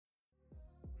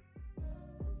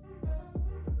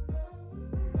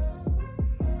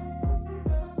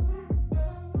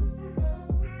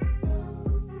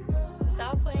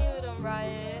Stop playing with him,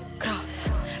 Riot.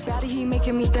 Daddy, he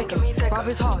making me thicker. Rob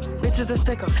is hard, bitch is a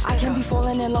sticker. I can't be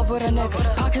falling in love with a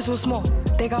nigga. Pockets were small,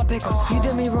 they got bigger. You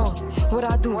did me wrong, what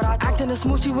I do? Acting a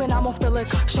smoochie when I'm off the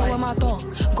liquor. Showing my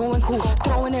thong, going cool.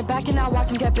 Throwing it back and I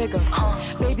watch him get bigger.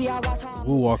 Baby, I watch how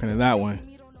We'll walk into that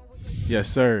one. Yes,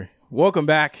 sir. Welcome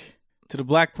back to the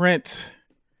Black Print.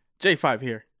 J5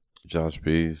 here. Josh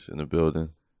P's in the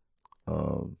building.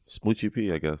 Smoochie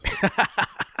P, I guess.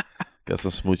 Got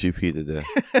some Smoochie P today.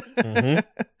 Mm-hmm.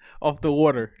 Off the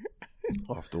water.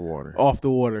 Off the water. Off the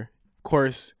water. Of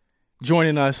course,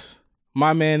 joining us,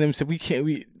 my man himself.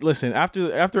 We listen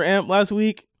after Amp last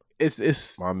week.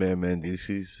 It's my man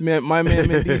Mendices. My man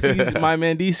Mendices. My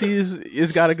man DC's.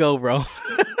 It's got to go, bro.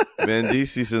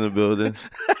 Mendices in the building.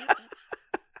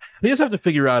 We just have to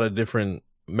figure out a different.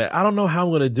 I don't know how I'm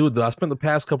going to do it, though. I spent the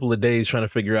past couple of days trying to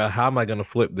figure out how am I going to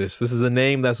flip this. This is a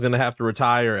name that's going to have to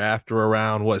retire after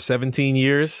around, 17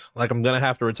 years? Like, I'm going to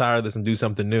have to retire this and do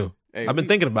something new. Hey, I've been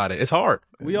thinking about it. It's hard.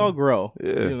 We all grow. Yeah.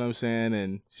 You know what I'm saying?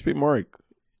 And speak Mark.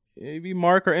 Maybe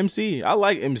Mark or MC. I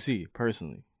like MC,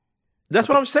 personally. That's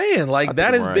what I'm saying. Like,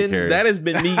 that has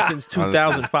been me since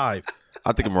 2005.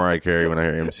 I think of Mariah Carey when I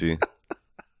hear MC.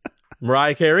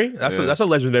 Mariah Carey? That's a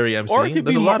legendary MC. Or it could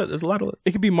there's be a lot of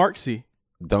it could be Mark C.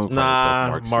 Don't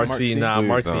call yourself Mark C.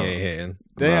 Mark C ain't hitting.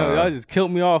 Damn, y'all just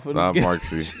killed me off. Not Mark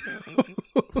C.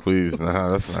 Please,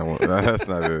 that's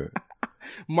not it.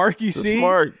 Marky C?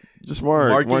 Just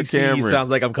Mark. Marky C Cameron.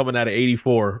 Sounds like I'm coming out of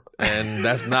 84, and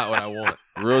that's not what I want.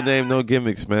 Real name, no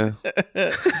gimmicks, man.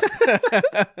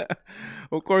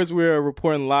 Of course, we're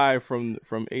reporting live from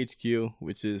HQ,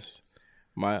 which is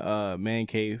my man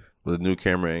cave. With a new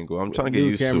camera angle. I'm trying to get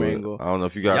used to it. Angle. I don't know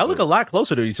if you guys... Y'all look a lot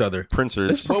closer to each other.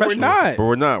 Printers. But we're not. But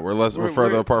we're not. We're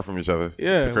further apart from each other.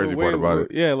 Yeah. That's the crazy part about it.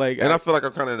 Yeah, like... And I feel like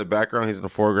I'm kind of in the background. He's in the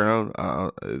foreground.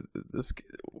 I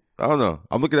don't know.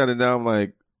 I'm looking at it now. I'm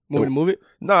like... Want me to move it?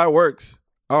 No, it works.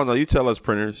 I don't know. You tell us,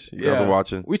 printers. You guys are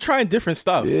watching. We're trying different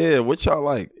stuff. Yeah, what y'all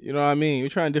like? You know what I mean? We're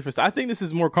trying different stuff. I think this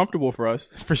is more comfortable for us,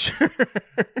 for sure.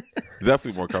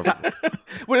 Definitely more comfortable.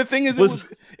 But the thing is,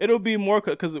 it'll be more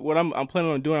because what I'm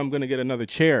planning on doing, I'm going to get another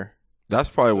chair. That's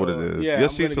probably what it is. Yeah, your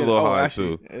seat's a little high,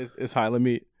 too. It's high. Let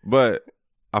me... But...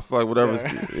 I feel like whatever's...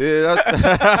 Yeah,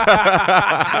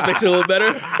 that makes it a little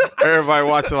better. Everybody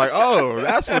watching like, oh,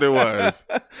 that's what it was.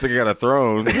 So you got a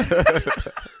throne.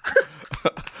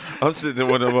 I'm sitting in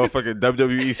one of the motherfucking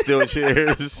WWE steel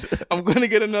chairs. I'm going to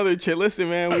get another chair. Listen,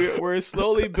 man, we're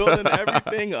slowly building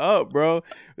everything up, bro.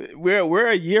 We're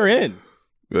a year in.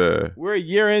 Yeah. We're a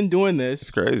year in doing this.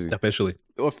 It's crazy.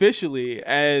 Officially.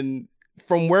 And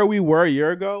from where we were a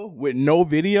year ago with no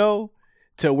video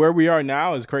to where we are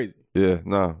now is crazy.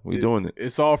 Yeah, we doing it.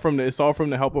 It's all from the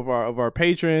help of our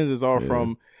patrons. It's all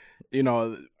from,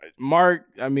 Mark.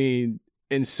 I mean,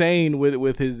 insane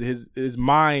with his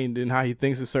mind and how he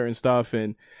thinks of certain stuff,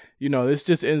 and this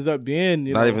just ends up being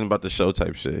not even about the show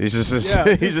type shit. He's just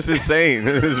he's just insane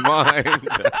in his mind.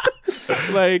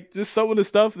 Like just some of the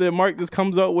stuff that Mark just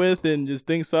comes up with and just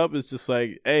thinks up. It's just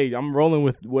like, hey, I'm rolling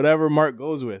with whatever Mark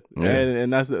goes with,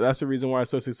 and that's the reason why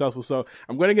it's so successful. So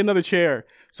I'm going to get another chair.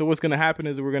 So what's going to happen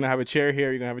is we're going to have a chair here,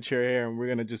 you're going to have a chair here, and we're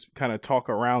going to just kind of talk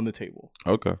around the table.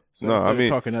 Okay. So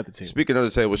talking at the table. Speaking of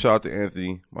the table, shout out to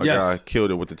Anthony. My guy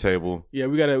killed it with the table. Yeah,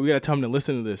 we gotta tell him to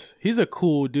listen to this. He's a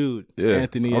cool dude,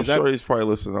 Anthony. I'm sure he's probably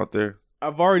listening out there.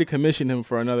 I've already commissioned him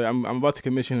for another. I'm about to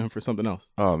commission him for something else.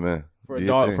 Oh man, for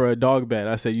a dog bed.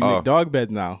 I said you make dog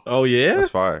beds now. Oh yeah,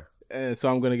 that's fire. And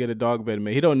so I'm gonna get a dog bed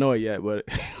made. He don't know it yet, but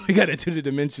we got to do the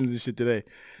dimensions and shit today.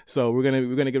 So we're gonna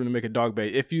get him to make a dog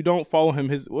bed. If you don't follow him,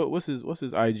 what's his IG?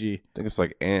 I think it's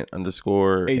like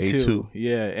ant_A2.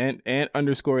 Yeah,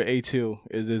 ant_A2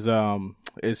 is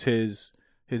his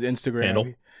Instagram. Handle.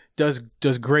 He does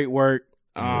great work.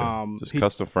 Just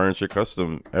custom furniture,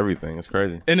 custom everything. It's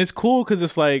crazy. And it's cool because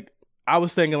it's like I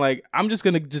was thinking like I'm just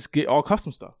gonna get all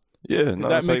custom stuff. Yeah, no,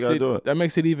 that's how you gotta do it. That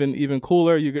makes it even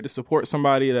cooler. You get to support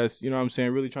somebody that's, what I'm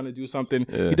saying, really trying to do something.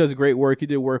 Yeah. He does great work. He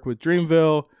did work with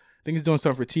Dreamville. I think he's doing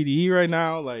something for TDE right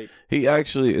now. Like he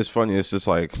actually, it's funny. It's just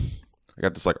like I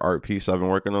got this like art piece I've been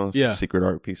working on. It's a secret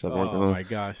art piece I've been working on. Oh my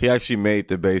gosh! He actually made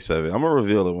the base of it. I'm gonna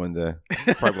reveal it one day.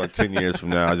 Probably like 10 years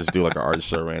from now. I just do like an art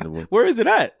show randomly. Where is it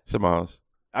at? It's in my house.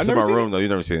 I've in my room though. You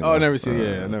never seen it. Oh, never seen it.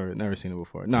 Yeah, I've never seen it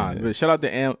before. Nah, but shout out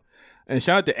to Amp and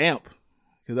shout out to Amp.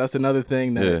 Because that's another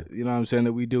thing that you know what I'm saying,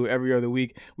 that we do every other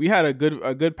week. We had a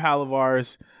good pal of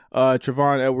ours,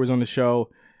 Trevon Edwards, on the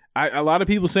show. A lot of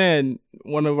people saying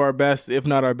one of our best, if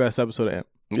not our best, episode of Amp.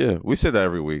 Yeah, we say that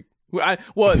every week. But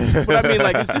I mean,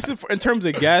 like, it's just in terms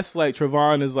of guests, like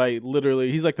Trevon is like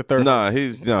literally, he's like the third.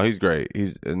 He's great.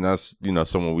 And that's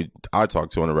someone I talk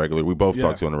to on a regular. We both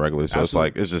talk to on a regular. So It's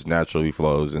like it's just naturally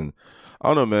flows. And I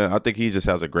don't know, man. I think he just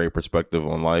has a great perspective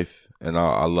on life, and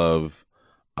I love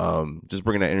just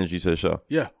bringing that energy to the show.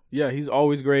 Yeah, he's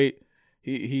always great.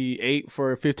 He ate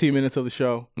for 15 minutes of the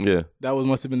show. Yeah, that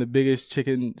must have been the biggest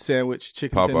chicken sandwich,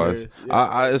 Popeyes.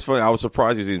 It's funny. I was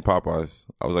surprised he was eating Popeyes.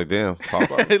 I was like, damn,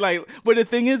 Popeyes. But the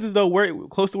thing is though,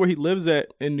 close to where he lives at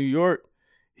in New York,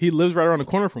 he lives right around the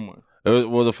corner from one.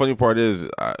 Well, the funny part is,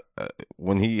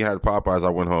 when he had Popeyes, I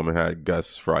went home and had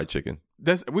Gus fried chicken.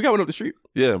 We got one up the street.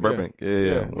 Yeah, Burbank.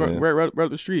 Yeah. Right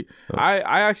up the strery.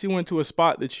 I actually went to a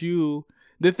spot that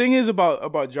the thing is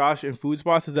about Josh and food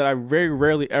spots is that I very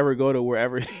rarely ever go to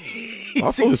wherever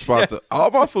my food spots.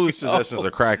 All my food suggestions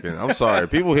are cracking. I'm sorry.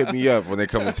 People hit me up when they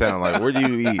come to town like, where do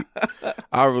you eat?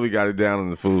 I really got it down on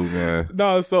the food, man.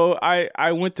 No, so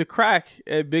I went to Crack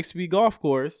at Bixby Golf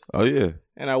Course. Oh, yeah.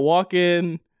 And I walk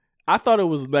in. I thought it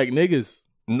was like niggas.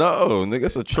 No, nigga,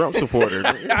 it's a Trump supporter.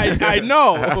 I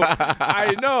know.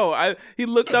 He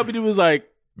looked up and he was like,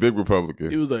 big Republican.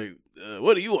 He was like,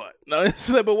 what do you want? No, it's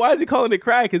like, but why is he calling it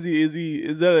crack? Is that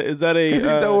a? Because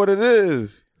he know what it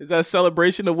is. Is that a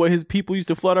celebration of what his people used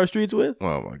to flood our streets with?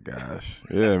 Oh my gosh,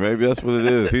 yeah, maybe that's what it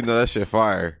is. He know that shit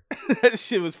fire. That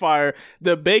shit was fire.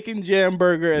 The bacon jam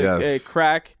burger at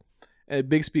Crack at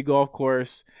Bixby Golf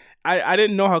Course. I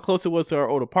didn't know how close it was to our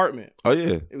old apartment. Oh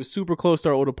yeah, it was super close to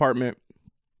our old apartment.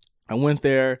 I went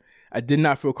there. I did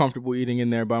not feel comfortable eating in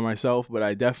there by myself, but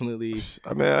I definitely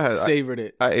savored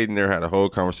it. I ate in there, had a whole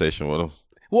conversation with him.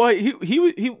 Well,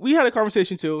 we had a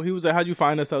conversation too. He was like, how'd you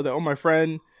find us? I was like, oh, my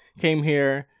friend came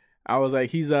here. I was like,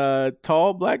 he's a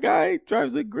tall black guy,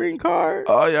 drives a green car.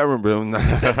 Oh, yeah, I remember him.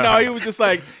 No, he was just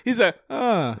like, he's like,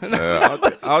 I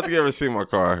don't think you ever seen my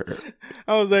car.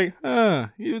 I was like,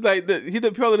 He was like, he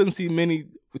probably doesn't see many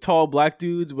tall black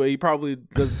dudes, but he probably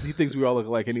does. He thinks we all look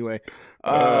alike anyway.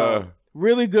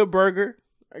 Really good burger,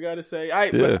 I gotta say.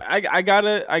 I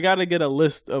gotta get a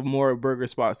list of more burger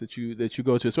spots that you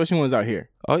go to, especially ones out here.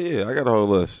 Oh yeah, I got a whole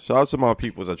list. Shout out to my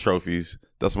peoples at Trophies.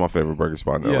 That's my favorite burger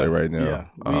spot in LA right now.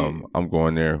 Yeah, I'm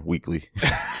going there weekly.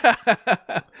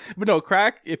 But no,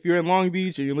 Crack. If you're in Long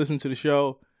Beach and you listen to the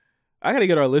show, I gotta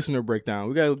get our listener breakdown.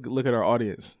 We gotta look at our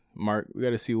audience, Mark. We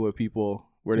gotta see where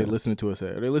they're listening to us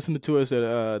at. Are they listening to us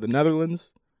at the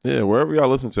Netherlands? Yeah, wherever y'all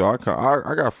listen to,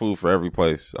 I got food for every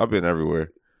place. I've been everywhere.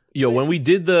 Yo, when we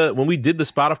did the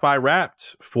Spotify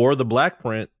Wrapped for the Black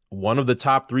Print, one of the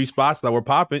top 3 spots that were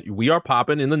popping, we are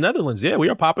popping in the Netherlands. Yeah, we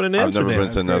are popping in Amsterdam. I've never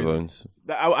been to the Netherlands.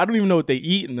 I don't even know what they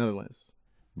eat in the Netherlands.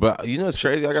 But you know it's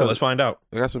crazy. So let's find out.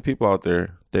 I got some people out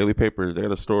there. Daily Paper, they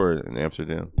got a store in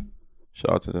Amsterdam.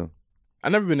 Shout out to them.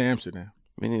 I've never been to Amsterdam.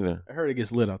 Me neither. I heard it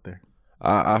gets lit out there.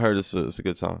 I heard it's a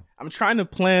good time. I'm trying to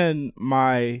plan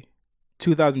my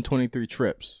 2023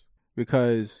 trips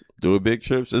because do a big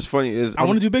trips. It's funny I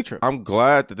want to do big trips. I'm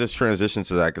glad that this transition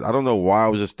to that because I don't know why I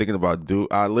was just thinking about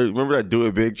I remember that do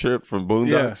a big trip from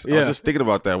Boondocks. Yeah. I was just thinking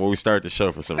about that when we started the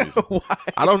show for some reason. Why?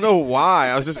 I don't know why.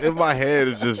 I was just in my head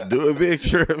of just do a big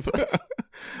trip.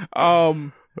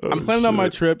 I'm planning on my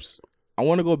trips. I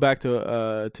want to go back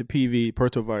to PV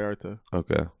Puerto Vallarta.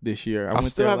 Okay. This year. I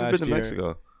still haven't been to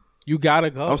Mexico. You gotta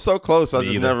go. I'm so close. I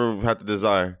just never had the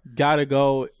desire. Gotta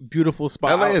go. Beautiful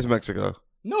spot. LA is Mexico.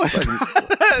 No, it's not.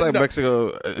 It's like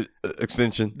Mexico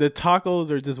extension. The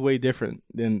tacos are just way different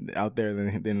than out there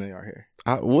than they are here.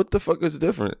 What the fuck is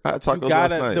different? I had tacos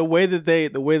last night. The way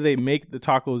they make the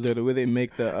tacos there, the way they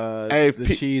make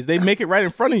the cheese, they make it right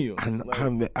in front of you.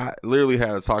 I literally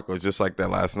had a taco just like that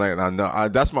last night, and I know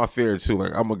that's my fear too.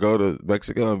 Like I'm gonna go to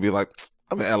Mexico and be like,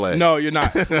 I'm in LA. No, you're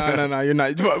not. No, you're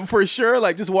not. For sure,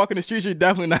 like just walking the streets, you're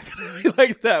definitely not gonna be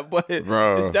like that. But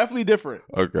bro, it's definitely different.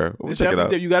 Okay, we'll check it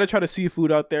out. You got to try the seafood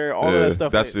out there. All of that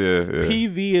stuff. That's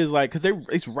PV is like because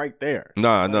it's right there.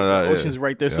 No, the ocean's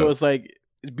right there, so it's like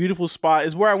it's a beautiful spot.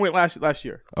 It's where I went last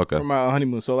year. Okay, for my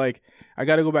honeymoon. So like I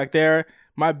got to go back there.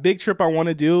 My big trip I want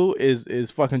to do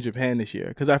is fucking Japan this year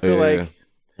because I feel like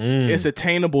it's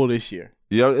attainable this year.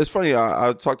 Yeah, it's funny.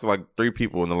 I talked to like 3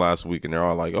 people in the last week, and they're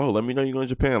all like, "Oh, let me know you're going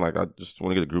to Japan." Like, I just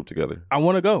want to get a group together. I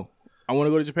want to go. I want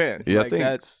to go to Japan. Yeah, like,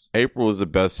 I think April is the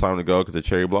best time to go because the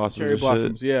cherry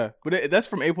blossoms. Yeah, but that's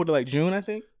from April to like June, I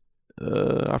think.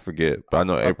 I forget, but I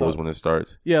know April is when it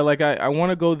starts. Yeah, like I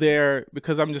want to go there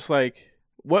because I'm just like,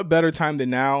 what better time than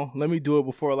now? Let me do it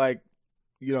before like,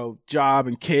 job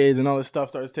and kids and all this stuff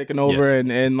starts taking over. Yes.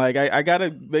 And like, I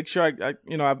gotta make sure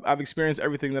I've experienced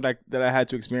everything that I had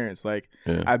to experience. Like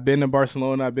I've been to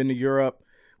Barcelona, I've been to Europe,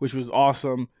 which was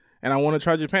awesome. And I want to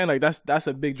try Japan. Like that's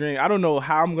a big dream. I don't know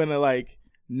how I'm going to like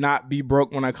not be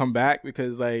broke when I come back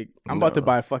because like I'm about to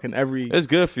buy fucking every. It's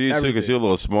good for you too because you're a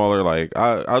little smaller. Like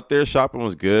out there shopping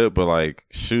was good, but like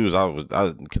shoes, I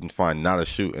couldn't find not a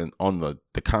shoe on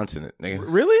the continent. Nigga.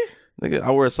 Really? Nigga,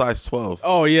 I wear a size 12.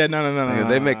 Oh yeah, no.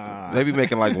 Nigga, they be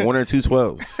making like 1 or 2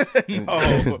 12s.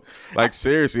 No. Like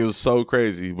seriously, it was so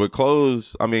crazy. But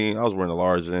clothes, I mean, I was wearing a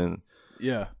large then.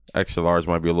 Yeah. Extra large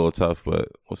might be a little tough, but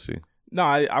we'll see. No,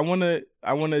 I wanna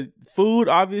food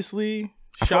obviously.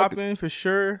 Shopping for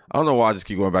sure. I don't know why I just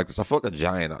keep going back to this. I feel like a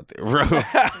giant out there, bro.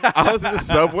 I was in the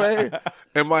subway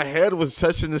and my head was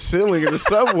touching the ceiling in the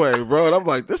subway, bro. And I'm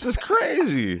like, this is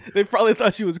crazy. They probably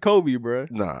thought you was Kobe, bro.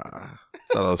 Nah.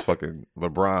 Thought I was fucking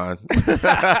LeBron.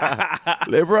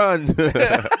 LeBron.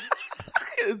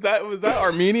 Was that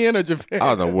Armenian or Japan? I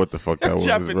don't know what the fuck that was,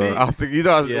 Japanese. bro. I was thinking,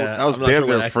 I was damn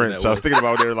near French. I was thinking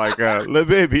about there like, little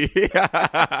baby.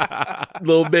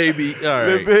 Little baby. All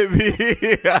right. Little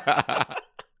baby.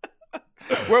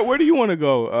 Where do you want to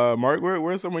go, Mark?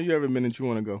 Where's somewhere you haven't been that you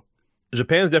want to go?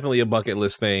 Japan's definitely a bucket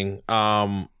list thing.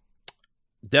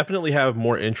 Definitely have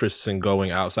more interests in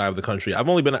going outside of the country. I've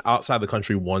only been outside the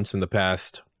country once in the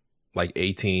past like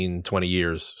 18, 20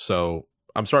 years. So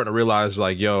I'm starting to realize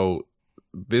like, yo,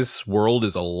 this world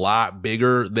is a lot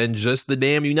bigger than just the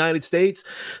damn United States.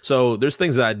 So there's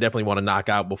things that I definitely want to knock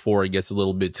out before it gets a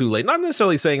little bit too late. Not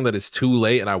necessarily saying that it's too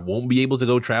late and I won't be able to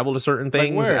go travel to certain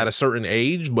things at a certain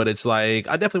age, but it's like,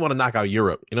 I definitely want to knock out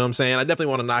Europe. You know what I'm saying? I definitely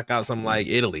want to knock out something like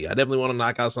Italy. I definitely want to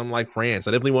knock out something like France.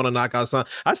 I definitely want to knock out some.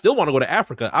 I still want to go to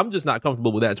Africa. I'm just not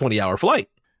comfortable with that 20-hour flight.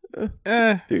 You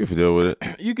can deal with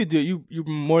it. You could do you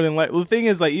more than like. Well, the thing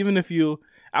is, like, even if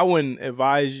I wouldn't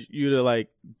advise you to like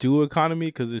do economy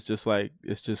because it's just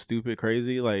stupid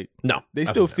crazy. Like, no, they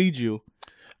still feed you.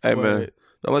 Hey man,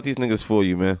 don't let these niggas fool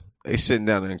you, man. They sitting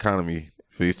down in economy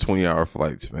for these 20-hour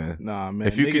flights, man. Nah, man.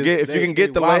 If you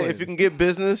can get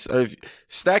business, or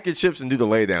stack your chips and do the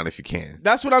lay down if you can.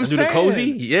 That's what I'm saying. Do the cozy?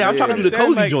 Yeah, I'm trying to do the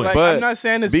cozy joint. Like, but I'm not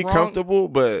saying it's be wrong. comfortable,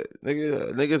 but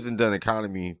niggas done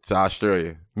economy to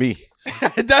Australia. Me.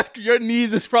 That's your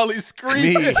knees is probably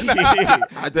screaming. Me.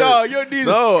 No, your knees.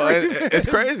 No, is screaming. it's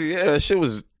crazy. Yeah, that shit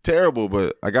was terrible,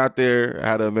 but I got there, I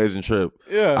had an amazing trip.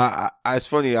 Yeah, it's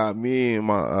funny. Me and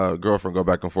my girlfriend go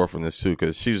back and forth on this too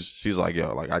because she's like,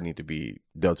 yo, like I need to be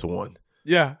Delta One.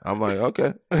 Yeah, I'm like,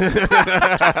 okay.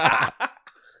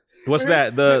 What's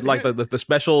that? The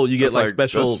special you get like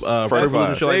special privilege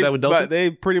and shit like that with Delta? But they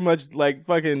pretty much like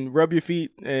fucking rub your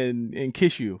feet and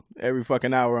kiss you every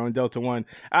fucking hour on Delta One.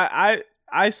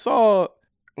 I saw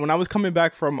when I was coming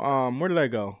back from where did I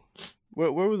go?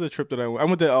 Where was the trip that I went? I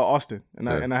went to Austin and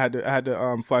I had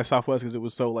to fly Southwest because it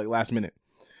was so like last minute.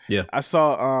 Yeah, I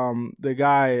saw the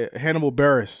guy Hannibal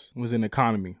Buress was in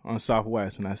economy on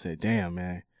Southwest and I said, damn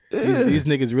man. These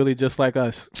niggas really just like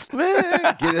us.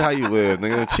 Man, get it how you live,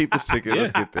 nigga. Cheapest ticket,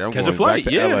 let's get there. I'm catch going a flight,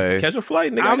 back to LA. Catch a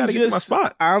flight, nigga. I gotta get to my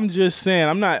spot. I'm just saying,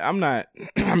 I'm not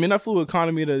I mean I flew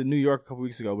economy to New York a couple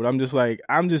weeks ago, but I'm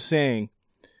just saying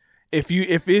if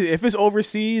it's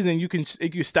overseas and you can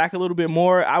stack a little bit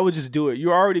more, I would just do it.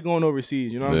 You're already going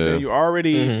overseas, you know what I'm saying? You're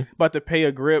already about to pay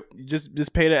a grip.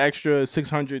 Just pay the extra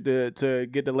 $600 to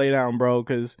get the lay down, bro,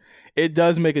 because it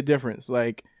does make a difference.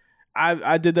 Like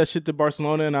I did that shit to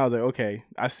Barcelona and I was like, okay,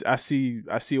 I see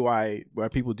why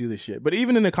people do this shit. But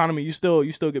even in the economy, you still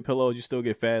get pillows, you still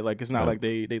get fed. Like it's not like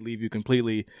they leave you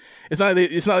completely. It's not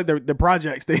like the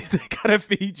projects they gotta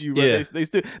feed you. But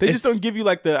they just don't give you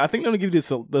like I think they don't give you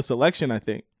the selection. I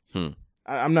think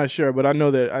I'm not sure, but I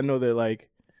know that like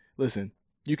listen,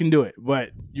 you can do it,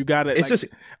 but you gotta. It's like, just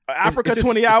Africa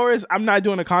 20 hours. I'm not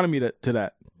doing economy to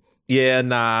that. Yeah,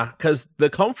 nah, because the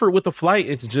comfort with the flight,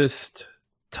 it's just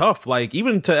tough. Like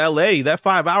even to LA, that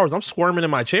 5 hours, I'm squirming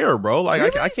in my chair, bro. Like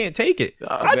really? I can't take it.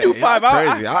 I do 5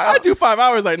 hours. I do 5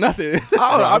 hours like nothing.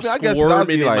 I guess I'd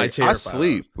be like, my chair I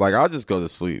sleep. Like I'll just go to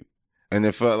sleep. And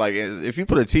if you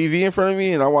put a TV in front of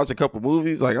me and I watch a couple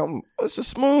movies, like it's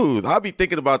just smooth. I'll be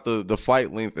thinking about the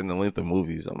flight length and the length of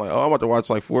movies. I'm like, oh, I'm about to watch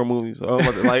like 4 movies. Oh, I'm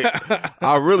about to,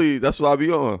 like, that's what I'll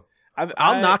be on.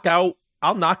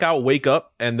 I'll knock out, wake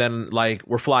up, and then like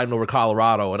we're flying over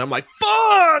Colorado, and I'm like,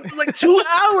 fuck, it's like 2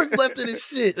 hours left of this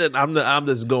shit, and I'm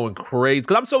just going crazy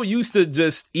because I'm so used to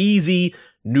just easy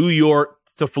New York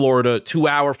to Florida, 2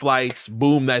 hour flights,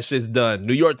 boom, that shit's done.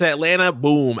 New York to Atlanta,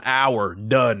 boom, hour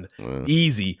done,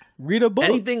 easy. Read a book.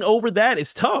 Anything over that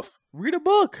is tough. Read a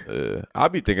book. I'll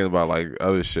be thinking about like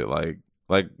other shit, like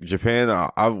Japan.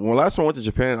 When last time I went to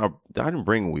Japan, I didn't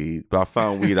bring weed, but I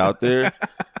found weed out there.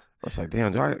 I was like, damn,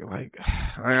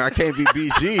 I can't be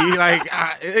BG. Like,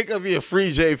 it could be a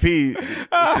free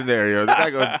JP scenario. They're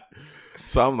not gonna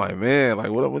So I'm like, man, like,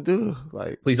 what I'm gonna do?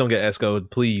 Like, Please don't get escoed.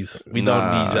 Please. We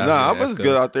don't need Josh. Nah, I'm just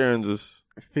good out there and just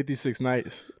 56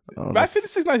 nights. But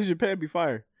 56 nights in Japan be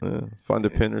fire. Find a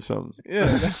pin or something.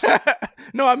 Yeah.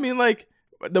 No, I mean, like,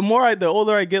 the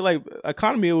older I get, like,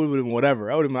 economy, it would have been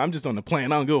whatever. I'm just on the plane.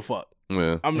 I don't give a fuck.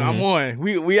 Yeah. I'm on.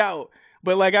 We out.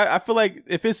 But like I feel like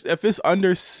if it's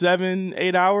under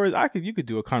 7-8 hours, you could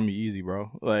do economy easy, bro.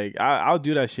 Like I'll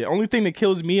do that shit. Only thing that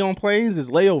kills me on planes is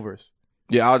layovers.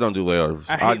 Yeah, I don't do layovers.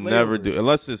 I never layovers. do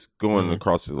unless it's going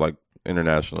across like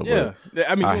international. Yeah,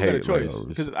 I mean, you got a choice layovers.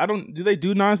 because I don't. Do they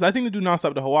do nonstop? I think they do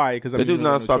nonstop to Hawaii because they do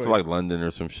nonstop to like London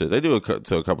or some shit. They do it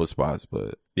to a couple of spots,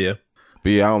 but yeah,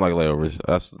 I don't like layovers.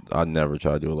 I never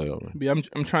try to do a layover. But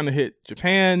I'm trying to hit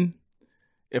Japan,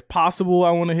 if possible.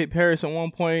 I want to hit Paris at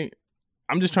one point.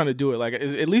 I'm just trying to do it like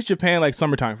at least Japan, like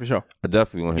summertime for sure. I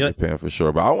definitely want to hit Japan for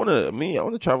sure, but I want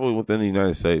to travel within the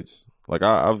United States. Like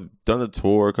I've done a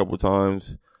tour a couple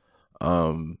times,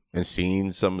 and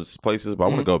seen some places, but I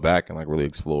want to go back and like really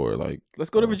explore. Like, let's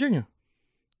go to Virginia.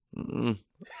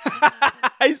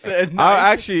 I said,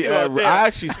 I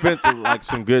actually spent like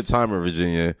some good time in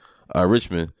Virginia,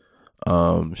 Richmond.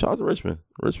 Shout out to Richmond.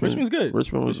 Richmond's good.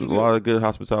 Richmond was a lot of good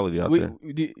hospitality out there.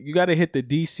 You got to hit the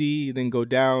DC, then go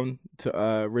down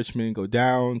to Richmond, go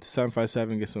down to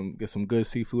 757, get some good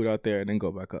seafood out there, and then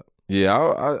go back up. Yeah,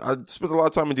 I spent a lot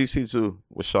of time in DC too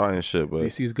with Shy and shit, but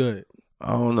DC's good.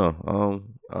 I don't know.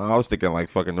 I was thinking like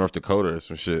fucking North Dakota or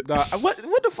some shit. What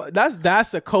the fuck?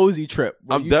 That's a cozy trip.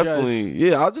 I'm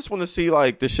definitely I just want to see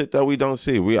like the shit that we don't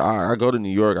see. I go to New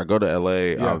York, I go to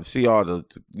LA, I see all the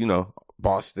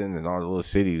Boston and all the little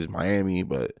cities, Miami,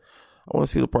 but I want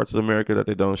to see the parts of America that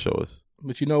they don't show us.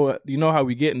 But you know what? You know how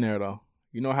we getting there though.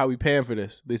 You know how we paying for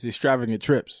this extravagant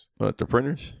trips. What, the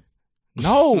printers?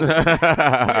 No,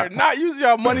 we're not using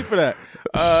our money for that.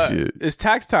 Shit. It's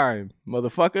tax time,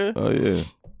 motherfucker. Oh yeah.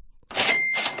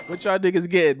 What y'all niggas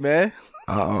getting, man?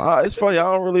 It's funny. I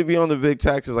don't really be on the big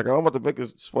taxes. Like I'm about to make a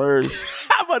splurge.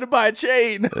 I'm about to buy a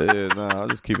chain. Yeah, I'll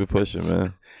just keep it pushing,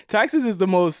 man. Taxes is the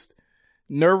most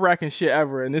nerve-wracking shit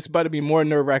ever, and it's about to be more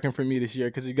nerve-wracking for me this year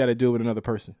because you got to do it with another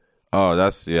person. Oh,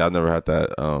 I never had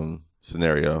that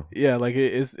scenario. Yeah, like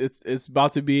it's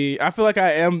about to be. I feel like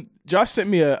I am. Josh sent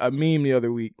me a meme the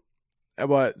other week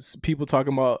about people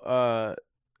talking about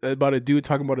a dude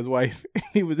talking about his wife.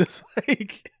 He was just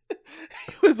like,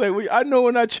 I know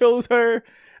when I chose her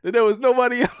that there was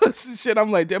nobody else and shit.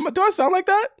 I'm like, damn, do I sound like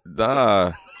that?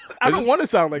 Nah. I don't want to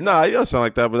sound like that. Nah, you don't sound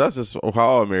like that, but that's just how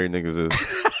all married niggas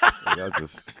is.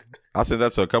 I said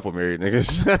that to a couple married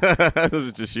niggas. This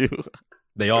is just you.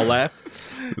 They all laughed?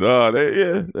 No,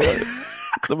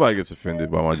 nobody gets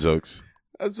offended by my jokes.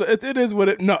 It is what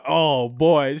it. No, oh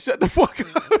boy, shut the fuck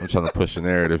up. I'm trying to push a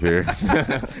narrative here.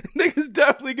 Niggas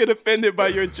definitely get offended by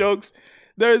your jokes.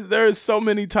 There's so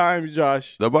many times,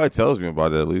 Josh. Nobody tells me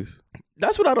about it. At least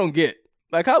that's what I don't get.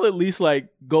 Like I'll at least like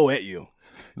go at you.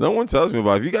 No one tells me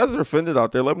about it. If you guys are offended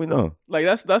out there, let me know. Like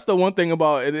that's the one thing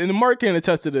about it. And Mark can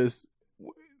attest to this.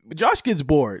 Josh gets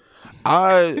bored.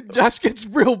 Josh gets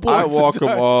real bored. I walk them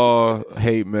all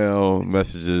hate mail,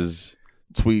 messages,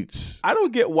 tweets. I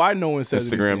don't get why no one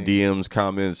says Instagram anything. DMs,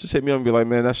 comments. Just hit me up and be like,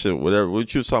 man, that shit, whatever.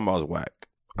 What you was talking about was whack.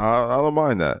 I don't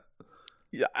mind that.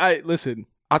 Yeah, listen.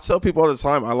 I tell people all the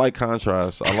time, I like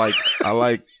contrast. I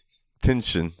like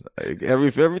tension. Like,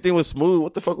 if everything was smooth,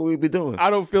 what the fuck would we be doing? I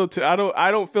don't feel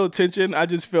tension. I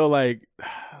just feel like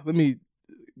let me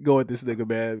go at this nigga,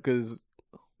 man, because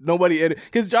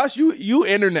because Josh, you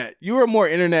internet. You are more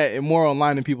internet and more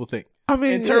online than people think. I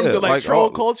mean, in terms of like troll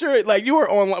culture, like you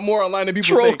are more online than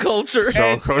people think. Troll culture.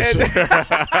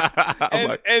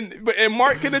 And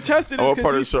Mark can attest to this. I'm a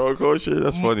part of troll culture.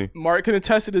 That's funny. Mark can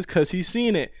attest to this because he's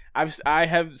seen it. I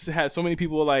have had so many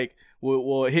people like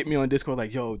will hit me on Discord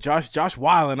like, yo, Josh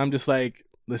wild, and I'm just like,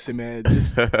 listen, man,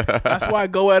 that's why I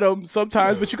go at him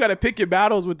sometimes. But you got to pick your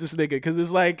battles with this nigga because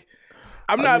it's like.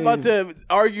 I'm not about to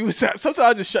argue. Sometimes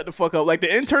I just shut the fuck up. Like the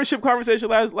internship conversation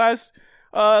last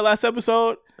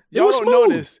episode. Y'all don't know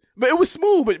this, but it was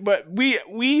smooth. But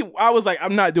I was like,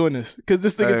 I'm not doing this because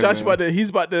this nigga Josh he's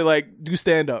about to like do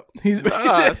stand up.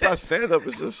 It's not stand up.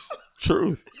 It's just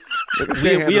truth.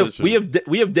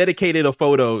 We have dedicated a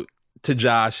photo to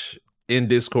Josh in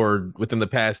Discord within the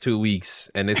past 2 weeks,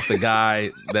 and it's the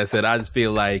guy that said, "I just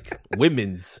feel like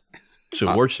women's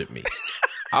should worship me."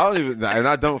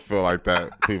 I don't feel like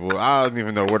that, people. I don't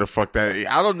even know where the fuck that is.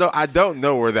 I don't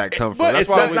know where that comes from. That's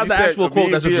why when you said actual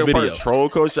quote, that's just a video. Troll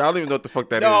culture, I don't even know what the fuck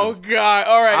that is. Oh God!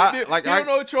 All right, you don't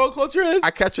know what troll culture is?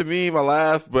 I catch a meme, I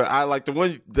laugh, but I like the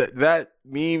one that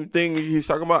meme thing he's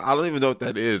talking about. I don't even know what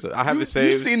that is. I haven't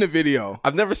saved. You've seen the video.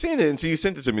 I've never seen it until you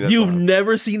sent it to me. You've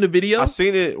never seen the video? I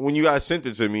seen it when you guys sent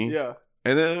it to me. Yeah.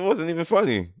 and it wasn't even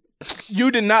funny. You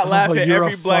did not laugh at you're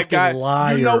every a black fucking guy.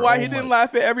 liar. You know why Oh he my- didn't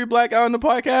laugh at every black guy on the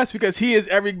podcast? Because he is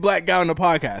every black guy on the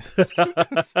podcast.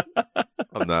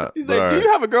 I'm not. He's but like, all do right.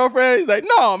 you have a girlfriend? He's like,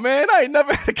 no, man, I ain't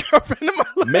never had a girlfriend in my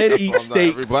life. Men eat I'm not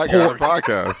steak. every black guy on the pork.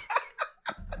 podcast.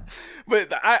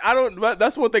 But I don't. But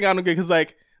that's one thing I don't get. Because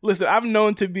like, listen, I'm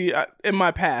known to be in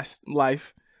my past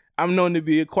life, I'm known to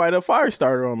be quite a fire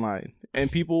starter online,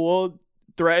 and people will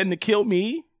threaten to kill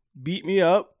me, beat me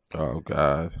up. Oh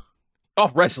God.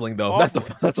 Off wrestling though.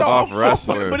 That's No, off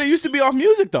wrestling. But it used to be off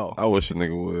music though. I wish a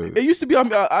nigga would. It used to be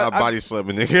on. I body slap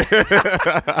a nigga.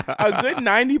 A good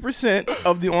 90%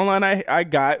 of the online I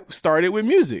got started with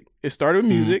music. It started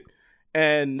with music,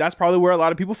 and that's probably where a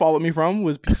lot of people followed me from,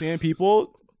 was seeing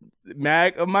people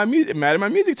mad at my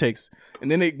music takes.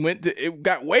 And then it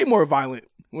got way more violent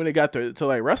when it got to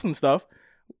like wrestling stuff,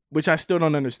 which I still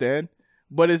don't understand.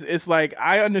 But it's like,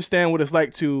 I understand what it's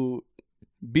like to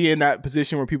be in that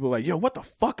position where people are like, yo, what the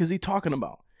fuck is he talking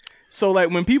about? So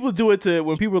like when people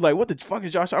are like, what the fuck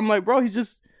is Josh? I'm like, bro, he's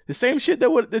just the same shit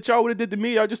that y'all would have did to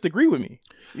me. Y'all just agree with me.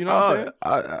 You know what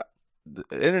I'm saying?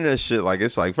 The internet shit, like,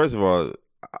 it's like, first of all,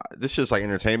 this shit's like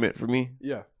entertainment for me.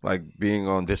 Yeah. Like being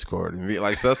on Discord and be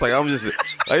like, so that's like, I'm just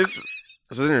like,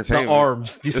 it's entertainment. The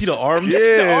arms. You see the arms? The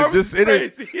Yeah, arms just is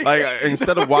crazy. like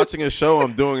instead of watching a show,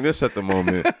 I'm doing this at the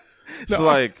moment. So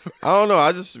like, I don't know.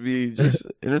 I just be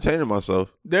entertaining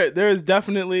myself. There is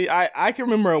definitely I can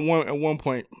remember at one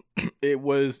point it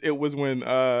was when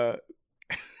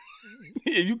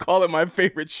you call it my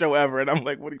favorite show ever, and I'm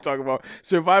like, what are you talking about?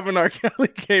 Surviving R. Kelly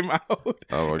came out,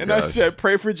 Oh my and gosh. I said,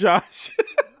 pray for Josh.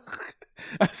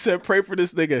 I said, pray for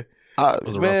this nigga. It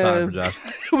was a rough time for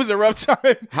Josh. It was a rough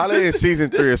time. How they in season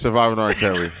 3 of Surviving R.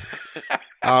 Kelly?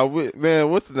 Man,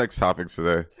 what's the next topic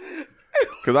today?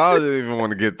 Because I didn't even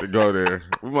want to go there.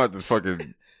 We might just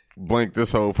fucking blank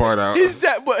this whole part out. He's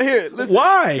that, but here, listen.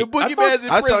 Why? The boogeyman's in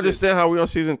I still prison. understand how we on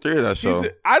season 3 of that show.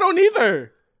 I don't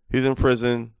either. He's in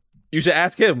prison. You should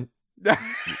ask him.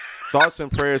 Thoughts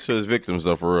and prayers to his victims,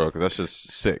 though, for real, because that's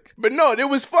just sick. But no, it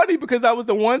was funny because that was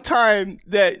the one time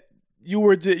that you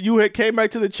had came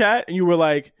back to the chat and you were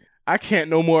like, I can't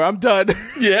no more. I'm done.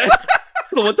 Yeah.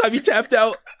 The one time you tapped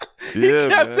out. Yeah,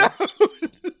 Tapped man. out.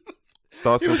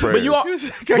 Thoughts and prayers. But you all, He was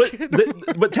like, I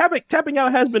can't but tapping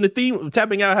out has been a theme.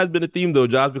 Tapping out has been a theme though,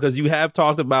 Josh, because you have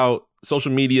talked about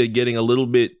social media getting a little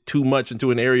bit too much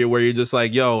into an area where you're just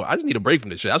like, yo, I just need a break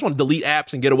from this shit. I just want to delete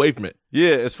apps and get away from it.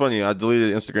 Yeah, it's funny. I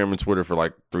deleted Instagram and Twitter for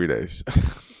like 3 days.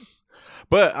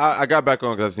 But I got back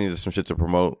on because I just needed some shit to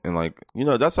promote. And like, you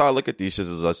know, that's how I look at these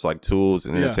shits, as just like tools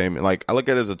and Yeah. entertainment. Like, I look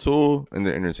at it as a tool and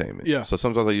the entertainment. Yeah. So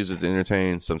sometimes I use it to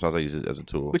entertain. Sometimes I use it as a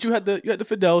tool. But you had the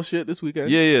Fidel shit this weekend.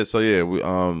 Yeah. So yeah, we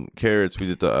Carrots, we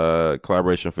did the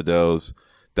collaboration for Dells.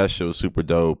 That shit was super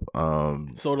dope.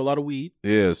 Sold a lot of weed.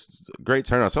 Yeah, it's a great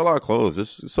turnout. Saw a lot of clothes.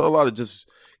 Just saw a lot of just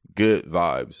good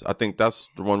vibes. I think that's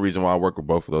the one reason why I work with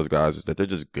both of those guys, is that they're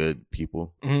just good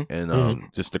people. Mhm. And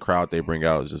just the crowd they bring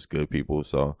out is just good people.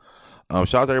 So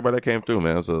shout out to everybody that came through,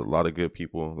 man. It was a lot of good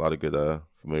people, a lot of good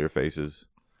familiar faces.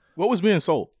 What was being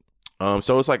sold?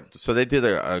 So it's like, so they did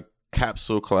a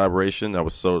capsule collaboration that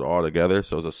was sold all together.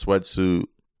 So it was a sweatsuit,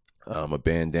 a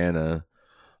bandana,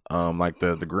 like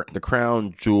the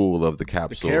crown jewel of the The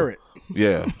capsule. carrot.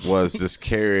 Yeah, was this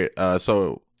carrot.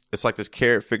 So it's like this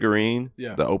carrot figurine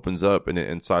Yeah. that opens up, and then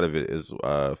inside of it is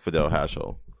Fidel hash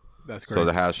hole. That's great. So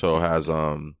the hash hole has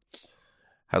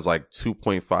like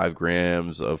 2.5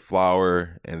 grams of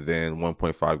flour and then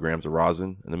 1.5 grams of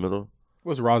rosin in the middle.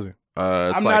 What's rosin?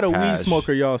 It's I'm like not a weed hash.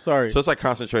 smoker, y'all. Sorry. So it's like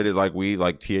concentrated like weed,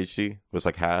 like THC. It's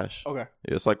like hash. Okay.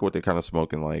 It's like what they kind of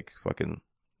smoke in like fucking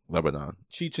Lebanon.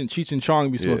 Cheech and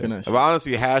Chong be smoking that shit. But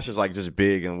honestly, hash is like just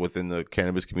big and within the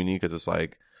cannabis community because it's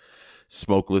like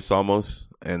smokeless almost,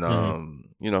 and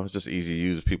you know, it's just easy to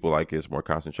use. People like it. It's more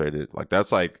concentrated. Like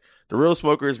that's like the real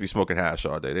smokers be smoking hash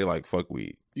all day. They like fuck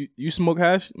weed. You smoke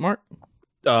hash, Mark?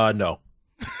 No.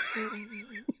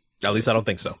 At least I don't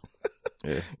think so.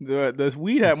 Yeah. The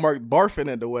weed had Mark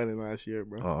barfing at the wedding last year,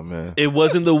 bro. Oh man. It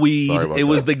wasn't the weed. Sorry about It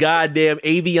was that. the goddamn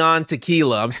Avion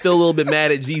tequila. I'm still a little bit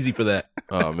mad at Jeezy for that.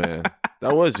 Oh man.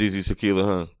 That was Jeezy's tequila,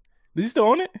 huh? Does he still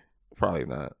own it? Probably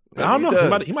not. I don't know. He does.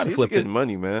 might have He's flipped getting it.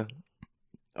 money, man.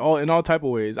 In all type of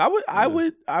ways. I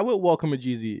would welcome a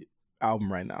Jeezy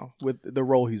album right now with the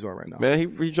role he's on right now.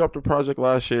 Man, he dropped a project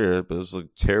last year, but it was like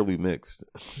terribly mixed.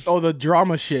 Oh, the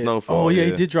drama shit. Snowfall, Oh yeah, yeah.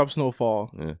 he did drop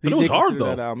Snowfall. Yeah. But it was did hard, consider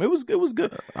though. That album. It was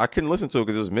good. I couldn't listen to it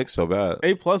because it was mixed so bad.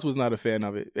 A+ was not a fan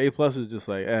of it. A+ was just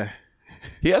like,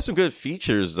 He had some good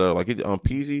features though, like on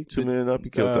Peasy, 2 Minute Up,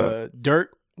 he killed that. Dirt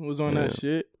was on that Yeah.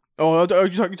 shit. Oh, you're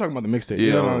talking about the mixtape.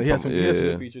 Yeah, No, I'm he had some talking- good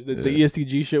yeah. features. The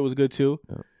ESTG shit was good too.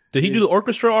 Did he do the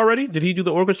orchestra already? Did he do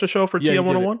the orchestra show for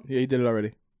TM101? Yeah, he did it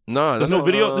already. No, there's no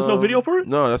video. There's no video for it.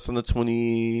 No, that's on the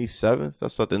 27th.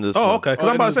 That's not the end of this month. Okay. Because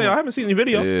I'm about to say I haven't seen any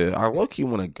video. Yeah, I low-key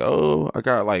want to go.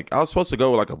 I was supposed to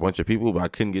go with like a bunch of people, but I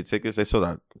couldn't get tickets. They sold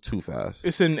out too fast.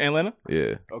 It's in Atlanta.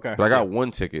 Yeah. Okay. But I got one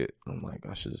ticket. I'm like,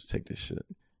 I should just take this shit.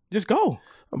 Just go.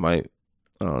 I might.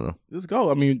 I don't know. Just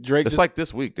go. I mean, Drake. It's like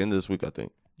this week, the end of this week, I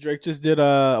think. Drake just did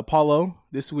Apollo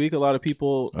this week. A lot of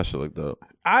people. I should look that up.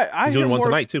 He's doing one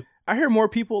tonight too. I hear more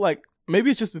people like. Maybe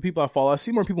it's just the people I follow. I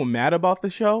see more people mad about the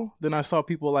show than I saw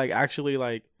people like actually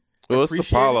like. Well, it's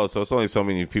Apollo, so it's only so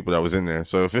many people that was in there.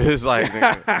 So if it's like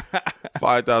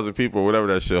 5,000 people or whatever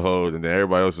that shit hold, and then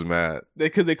everybody else is mad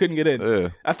because they couldn't get in. Yeah.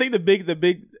 I think the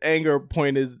big anger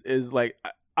point is like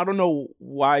I don't know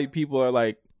why people are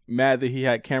like mad that he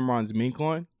had Cameron's mink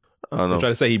on. I don't know. I'm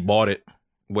trying to say he bought it,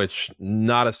 which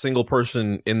not a single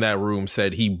person in that room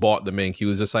said he bought the mink. He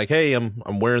was just like, "Hey,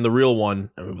 I'm wearing the real one."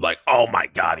 And we were like, "Oh my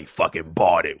god, he fucking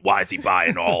bought it! Why is he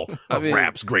buying all of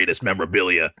rap's greatest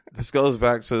memorabilia?" This goes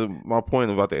back to my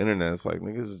point about the internet. It's like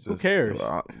niggas is just who cares?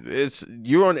 It's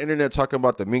you're on the internet talking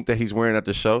about the mink that he's wearing at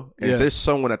the show, and there's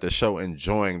someone at the show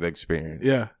enjoying the experience.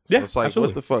 Yeah, so it's like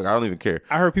absolutely. What the fuck? I don't even care.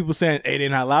 I heard people saying, "Hey, they're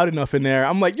not loud enough in there."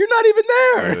 I'm like, "You're not even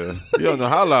there." Yeah. You don't know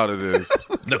how loud it is.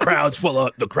 The crowd's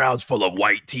full of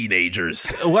white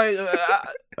teenagers. Where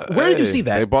did you see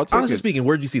that? They bought tickets. Honestly speaking,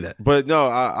 where did you see that? But no,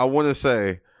 I want to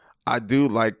say I do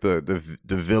like the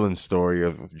villain story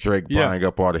of Drake buying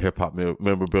up all the hip hop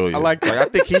memorabilia. I like that. I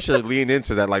think he should lean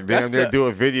into that. Like damn near do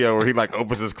a video where he like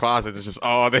opens his closet. It's just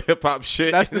all the hip hop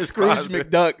shit. That's in the his Scrooge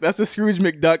closet. McDuck. That's the Scrooge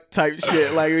McDuck type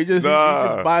shit. Like he just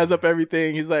buys up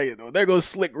everything. He's like, oh, there goes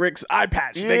Slick Rick's eye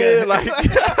patch. Yeah, nigga. like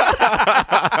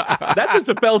That's a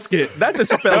Chappelle skit. That's a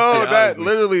Chappelle skit. no, that honestly.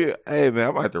 literally. Hey man,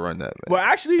 I might have to run that. Man. Well,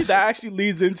 actually, that actually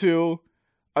leads into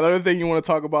another thing you want to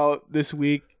talk about this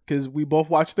week because we both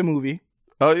watched the movie.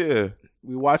 Oh yeah,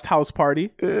 We watched House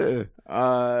Party. yeah.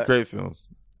 Great film.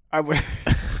 I went.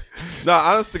 No,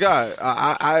 honest to God,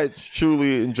 I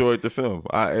truly enjoyed the film.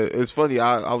 It's funny.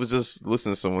 I was just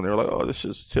listening to someone. They were like, "Oh, this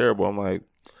shit's terrible." I'm like,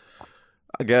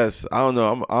 I guess I don't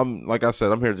know. I'm like I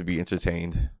said, I'm here to be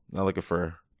entertained. Not looking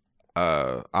for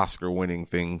Oscar-winning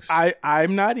things.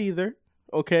 I'm not either.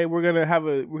 Okay, we're gonna have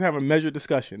a measured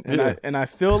discussion, and I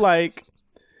feel like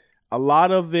a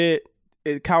lot of it.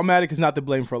 Calmatic is not to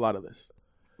blame for a lot of this.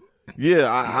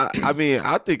 Yeah, I mean,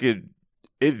 I think it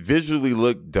visually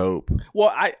looked dope.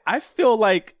 Well, I feel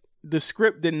like the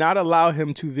script did not allow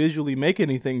him to visually make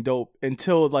anything dope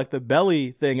until like the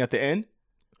belly thing at the end.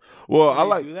 Well, I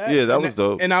like that was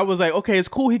dope. And I was like, okay, it's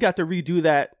cool. He got to redo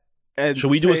that. And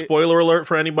should we do a spoiler alert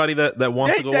for anybody that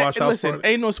wants to go watch House listen, Party?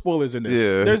 ain't no spoilers in this.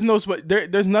 Yeah. There's no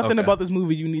there's nothing about this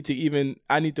movie you need to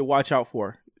I need to watch out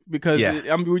for because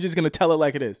we're just gonna tell it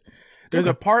like it is. There's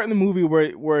a part in the movie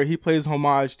where he plays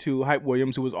homage to Hype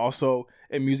Williams, who was also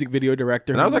a music video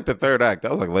director. And that was like the third act.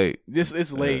 That was like late.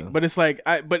 It's late, but it's like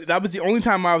but that was the only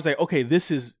time I was like, okay, this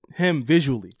is him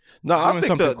visually. No, I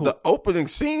think cool. the opening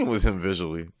scene was him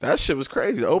visually. That shit was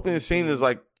crazy. The opening scene is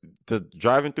like the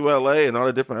driving through LA and all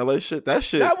the different LA shit.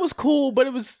 That was cool, but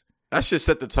that shit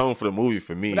set the tone for the movie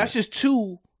for me. That's just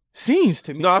two scenes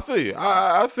to me. No, I feel you.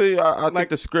 I feel you. I think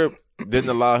the script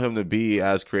didn't allow him to be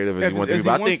as creative as he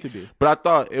wanted to be. But I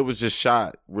thought it was just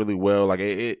shot really well. Like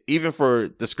it even for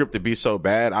the script to be so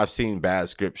bad, I've seen bad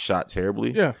scripts shot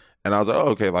terribly. Yeah. And I was like, oh,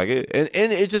 okay, like it, and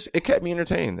it kept me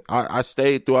entertained. I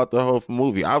stayed throughout the whole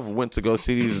movie. I've went to go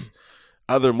see these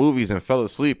other movies and fell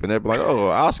asleep, and they'd be like, oh,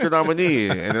 Oscar nominee,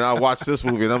 and then I watched this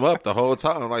movie and I'm up the whole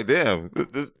time. I'm like, damn,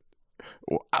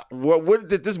 what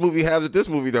did this movie have that this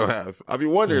movie don't have? I be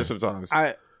wondering sometimes.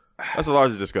 That's a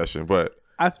larger discussion, but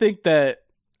I think that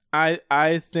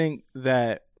I think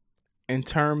that in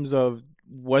terms of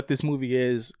what this movie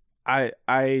is, I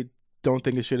don't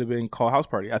think it should have been called House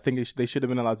Party. I think they should have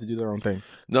been allowed to do their own thing.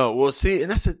 No, well, see,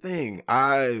 and that's the thing.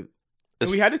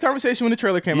 We had this conversation when the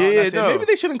trailer came out. And I said, maybe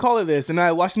they shouldn't call it this. And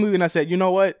I watched the movie and I said, you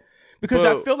know what? Because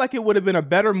I feel like it would have been a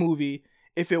better movie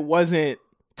if it wasn't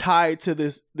tied to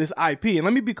this IP. And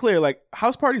let me be clear, like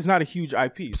House Party is not a huge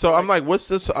IP. So I'm like, what's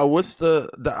this? What's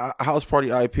the House Party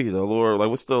IP? The lore? Like,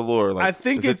 what's the lore? Like, I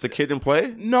think it's the Kid and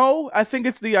Play. No, I think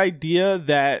it's the idea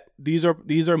that these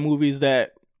are movies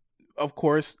that, of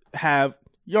course, have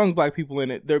young black people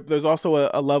in it. There's also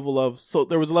a level of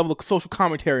there was a level of social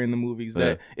commentary in the movies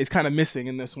that is kind of missing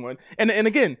in this one. And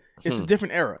again, it's a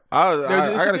different era. I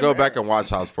gotta go back and watch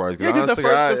House Party. Yeah, because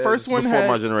the first one before had,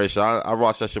 my generation. I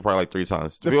watched that shit probably like 3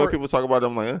 times. People talk about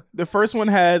them like, The first one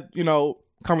had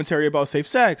commentary about safe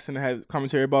sex and it had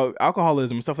commentary about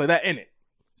alcoholism and stuff like that in it.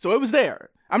 So it was there.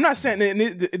 I'm not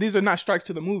saying these are not strikes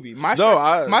to the movie. My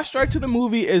strike to the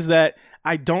movie is that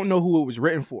I don't know who it was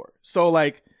written for. So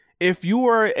like, if you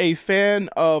are a fan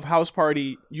of House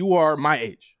Party, you are my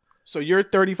age. So you're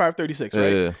 35, 36,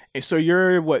 right? Yeah. And so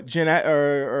you're what, Gen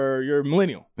or you're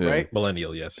millennial, right?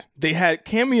 Millennial, yes. They had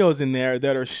cameos in there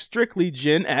that are strictly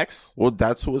Gen X. Well,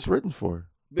 that's who it's written for.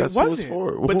 That's what it's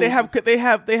for. But they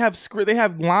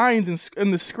have lines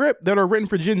in the script that are written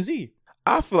for Gen Z.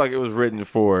 I feel like it was written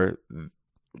for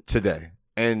today,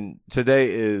 and today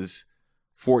is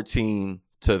 14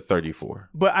 to 34.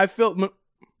 But I feel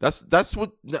that's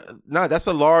what. Nah, that's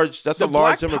a large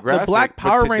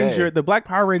demographic. The Black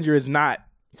Power Ranger is not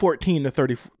 14 to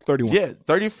 31. Yeah,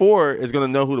 34 is going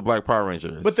to know who the Black Power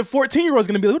Ranger is. But the 14-year-old is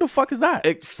going to be like, who the fuck is that?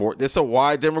 It's a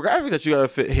wide demographic that you got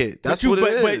to hit. That's what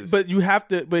it is. But you have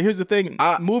to. But here's the thing: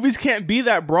 movies can't be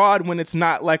that broad when it's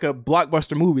not like a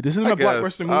blockbuster movie. This isn't a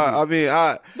blockbuster movie.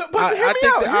 I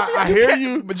hear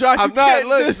you. But Josh,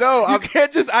 you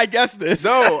can't just I guess this.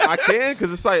 No, I can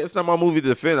because it's not my movie to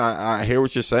defend. I hear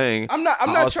what you're saying.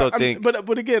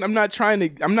 But again, I'm not trying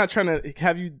to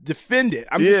have you defend it.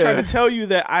 I'm just trying to tell you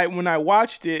that when I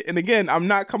watched it, and again, I'm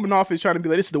not coming off as trying to be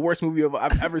like, this is the worst movie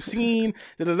I've ever seen.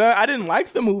 I didn't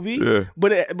like the movie,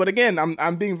 but again,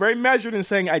 I'm being very measured in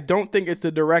saying I don't think it's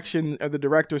the direction of the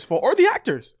director's fault or the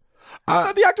actors. I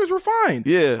thought the actors were fine.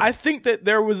 Yeah, I think that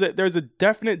there's a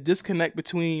definite disconnect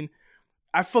between.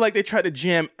 I feel like they tried to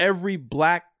jam every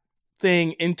black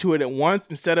thing into it at once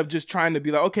instead of just trying to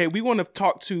be like, okay, we want to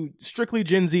talk to strictly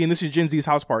Gen Z and this is Gen Z's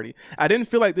house party. I didn't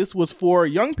feel like this was for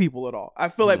young people at all. I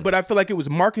feel like it was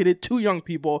marketed to young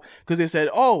people because they said,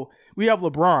 oh, we have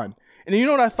LeBron. And you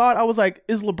know what I thought? I was like,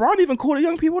 is LeBron even cool to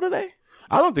young people today?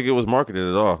 I don't think it was marketed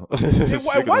at all.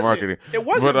 It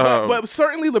wasn't. But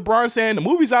certainly LeBron saying the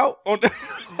movie's out on his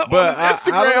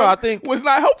Instagram I don't know, I think was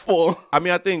not helpful. I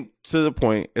mean, I think to the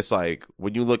point, it's like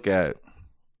when you look at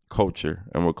culture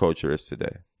and what culture is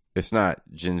today, it's not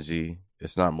Gen Z,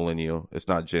 it's not millennial, it's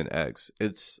not Gen X.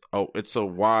 It's a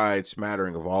wide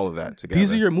smattering of all of that together.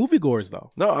 These are your moviegoers,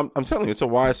 though. No, I'm telling you, it's a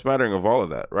wide smattering of all of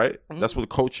that, right? Mm-hmm. That's what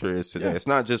culture is today. Yeah. It's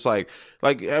not just like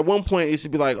at one point it used to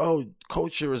be like, oh,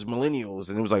 culture is millennials,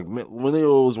 and it was like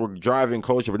millennials were driving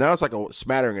culture, but now it's like a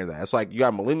smattering of that. It's like you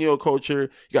got millennial culture,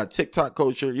 you got TikTok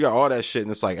culture, you got all that shit,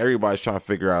 and it's like everybody's trying to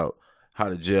figure out how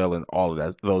to gel in all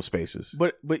of those spaces.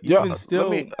 But even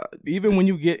still, even when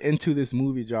you get into this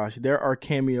movie, Josh, there are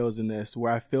cameos in this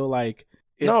where I feel like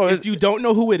if you don't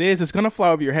know who it is, it's gonna fly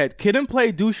over your head. Kid and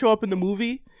Play do show up in the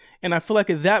movie, and I feel like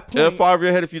at that point, it'll fly over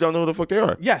your head if you don't know who the fuck they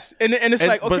are. Yes, and it's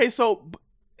like, okay, so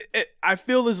I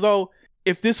feel as though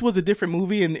if this was a different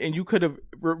movie and you could have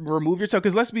removed yourself,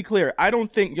 because let's be clear, I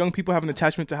don't think young people have an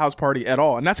attachment to House Party at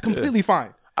all, and that's completely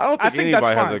fine. I don't think anybody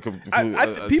has a complete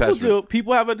attachment. People do.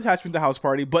 People have an attachment to House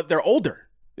Party, but they're older.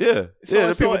 Yeah.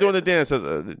 The people doing the dance.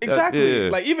 Exactly.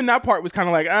 Like, even that part was kind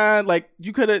of like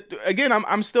you could have, again,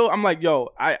 I'm like,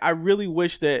 yo, I really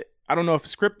wish that, I don't know if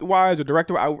script wise or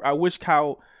director, I wish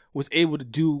Kyle was able to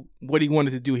do what he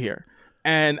wanted to do here.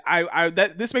 And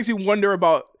this makes me wonder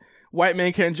about White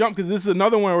Man Can't Jump, because this is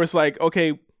another one where it's like,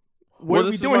 okay, what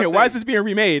are we doing here? Why is this being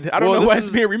remade? I don't know why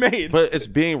it's being remade. But it's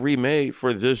being remade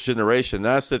for this generation.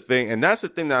 That's the thing. And that's the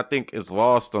thing that I think is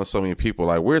lost on so many people.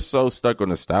 Like, we're so stuck on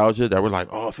nostalgia that we're like,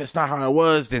 oh, if it's not how it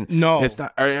was, then no, it's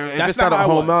not. If it's not a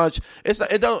homage, it's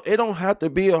not, it don't have to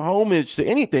be a homage to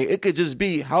anything. It could just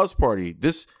be House Party.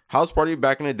 This House Party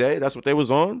back in the day, that's what they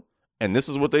was on. And this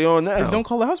is what they on now. And don't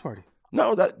call it House Party.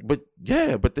 No,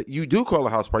 you do call it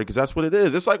House Party because that's what it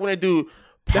is. It's like when they do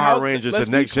Power Rangers,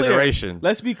 the next generation.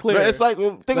 Let's be clear. It's like,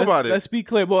 think about it. Let's be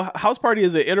clear. Well, House Party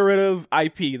is an iterative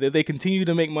IP that they continue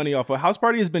to make money off of. House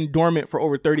Party has been dormant for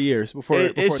over 30 years before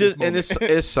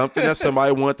it's something that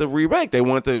somebody wanted to remake. They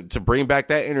want to bring back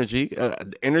that energy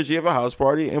of a House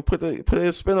Party and put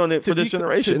a spin on it for this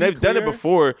generation. And they've done it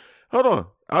before. Hold on.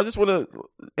 I just want to,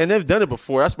 and they've done it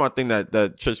before. That's my thing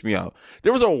that trips me out.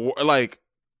 There was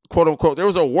quote unquote, there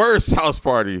was a worse House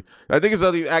Party. I think it's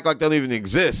don't even act like they don't even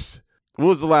exist. What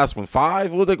was the last one?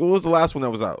 5? What was the last one that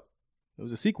was out? It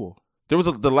was a sequel. There was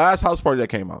the last House Party that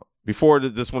came out before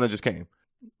this one that just came.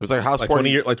 It was like House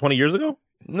Party 20 years ago?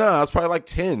 No, it's probably like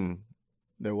 10.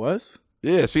 There was?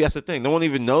 Yeah, see, that's the thing. No one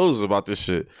even knows about this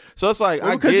shit. So it's like,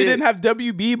 because they didn't have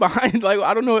WB behind. Like,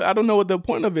 I don't know what the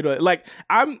point of it was. Like,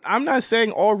 I'm not saying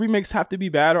all remakes have to be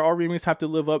bad or all remakes have to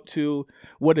live up to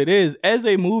what it is. As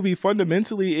a movie,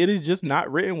 fundamentally, it is just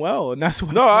not written well, and that's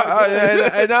what. No,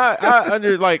 I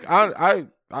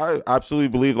absolutely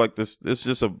believe like this.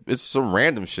 It's some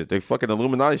random shit. They fucking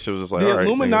Illuminati shit was just like, the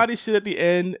Illuminati shit at the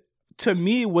end. To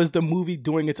me, was the movie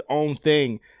doing its own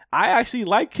thing. I actually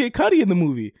like Kid Cudi in the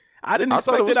movie. I didn't I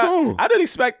expect thought it was cool. I didn't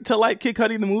expect to like Kid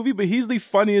Cudi in the movie, but he's the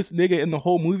funniest nigga in the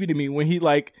whole movie to me. When he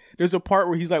like, there's a part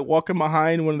where he's like walking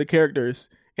behind one of the characters,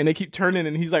 and they keep turning,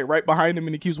 and he's like right behind him,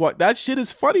 and he keeps walking. That shit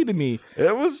is funny to me.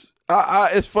 It was.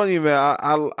 It's funny, man.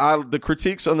 I the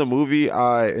critiques on the movie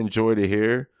I enjoy to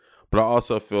hear, but I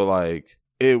also feel like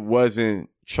it wasn't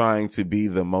trying to be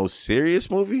the most serious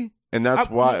movie. And that's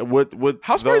why with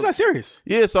House Party's not serious.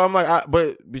 Yeah, so I'm like,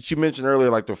 but you mentioned earlier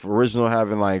like the original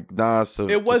having like Nas to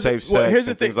save sex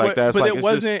and things like that. But like,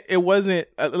 it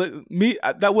wasn't me.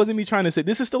 That wasn't me trying to say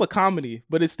this is still a comedy,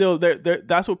 but it's still there.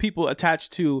 That's what people attach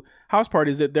to House Party,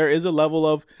 is that there is a level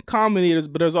of comedy,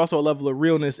 but there's also a level of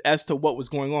realness as to what was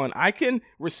going on. I can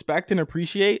respect and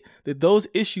appreciate that those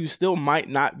issues still might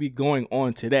not be going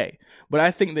on today, but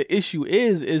I think the issue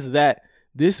is that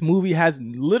this movie has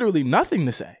literally nothing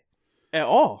to say at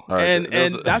all. Right,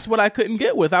 and that's what I couldn't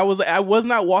get with. I was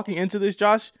not walking into this,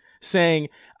 Josh, saying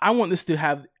I want this to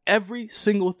have every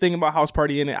single thing about House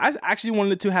Party in it. I actually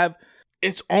wanted it to have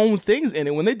its own things in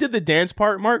it. When they did the dance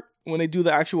part, Mark, when they do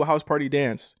the actual House Party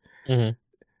dance, and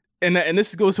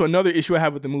this goes to another issue I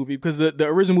have with the movie, because the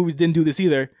original movies didn't do this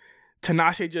either.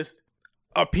 Tinashe just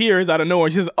appears out of nowhere.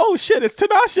 She's oh shit, it's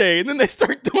Tinashe, and then they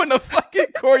start doing a fucking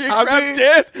choreographed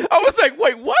dance. I was like,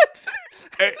 wait, what?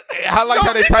 I like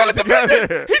how they tied it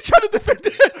together. He's trying to defend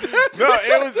it. No,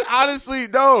 it was honestly,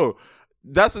 no.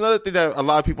 That's another thing that a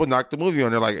lot of people knock the movie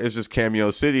on. They're like, it's just Cameo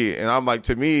City. And I'm like,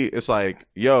 to me, it's like,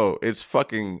 yo, it's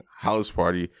fucking House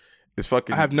Party. It's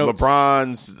fucking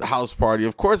LeBron's house party.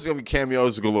 Of course it's going to be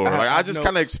cameos galore. I just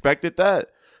kind of expected that.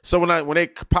 So when they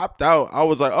popped out, I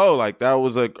was like, oh, like that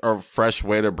was a fresh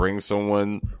way to bring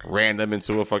someone random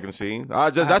into a fucking scene.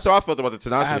 That's how I felt about the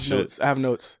Tinashe shit. I have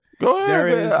notes. Go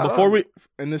ahead. Before we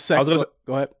in this second,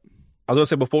 go ahead. I was going to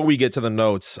say, before we get to the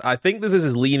notes, I think this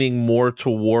is leaning more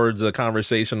towards a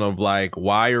conversation of like,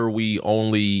 why are we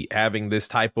only having this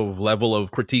type of level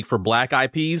of critique for black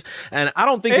IPs? And I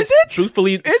don't think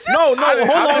truthfully. Is it? No,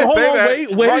 hold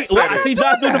on, wait. I see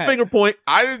Josh doing the finger point.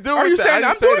 I didn't do it. I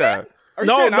didn't say that.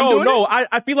 No.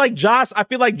 I feel like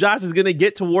Josh is going to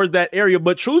get towards that area,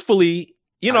 but truthfully,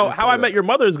 How I Met Your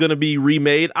Mother is going to be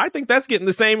remade. I think that's getting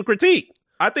the same critique.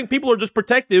 I think people are just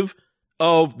protective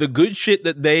of the good shit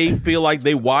that they feel like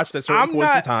they watched at certain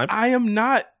points in time. I am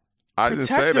not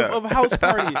protective of House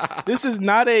Party. This is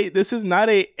not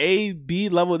a B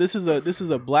level. This is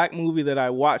a black movie that I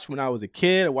watched when I was a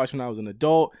kid. I watched when I was an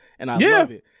adult, and I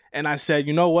love it. And I said,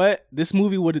 you know what? This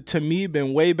movie would have, to me,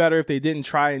 been way better if they didn't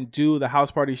try and do the House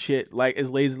Party shit like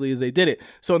as lazily as they did it.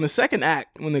 So in the second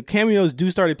act, when the cameos do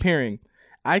start appearing,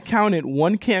 I counted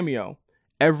one cameo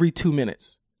every 2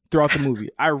 minutes throughout the movie.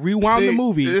 I rewound the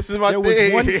movie. This is my there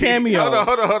thing. was one cameo.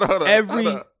 Hold on.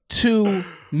 Every 2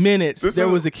 minutes, there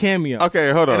was a cameo.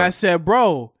 Okay, hold on. And I said,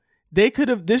 bro, they could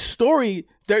have, this story,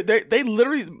 they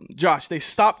literally, Josh, they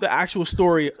stopped the actual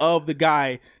story of the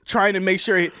guy trying to make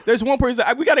sure there's one person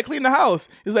like, we got to clean the house.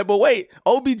 He's like, but wait,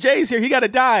 OBJ's here. He got to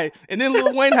die. And then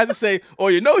Lil Wayne has to say, oh,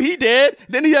 he dead.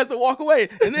 Then he has to walk away.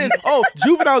 And then,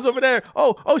 Juvenile's over there.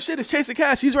 Oh shit, it's Chasing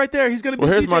Cash. He's right there. He's going to be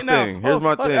here's DJ my now. thing. Here's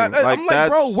my thing. I'm like,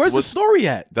 bro, where's the story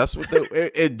at? That's what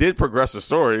it did progress the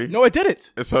story. No, it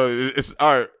didn't. So it's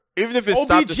all right. Even if it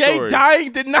stopped the story. OBJ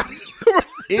dying did not.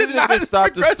 Even if it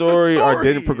stopped the story or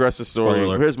didn't progress the story.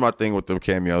 Here's my thing with the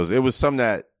cameos. It was something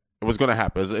that it was going to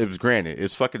happen. It was granted.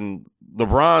 It's fucking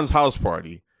LeBron's house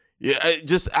party. Yeah,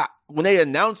 when they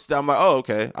announced that, I'm like, oh,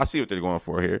 okay. I see what they're going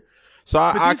for here. So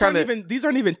I kind of... These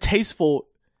aren't even tasteful,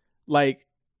 like,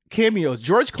 cameos.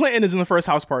 George Clinton is in the first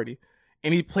house party,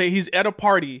 and he's at a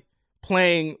party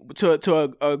playing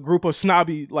to a group of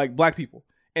snobby, like, black people.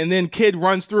 And then Kid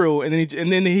runs through, and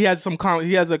then he has some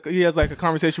he has like a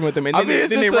conversation with them, and then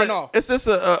they run off. It's just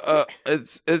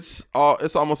it's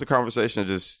almost a conversation of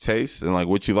just taste and like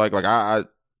what you like. Like I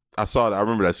saw that. I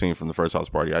remember that scene from the first house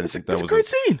party. I didn't think that was a great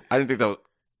scene. I didn't think that was.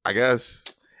 I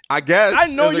guess. I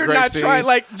know you're not trying.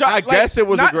 Like, Josh, I guess it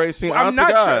was a great scene. I'm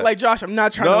not trying. Like, Josh, I'm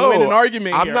not trying to win an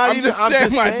argument. I'm not even. I'm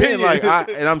just my saying. opinion. Like,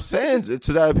 and I'm saying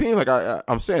to that opinion. Like,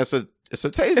 I'm saying it's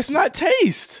a taste. It's not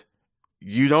taste.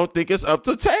 You don't think it's up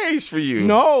to taste for you?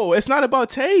 No, it's not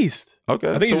about taste. Okay,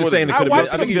 I think he's just saying it could have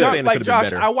been. I think he's just saying it could have been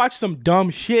better. I watched some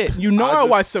dumb shit. I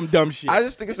watched some dumb shit. I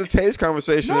just think it's a taste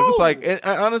conversation. No. If it's like, and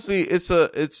honestly, it's a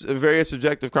very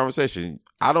subjective conversation.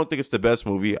 I don't think it's the best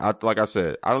movie. Like I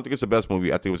said, I don't think it's the best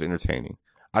movie. I think it was entertaining.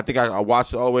 I think I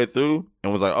watched it all the way through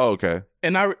and was like, oh, okay.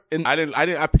 And I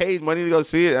paid money to go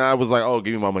see it, and I was like, oh,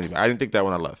 give me my money back. I didn't think that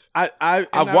when I left.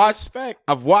 I've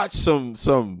watched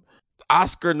some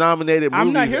Oscar-nominated movies.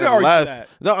 I'm not here to argue that.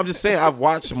 No, I'm just saying I've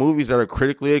watched movies that are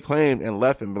critically acclaimed and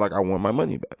left and be like, I want my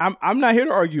money back. I'm not here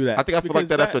to argue that. I think I feel like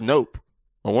that after Nope.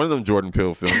 Or one of them Jordan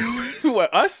Peele films.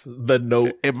 What, us? The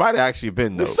Note. It might have actually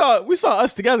been We Nope. saw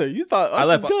us together. You thought us I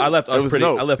left was good. I left It us was pretty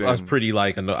Nope, I left then. us pretty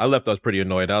like anno- I left us pretty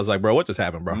annoyed. I was like, bro, what just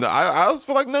happened, bro? No, I always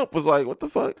feel like Nope was like, what the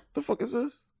fuck? The fuck is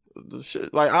this? The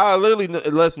shit. Like, I literally,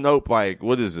 unless Nope, like,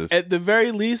 what is this? At the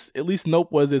very least, at least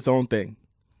Nope was its own thing.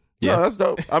 Yeah. No, that's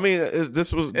dope. I mean,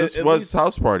 this was At was least-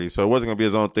 House Party, so it wasn't gonna be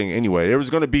his own thing anyway. There was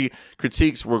gonna be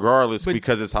critiques regardless But-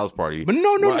 because it's House Party. But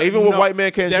no, Well, even with no. White Man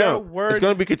Can't There Jump, were- it's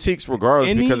gonna be critiques regardless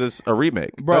Any- because it's a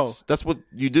remake. Bro. That's what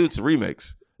you do to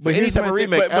remakes. But any here's type my of thing-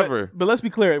 remake but- ever. But let's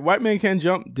be clear: White Man Can't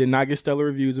Jump did not get stellar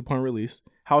reviews upon release.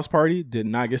 House Party did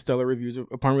not get stellar reviews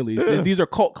upon release. Yeah. These are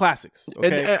cult classics.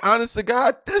 Okay? And honest to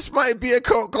God, this might be a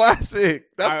cult classic.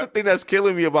 That's the thing that's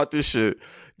killing me about this shit.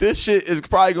 This shit is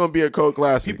probably gonna be a cult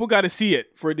classic. People got to see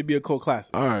it for it to be a cult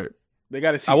classic. All right. They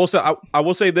got to see. I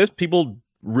will say this: people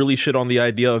really shit on the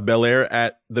idea of Bel Air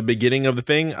at the beginning of the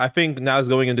thing. I think now as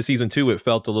going into season 2, it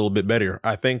felt a little bit better.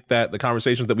 I think that the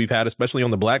conversations that we've had, especially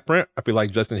on the Black print, I feel like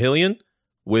Justin Hillian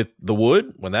with The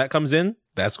Wood, when that comes in,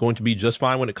 that's going to be just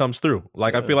fine when it comes through.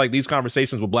 Like, I feel like these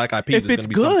conversations with Black Eyed Peas If is going it's to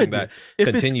be something good. that If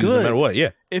it's continues no good. matter what.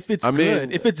 Yeah. If it's I mean-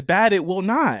 good, if it's bad, it will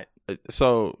not.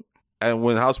 So, and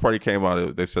when House Party came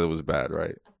out, they said it was bad,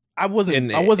 right? I wasn't.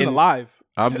 In- I wasn't in- alive.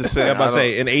 I'm just I saying. was about to I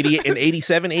say, don't- in 88, in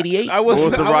 87, 88? I what was.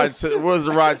 was the I Rotten, what was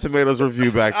the Rotten Tomatoes review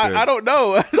back then? I don't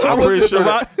know. I I'm wasn't pretty sure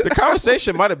alive. the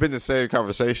conversation might have been the same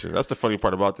conversation. That's the funny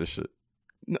part about this shit.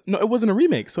 No, it wasn't a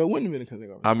remake, so it wouldn't have been a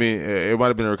conversation. I mean, it might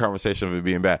have been a conversation of it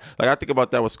being bad. Like, I think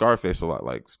about that with Scarface a lot.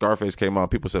 Like, Scarface came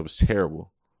out, people said it was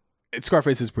terrible.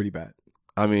 Scarface is pretty bad.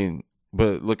 I mean,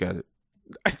 but look at it.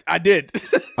 I did.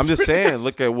 I'm just saying,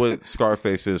 look at what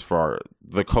Scarface is for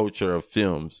the culture of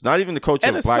films. Not even the culture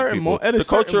At a of black certain people. at a The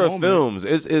culture certain of moment.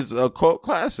 films is a cult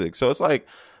classic. So it's like,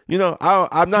 you know,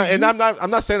 I'm not saying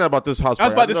that about this House I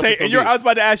was Party. about to I don't know say, if it's and gonna I was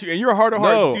about to ask you, and you're heart of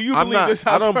hearts. No, Do you I'm believe not. this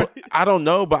house party? I don't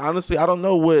know, but honestly, I don't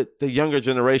know what the younger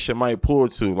generation might pull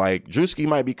to. Like, Drewski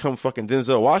might become fucking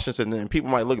Denzel Washington, and people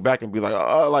might look back and be like,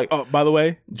 oh, like Oh, by the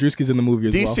way, Drewski's in the movie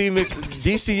as well.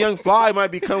 DC Young Fly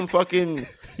might become fucking.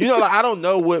 You know, like, I don't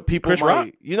know what people Chris might. Rock?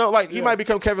 You know, like, he might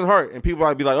become Kevin Hart, and people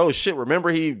might be like, "Oh shit,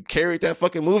 remember he carried that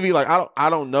fucking movie?" Like, I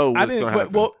don't know what's gonna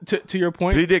happen. Well, to your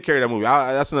point, He did carry that movie.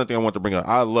 That's another thing I want to bring up.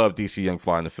 I love DC Young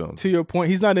Fly in the film. to your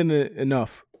point, he's not in it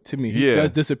enough to me. He Yeah.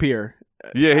 does disappear.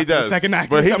 Yeah, he after the does. second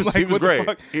act. But he I'm was like, he was what the great.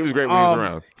 fuck? He was great when he was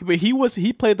around. But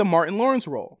he played the Martin Lawrence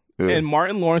role, Yeah. and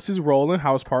Martin Lawrence's role in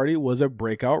House Party was a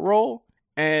breakout role,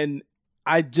 and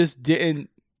I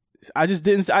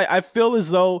feel as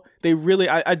though they really.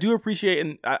 I do appreciate,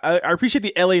 and I appreciate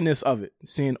the LA-ness of it.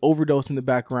 Seeing Overdose in the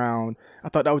background, I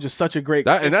thought that was just such a great.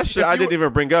 That shit I if you didn't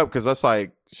even bring up because that's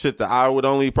like shit that I would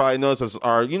only probably notice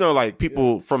are, you know, like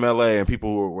people from LA and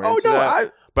people who were Oh into no,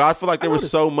 that. But I feel like there was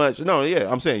noticed. so much. No,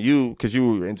 yeah, I'm saying you because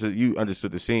you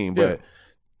understood the scene. But Yeah.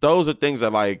 those are things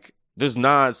that, like, there's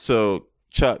nods to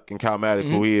Chuck and Calmatic,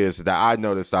 who he is, that I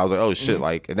noticed. I was like, oh shit,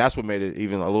 like, and that's what made it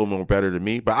even a little more better to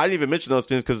me. But I didn't even mention those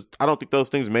things because I don't think those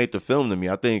things made the film to me.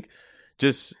 I think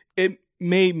just it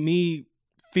made me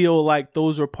feel like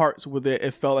those were parts where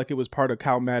it felt like it was part of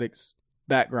Calmatic's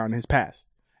background, his past,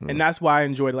 and that's why I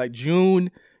enjoyed like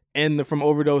June and from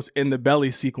Overdose in the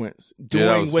Belly sequence Yeah,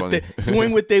 that doing was what funny.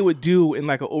 doing what they would do in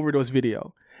like an Overdose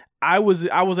video. I was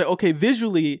like, okay,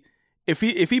 visually, if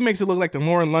he makes it look like the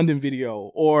Lauren London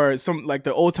video or some like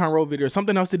the Old Town Road video or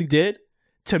something else that he did,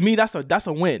 to me that's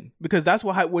a win, because that's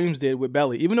what Hype Williams did with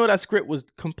Belly. Even though that script was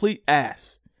complete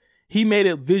ass, he made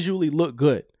it visually look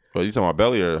good. well, you talking about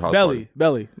Belly or House Belly.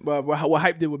 Party? What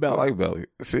Hype did with I Belly. like Belly.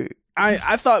 See,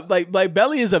 I thought like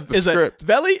Belly is a script.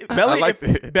 Belly like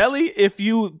if, that. Belly, if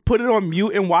you put it on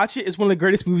mute and watch it, it's one of the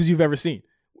greatest movies you've ever seen.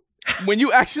 When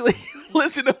you actually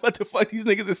listen to what the fuck these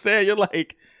niggas are saying, you're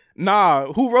like,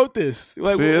 nah, who wrote this?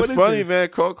 Like, see, it's what is funny, this? man.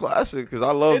 Cult classic because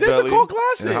I love It is a Belly. cult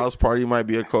classic. And House Party might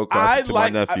be a cult classic to my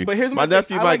nephew. But here's my my thing,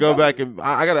 nephew I might like go Belly. back and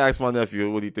I gotta ask my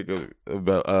nephew what do you think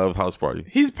of House Party.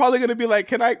 He's probably gonna be like,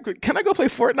 can I go play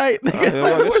Fortnite? Oh, Like, yeah,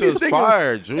 what this are these shit's niggas?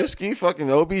 fire. Drewski, fucking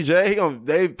OBJ.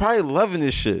 They probably loving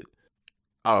this shit.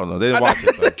 I don't know. They didn't watch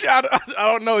it though. I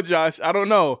don't know, Josh. I don't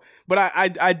know. But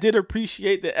I did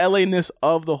appreciate the LA-ness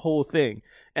of the whole thing.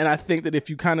 And I think that if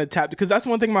you kind of tapped, because that's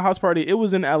one thing about House Party, it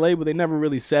was in LA, but they never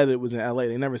really said it was in LA.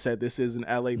 They never said this is an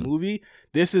LA movie.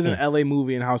 This is an LA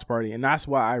movie in House Party. And that's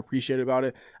why I appreciate about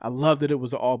it. I love that it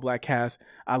was an all black cast.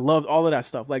 I loved all of that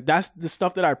stuff. Like, that's the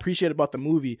stuff that I appreciate about the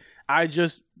movie. I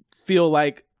just feel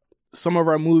like some of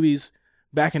our movies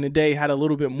back in the day had a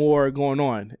little bit more going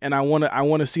on, and I want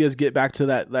to see us get back to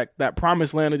that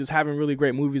promised land of just having really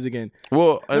great movies again.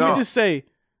 Well, Let me just say,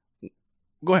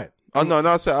 go ahead. Oh no,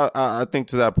 I think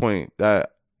to that point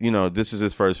that, you know, this is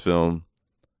his first film.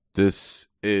 This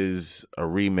is a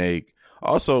remake.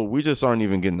 Also, we just aren't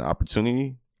even getting the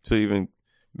opportunity to even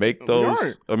make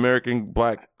those American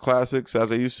black classics as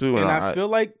they used to. And I feel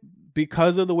like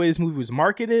because of the way this movie was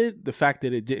marketed, the fact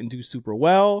that it didn't do super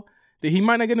well, that he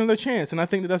might not get another chance. And I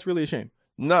think that that's really a shame.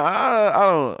 No, I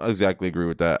don't exactly agree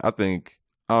with that. I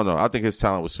don't know. I think his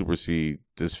talent would supersede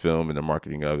this film and the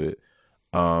marketing of it.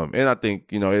 And I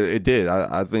think, it did.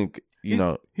 I think,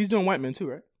 he's doing White Men too,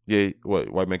 right? Yeah.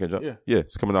 What, White Man Can't Jump? Yeah. Yeah.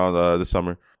 It's coming out this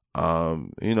summer. I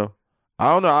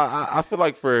don't know. I feel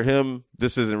like for him,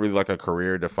 this isn't really like a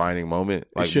career defining moment.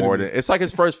 Like more than it's like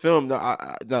his first film. No,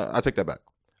 I take that back.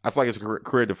 I feel like it's a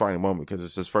career defining moment because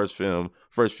it's his first film,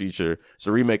 first feature. It's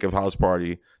a remake of House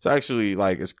Party. It's actually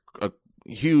like it's a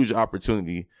huge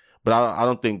opportunity, but I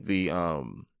don't think the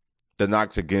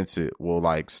knocks against it will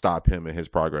like stop him in his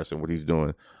progress and what he's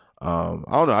doing. I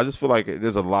don't know. I just feel like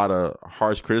there's a lot of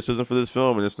harsh criticism for this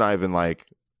film, and it's not even like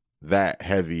that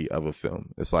heavy of a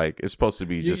film. It's like it's supposed to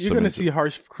be just. You're going to see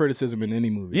harsh criticism in any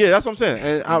movie. Yeah, that's what I'm saying,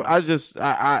 and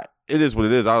I it is what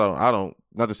it is. I don't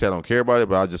not to say I don't care about it,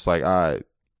 but I just like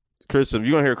criticism.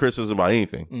 You're gonna hear criticism about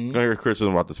anything. Mm-hmm. You're gonna hear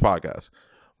criticism about this podcast,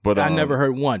 but I never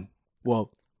heard one.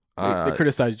 Well, they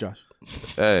criticized Josh.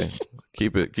 Hey,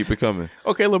 keep it coming.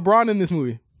 Okay, LeBron in this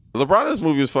movie. LeBron in this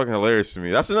movie was fucking hilarious to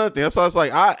me. That's another thing. That's why it's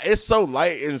like it's so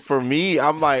light, and for me,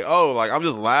 I'm like, oh, like I'm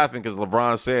just laughing because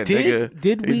LeBron said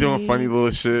nigga. He's doing funny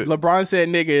little shit. LeBron said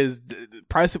nigga is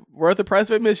worth the price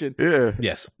of admission. Yeah.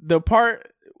 Yes. The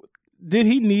part, did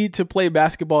he need to play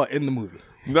basketball in the movie?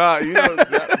 Nah,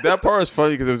 that part was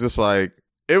funny because it was just like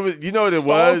it was. You know what it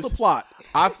was? The plot.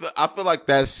 I feel like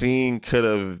that scene could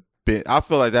have been. I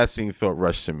feel like that scene felt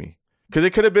rushed to me because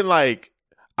it could have been like.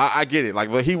 I get it.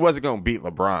 Like, well, he wasn't going to beat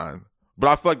LeBron. But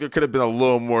I feel like there could have been a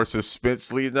little more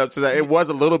suspense leading up to that. It was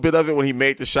a little bit of it when he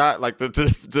made the shot, like to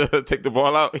take the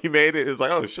ball out. He made it. It's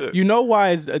like, oh, shit. You know why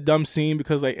it's a dumb scene?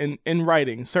 Because like in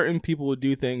writing, certain people would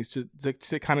do things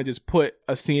to kind of just put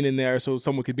a scene in there so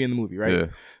someone could be in the movie, right? Yeah.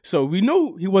 So we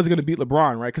knew he wasn't going to beat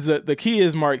LeBron, right? Because the key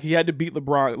is, Mark, he had to beat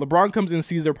LeBron. LeBron comes in,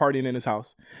 sees they're partying in his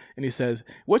house. And he says,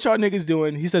 what y'all niggas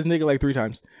doing? He says nigga like 3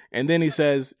 times. And then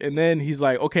he's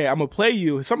like, okay, I'm going to play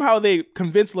you. Somehow they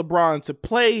convince LeBron to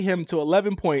play him to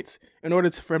 11 points in order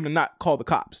for him to not call the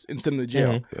cops and send him to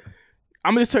jail. Mm-hmm. Yeah.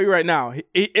 I'm going to tell you right now,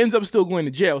 he ends up still going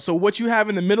to jail. So what you have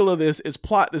in the middle of this is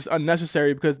plot that's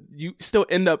unnecessary because you still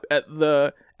end up at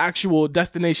the actual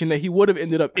destination that he would have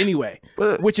ended up anyway,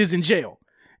 which is in jail.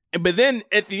 But then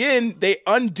at the end, they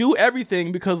undo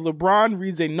everything because LeBron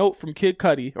reads a note from Kid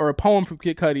Cudi or a poem from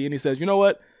Kid Cudi, and he says, "You know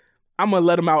what? I'm gonna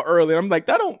let him out early." And I'm like,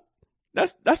 that don't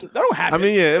happen. I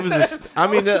mean, yeah, it was just. I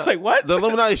mean, just like what? The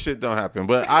Illuminati shit don't happen.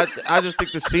 But I just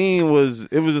think the scene was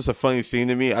just a funny scene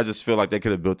to me. I just feel like they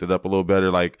could have built it up a little better.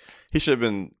 Like they should have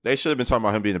been talking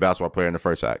about him being a basketball player in the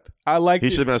first act. He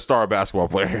should have been a star basketball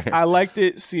player. I liked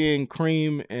it seeing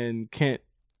Kareem and Kent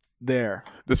there.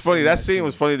 It's funny. That scene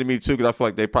was funny to me too because I feel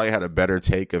like they probably had a better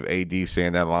take of AD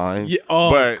saying that line.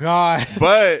 Yeah. God.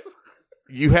 But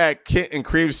you had Kent and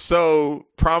Kareem so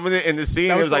prominent in the scene.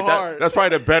 It was so like that. That's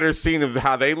probably the better scene of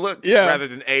how they looked, rather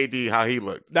than AD how he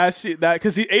looked. That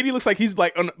because AD looks like he's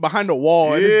like behind a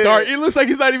wall. And it's dark. It looks like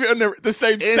he's not even on the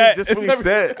same and set. Just what he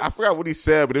said. I forgot what he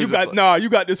said, but it was you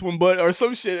got this one, bud, or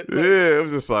some shit. Yeah, it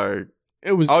was just like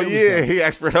it was. Oh yeah, he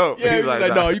asked for help. Yeah, he was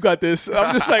like, no, you got this.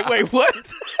 I'm just like, wait, what?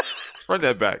 Run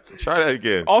that back. Try that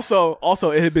again. Also,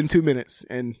 it had been 2 minutes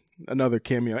and another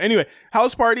cameo. Anyway,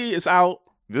 House Party is out.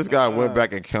 This guy went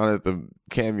back and counted the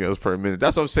cameos per minute.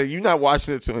 That's what I'm saying. You're not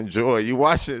watching it to enjoy. You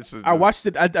watching it to I watched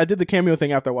it. I did the cameo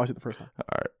thing after I watched it the first time.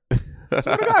 All right.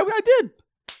 I did.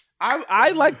 I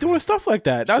like doing stuff like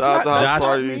that. That's Shout not House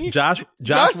Party. Josh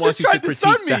wants you to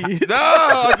critique me. No,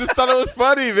 I just thought it was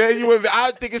funny, man.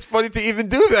 I think it's funny to even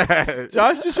do that.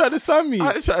 Josh just tried to sun me.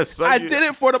 I did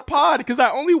it for the pod because I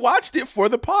only watched it for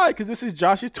the pod because this is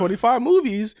Josh's 25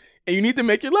 movies and you need to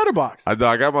make your letterbox. I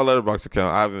got my letterbox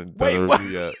account. I haven't done a review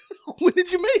yet. When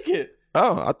did you make it?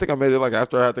 Oh, I think I made it like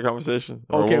after I had the conversation.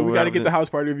 Okay, we got to get the House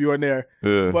Party review on there.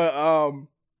 Yeah.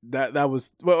 But that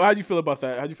was. Well, how'd you feel about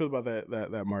that? How'd you feel about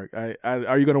that Mark?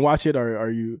 Are you gonna watch it or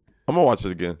are you? I'm gonna watch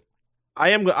it again. I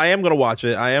am gonna watch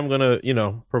it. I am gonna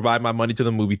provide my money to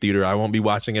the movie theater. I won't be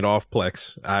watching it off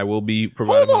Plex. I will be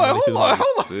providing my money to the movie.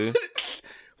 Hold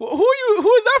on.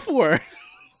 Who is that for?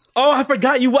 Oh, I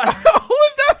forgot you watched. Who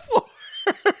is that for?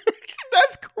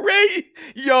 That's crazy,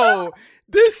 yo.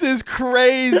 This is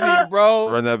crazy,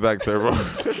 bro. Run that back, Turbo.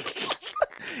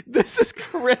 This is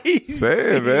crazy.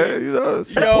 Say it, man.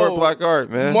 Support black art,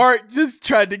 man. Mark just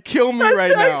tried to kill me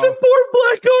right now. Support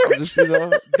black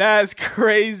art. That's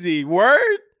crazy.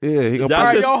 Word? Yeah, he gonna All Josh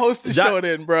right, just- y'all host the Josh- show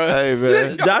then, bro. Hey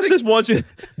man, Josh just wants you.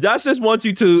 Josh just wants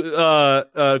you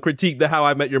to critique the How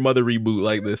I Met Your Mother reboot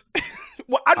like this.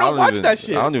 Well, I don't watch that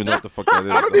shit. I don't even know what the fuck that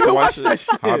is. I don't even watch that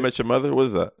shit. How I Met Your Mother. What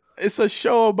is that? It's a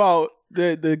show about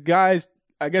the guy's.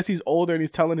 I guess he's older and he's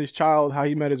telling his child how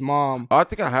he met his mom. Oh, I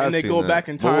think I have. And they seen go that. back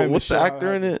in time What's to the show actor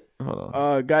how- in it? Hold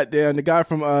on. Goddamn, the guy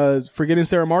from Forgetting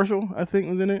Sarah Marshall, I think,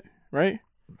 was in it, right?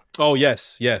 Oh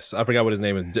yes. I forgot what his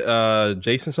name is.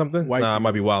 Jason something. White Nah, I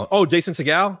might be wild. Oh, Jason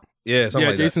Segal. Yeah, something Yeah,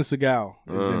 like Jason Segal.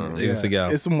 is in it. Jason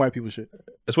Segal. It's some white people shit. that.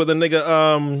 It's with the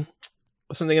nigga.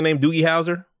 What's the nigga named Doogie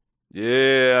Howser?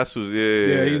 Yeah, that's who's.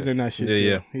 Yeah, he's in that shit Yeah, too.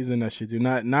 yeah. He's in that shit too.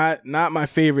 Not my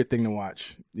favorite thing to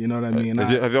watch. You know what I mean?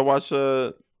 Have y'all watched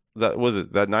that? Was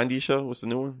it that '90s show? What's the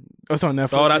new one? It's on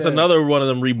Netflix. Oh, that's yeah. another one of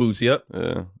them reboots. Yep. Yeah,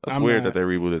 that's I'm weird not- that they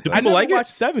rebooted Do I that. people never like it?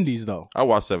 watched 70s though. I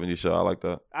watched '70s show. I like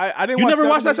that. I didn't. You watch never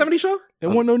watched that 70s. 70s show? There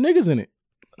weren't no niggas in it.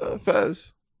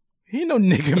 Fez. He ain't no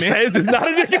nigga, man. Fez is not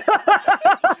a nigga.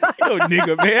 He no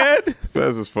nigga, man.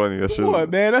 Fez was funny. That shit. Come on,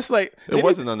 man. That's like It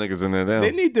wasn't no niggas in there. Damn.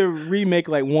 They need to remake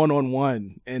like One on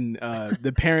One and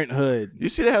The Parenthood. You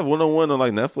see, they have 101 on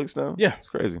like Netflix now. Yeah. it's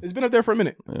crazy. It's been up there for a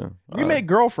minute. Yeah, Remake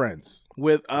Girlfriends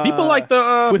with People like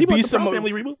the with people B like the Proud Simone.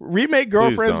 Family reboot. Remake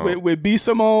Girlfriends don't. with B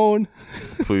Simone,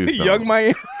 Please don't. Young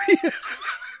Miami,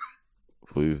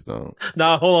 Please don't.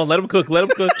 Nah, hold on. Let him cook. Let him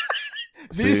cook.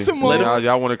 B Simone,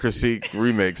 y'all want to critique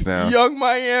remakes now? Young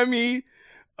Miami,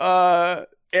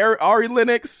 Ari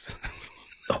Lennox.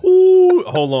 Ooh,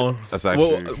 hold on. That's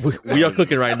actually we are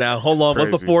cooking right now. Hold on.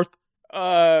 What's the Crazy. fourth?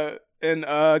 And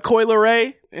Coi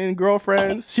Leray in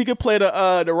Girlfriends. She could play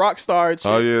the rock star chick.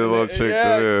 Oh yeah, the little chick.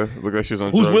 Yeah. Yeah, look like she's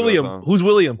on. Who's drugs William? all the time. Who's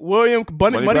William? William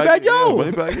Moneybag Yo.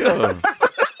 Yeah, Moneybag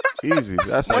Yo. Easy.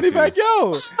 That's actually, Moneybag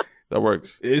Yo. that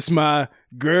works. It's my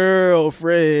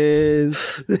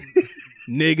girlfriends.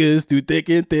 Niggas through thick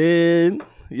and thin.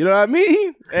 You know what I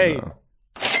mean? Hey, No.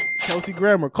 Kelsey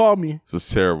Grammer, call me. This is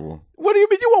terrible. What do you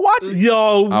mean you were watching?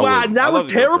 Yo, I wow, was- I that love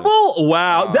was the terrible.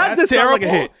 Wow, that That's just sounds like a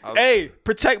hit. Hey,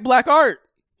 protect black art.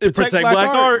 Protect black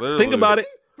art. Literally. Think about it.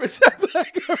 Protect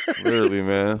black art. Literally,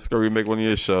 man. Let's go remake one of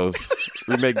your shows.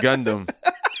 Remake Gundam.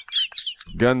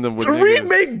 Gundam with niggas.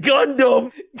 Remake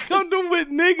Gundam. Gundam with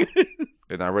niggas.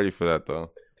 They're not ready for that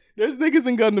though. There's niggas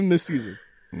in Gundam this season.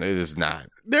 They just not.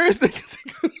 There is niggas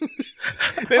in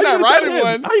Gundam. They're How not you gonna riding tell him?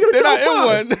 one. How you gonna They're tell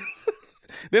not him? in one.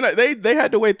 They're not, they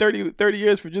had to wait 30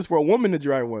 years for a woman to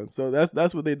drive one. So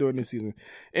that's what they're doing this season.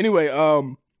 Anyway,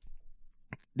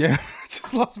 yeah,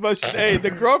 just lost my shit. Hey, the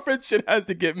girlfriend shit has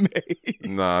to get made.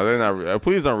 Nah, they're not.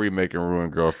 Please don't remake and ruin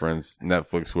Girlfriends,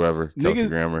 Netflix, whoever. Kelsey Niggas-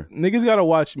 Grammer. Niggas gotta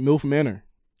watch MILF Manor.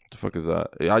 What the fuck is that?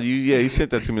 You sent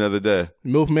that to me the other day.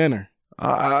 MILF Manor.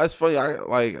 It's funny.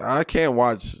 I can't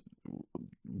watch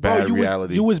bad you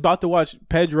reality. you was about to watch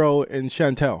Pedro and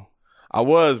Chantel. I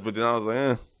was, but then I was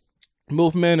like,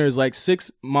 MILF Manor is like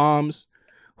 6 moms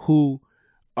who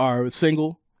are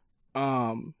single.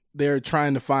 They're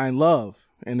trying to find love,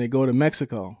 and they go to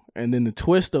Mexico. And then the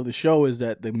twist of the show is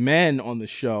that the men on the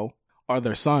show are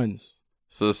their sons.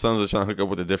 So the sons are trying to hook up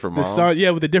with the different The moms. son, yeah,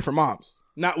 with the different moms,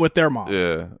 not with their mom.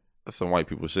 Yeah. That's some white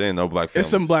people shit. Ain't no black families.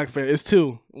 It's some black family. It's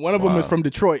 2. One of them is Wow. from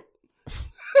Detroit.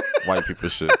 white people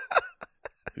shit.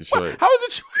 Detroit. How is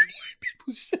it white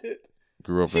people shit?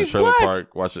 Grew up in a She's trailer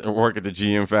black. park, work at the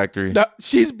GM factory. No,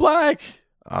 she's black.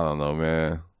 I don't know,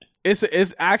 man.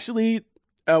 It's actually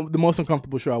the most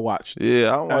uncomfortable show I watched.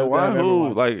 Yeah, I'm like, why I've ever who?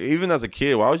 watched. Like, even as a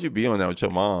kid, why would you be on that with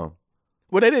your mom?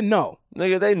 Well, they didn't know.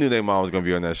 Nigga, they knew their mom was gonna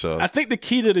be on that show. I think the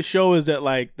key to the show is that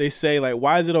like they say like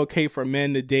why is it okay for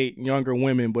men to date younger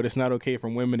women but it's not okay for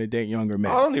women to date younger men?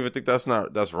 I don't even think that's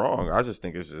wrong. I just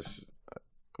think it's just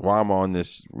why I'm on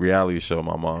this reality show, with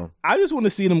my mom. I just want to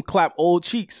see them clap old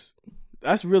cheeks.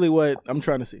 That's really what I'm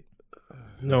trying to see.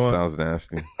 No, Sounds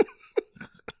nasty.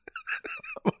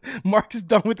 Mark is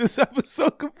done with this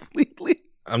episode completely.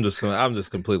 I'm just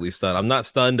completely stunned. I'm not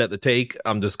stunned at the take.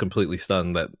 I'm just completely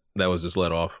stunned that was just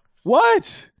let off.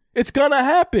 What? It's gonna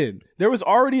happen. There was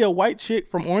already a white chick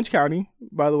from Orange County,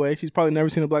 by the way. She's probably never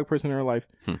seen a black person in her life.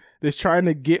 That's trying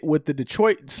to get with the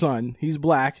Detroit son. He's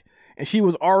black. And he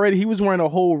was wearing a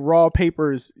whole Raw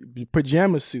Papers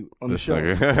pajama suit on the This show.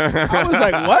 nigga. I was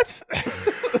like, what?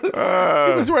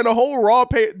 He was wearing a whole Raw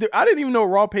Paper. I didn't even know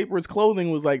Raw Papers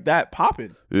clothing was like that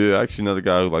popping. Yeah, I actually know the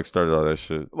guy who like started all that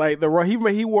shit. Like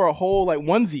he wore a whole like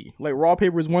onesie, like Raw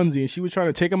Papers onesie, and she was trying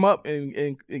to take him up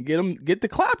and get the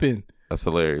clapping. That's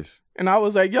hilarious. And I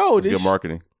was like, yo, It's good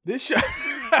marketing. this show,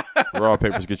 Raw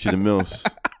Papers get you the MILFs.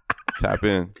 Tap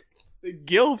in. the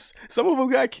gilfs. Some of them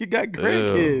got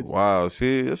grandkids. Ew, wow,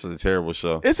 see, this is a terrible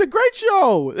show. It's a great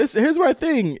show. Here's my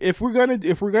thing. If we're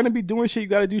gonna be doing shit, you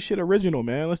got to do shit original,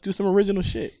 man. Let's do some original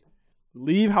shit.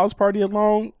 Leave House Party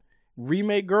alone.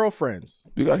 Remake Girlfriends.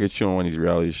 You gotta get you on one of these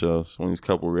reality shows, one of these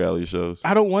couple reality shows.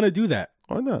 I don't want to do that.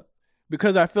 Why not?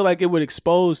 Because I feel like it would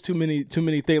expose too many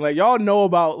things. Like y'all know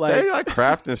about they like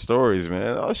crafting stories,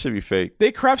 man. All that should be fake.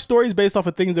 They craft stories based off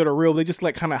of things that are real. They just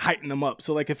like kind of heighten them up.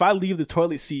 So like if I leave the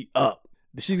toilet seat up,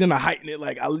 she's gonna heighten it.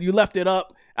 Like you left it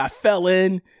up, I fell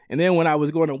in, and then when I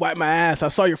was going to wipe my ass, I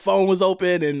saw your phone was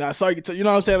open, and I saw you. You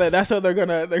know what I'm saying? Like that's how they're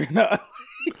gonna.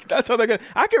 That's how they're gonna.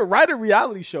 I can write a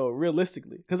reality show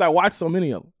realistically because I watch so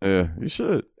many of them. Yeah, you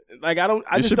should. Like I don't.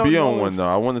 I you just should don't be know on one though.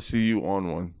 I want to see you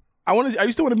on one. I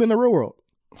used to want to be in the real world.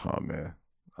 Oh man,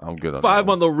 I'm good on 5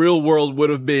 that on the Real World would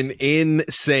have been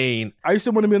insane. I used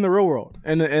to want to be in the real world,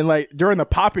 and like during the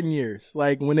popping years,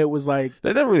 like when it was like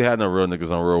They never really had no real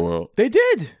niggas on Real World. they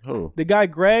did. Who? The guy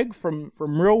Greg from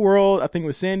Real World, I think it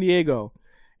was San Diego,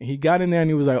 and he got in there and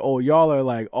he was like, "Oh, y'all are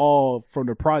like all from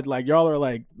the project, like y'all are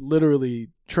like literally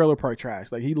trailer park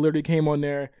trash." Like he literally came on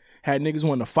there, had niggas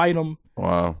wanting to fight him.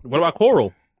 Wow. What about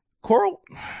Coral? Coral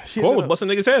Coral was busting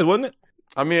niggas' heads, wasn't it?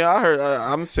 I mean, I heard.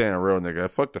 I'm saying real nigga.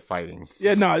 Fuck the fighting.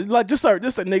 Yeah, no, like just a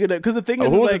nigga that because the thing is,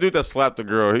 Who was like, the dude that slapped the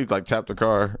girl? He like tapped the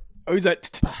car. oh, he's like,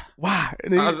 why?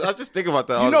 And then I just think about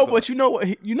that. all you the know, time. but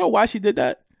you know why she did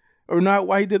that, or not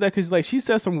why he did that? Because like she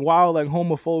said some wild, like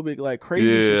homophobic, like crazy.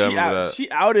 Yeah, shit. I remember that. She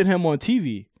outed him on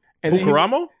TV. And Who, then he-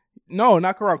 Karamo? No,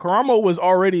 not Karamo. Karamo was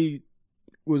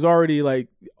already like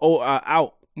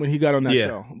out when he got on that Yeah.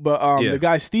 show. But Yeah. the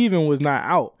guy Steven was not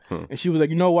out. And she was like,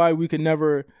 "You know why we could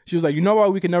never?" She was like, "You know why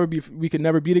we could never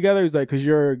be together?" He's like, "Cause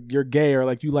you're gay or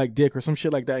like you like dick or some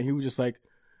shit like that." And he was just like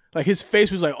his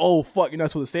face was like, "Oh fuck, you're not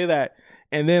supposed to say that."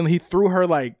 And then he threw her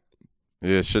like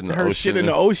Yeah, shit in the her ocean. shit in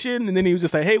the ocean. And then he was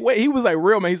just like, "Hey, wait." He was like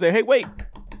real man. He's like, "Hey, wait."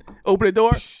 Open the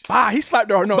door. He slapped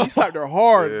her. No, he slapped her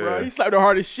hard, bro. He slapped her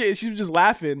hard as shit. She was just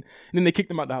laughing. And then they kicked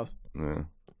him out the house. Yeah.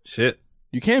 Shit.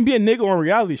 You can't be a nigga on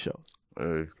reality shows.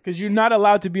 Hey. Because you're not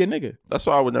allowed to be a nigga. That's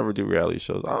why I would never do reality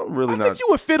shows. I'm really I not. think you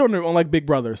would fit on like Big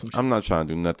Brother or some shit. I'm not trying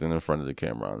to do nothing in front of the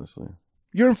camera, honestly.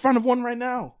 You're in front of one right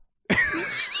now.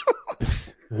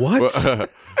 What?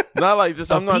 But, not like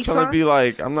just. I'm not peace trying to sign? be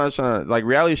like. I'm not trying to like.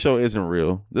 Reality show isn't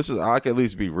real. I can at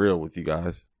least be real with you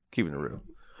guys. Keeping it real.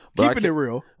 But Keeping it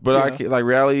real. But Yeah. I can't, like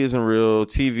reality isn't real.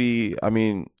 TV. I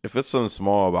mean, if it's something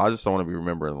small, but I just don't want to be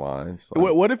remembering lines.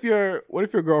 Like, What if your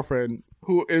girlfriend,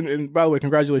 who and by the way,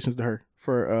 congratulations to her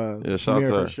for yeah, shout out premiering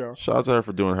to her her. show. Shout out to her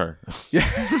for doing her. Yeah.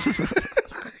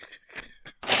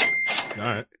 All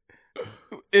right.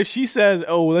 If she says,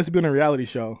 "Oh, well, let's be on a reality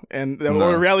show," and the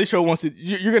No. reality show wants to,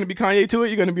 you're gonna be Kanye to it.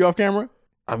 You're gonna be off camera.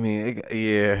 I mean,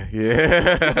 yeah.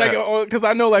 Because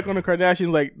I know, like on the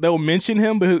Kardashians, like they'll mention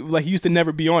him, but like he used to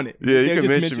never be on it. Yeah, you They'll can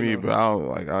just mention me, him. but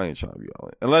I ain't trying to be on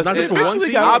it. Unless Not just for one eventually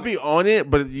season? I'll be on it,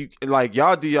 but you like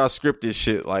y'all do y'all scripted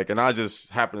shit, like, and I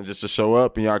just happen to show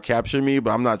up and y'all capture me,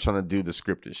 but I'm not trying to do the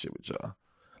scripted shit with y'all.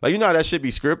 Like, you know how that shit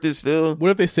be scripted still.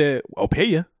 What if they said, "I'll pay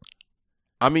you"?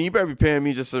 I mean, you better be paying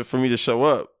me just for me to show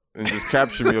up and just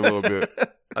capture me a little bit.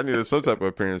 I need some type of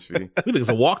appearance fee. You think it's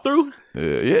a walkthrough?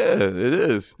 Yeah, it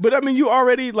is. But I mean, you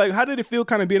already like. How did it feel,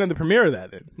 kind of being on the premiere of that?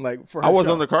 Then, like, for her I was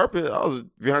show? on the carpet. I was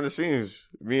behind the scenes.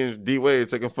 Me and D Wade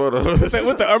taking photos.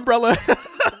 with the umbrella.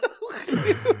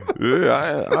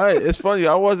 Yeah, it's funny.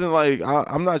 I wasn't like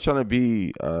I'm not trying to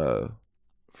be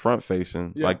front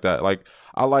facing like that. Like,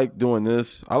 I like doing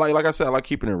this. I like I said, I like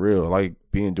keeping it real. I like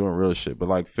doing real shit. But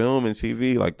like film and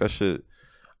TV, like that shit,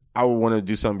 I would want to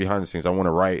do something behind the scenes. I want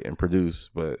to write and produce,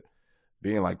 but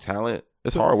being like talent,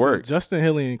 it's hard work. Justin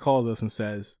Hillian calls us and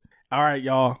says, "All right,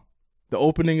 y'all, we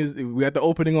got the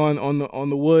opening on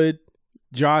the wood.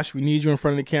 Josh, we need you in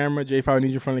front of the camera. J5, we need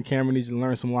you in front of the camera. We need you to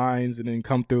learn some lines and then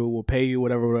come through. We'll pay you,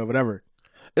 whatever.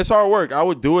 It's hard work. I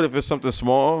would do it if it's something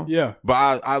small. Yeah.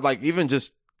 But I like even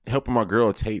just helping my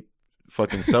girl tape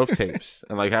fucking self tapes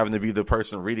and like having to be the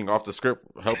person reading off the script,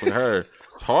 helping her.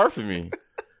 It's hard for me.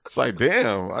 It's like,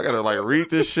 damn, I gotta like read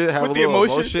this shit, have With a the little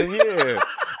emotion. Yeah,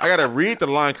 I gotta read the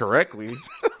line correctly.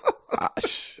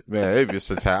 Man, it'd be just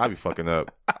a time. I be fucking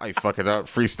up. I be fucking up,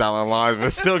 freestyling lines,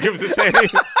 but still give it the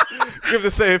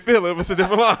same feeling. But it's a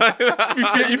different line.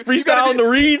 You freestyling the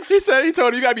reads? He said he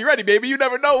told her, you gotta be ready, baby. You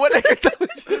never know what they can throw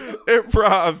at you.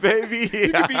 Improv, baby.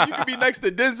 You could be next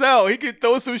to Denzel. He could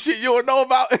throw some shit you don't know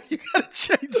about. You gotta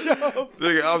change up.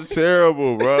 Nigga, I'm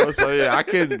terrible, bro. So yeah, I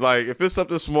can like if it's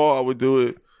something small, I would do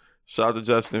it. Shout out to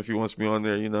Justin if he wants me on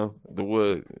there. You know, The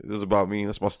Wood. This is about me.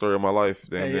 That's my story of my life.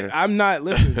 Hey, I'm not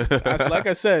listening. Like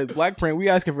I said, Black Print, we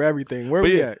asking for everything. Where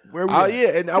we at? Where we at?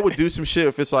 Yeah, and I would do some shit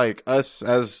if it's like us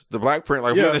as the Black Print,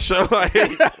 like we're in the show. Like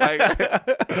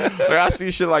I see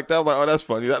shit like that. I'm like, oh, that's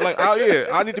funny.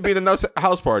 I need to be in a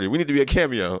house party. We need to be a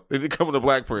cameo. They need to come in the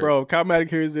Black Print. Bro, Calmatic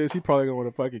hears this. He probably gonna want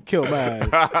to fucking kill my ass.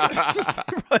 He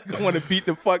probably gonna want to beat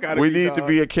the fuck out of me. We need to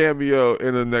be a cameo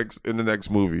in the next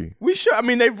movie. We should. I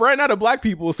mean, they've ran out of black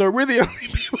people, so we're the only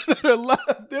people that are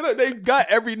left. They got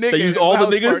every nigga. They use all the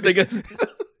niggas.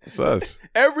 Sus.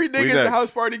 Every nigga in the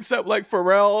house party except like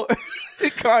Pharrell,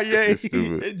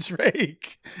 Kanye, and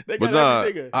Drake. They got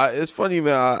every nigga. It's funny,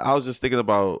 man. I was just thinking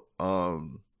about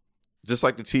just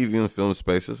like the TV and film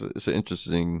space. It's an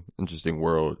interesting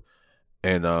world,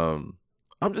 and I'm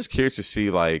just curious to see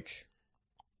like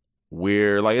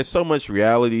where like it's so much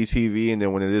reality TV, and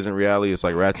then when it isn't reality, it's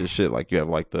like ratchet shit. Like you have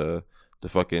like the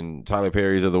fucking Tyler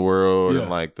Perry's of the world, and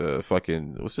like the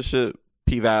fucking what's the shit?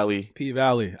 P-Valley.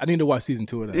 I need to watch season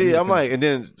 2 of that. Yeah, I'm like, and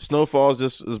then Snowfall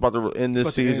just is about to end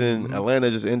this season. Atlanta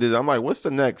just ended. I'm like, what's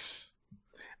the next?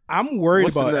 I'm worried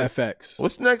about FX.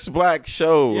 What's the next black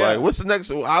show? Yeah. Like, what's the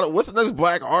next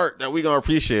black art that we gonna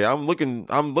appreciate? I'm looking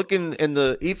in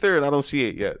the ether and I don't see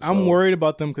it yet. So. I'm worried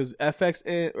about them because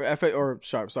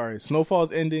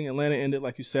Snowfall's ending. Atlanta ended,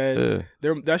 like you said.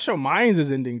 Yeah. That show Mayans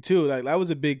is ending too. Like that was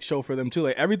a big show for them too.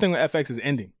 Like everything with FX is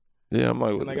ending. Yeah, I'm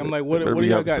like, what do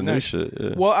y'all got next? Shit,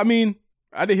 yeah. Well, I mean,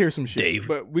 I did hear some shit, Dave.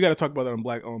 But we got to talk about that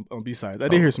on B-Sides. I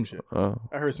did hear some shit. I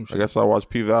heard some shit. I guess I'll watch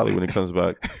P-Valley when it comes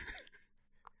back.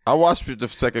 I watched the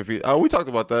second feed. We talked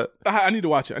about that. I need to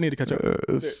watch it. I need to catch up.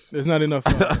 There's not enough.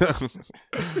 I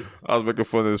was making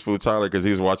fun of this fool Tyler because he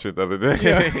was watching it the other day.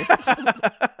 Yeah.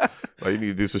 Like, you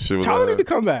need to do some shit with Tyler need to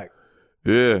come back.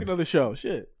 Yeah. Make another show.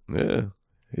 Shit. Yeah.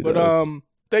 But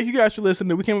thank you guys for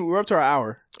listening. We're up to our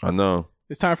hour. I know.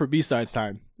 It's time for B-Sides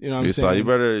time. You know what I'm saying? You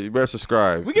better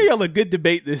subscribe. We gave y'all a good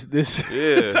debate this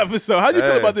episode. How do you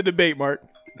feel about the debate, Mark?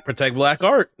 Protect black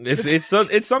art. It's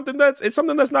something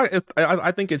that's not.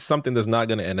 I think it's something that's not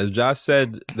going to end. As Josh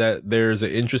said, that there's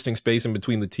an interesting space in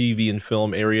between the TV and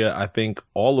film area. I think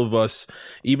all of us,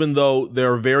 even though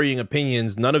there are varying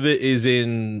opinions, none of it is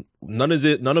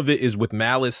with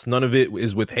malice. None of it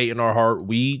is with hate in our heart.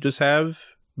 We just have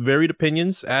varied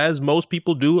opinions, as most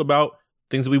people do, about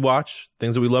things that we watch,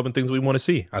 things that we love, and things that we want to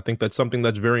see. I think that's something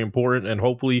that's very important, and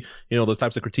hopefully, those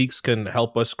types of critiques can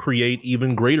help us create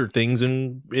even greater things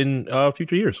in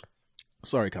future years.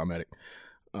 Sorry, Calmatic.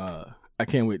 I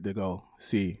can't wait to go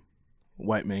see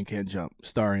White Man Can't Jump,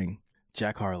 starring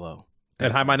Jack Harlow.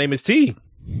 And Hi, My Name is T.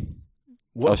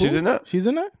 What? Oh, she's in that? She's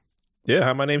in that? Yeah,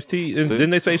 Hi, My Name's T. And didn't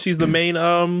they say she's the main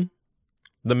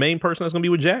person that's gonna be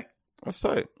with Jack? That's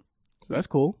tight. So that's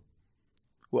cool.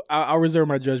 Well, I'll reserve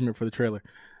my judgment for the trailer.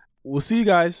 We'll see you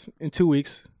guys in 2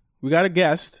 weeks. We got a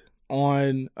guest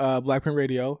on Black Print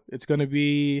Radio. It's going to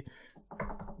be...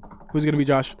 Who's going to be,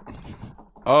 Josh?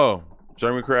 Oh,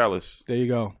 Jeremy Corrales. There you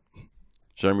go.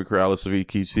 Jeremy Corrales of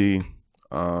EQT.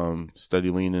 Steady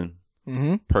Leaning.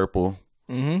 Mm-hmm. Purple.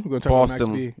 Mm-hmm. We're going to talk about Max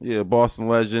B. Yeah, Boston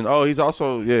legend. Oh, he's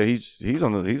also... Yeah, he's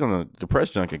on the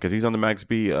press junket because he's on the Max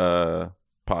B...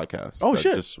 podcast. Oh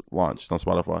shit! Just launched on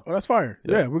Spotify. Oh, that's fire.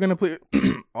 Yeah, we're gonna play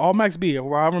all Max B,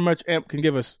 or however much Amp can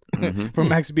give us from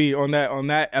Max B on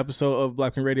that episode of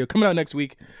Black Print Radio coming out next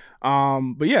week.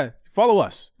 But yeah, follow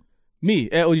us. Me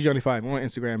at OGJohnny5 on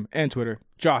Instagram and Twitter.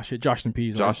 Josh at Joshton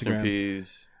Peas on Instagram.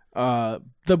 Peas.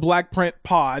 The Black Print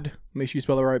Pod. Make sure you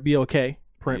spell it right. BLK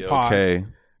Print Pod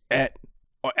at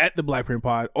the Black Print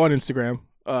Pod on Instagram.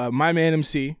 My man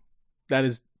MC. That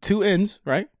is 2 N's,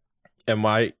 right?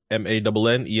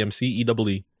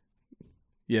 MIMANNEMCEEE.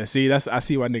 Yeah, see, I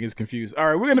see why niggas confused. All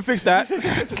right, we're gonna fix that.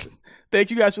 Thank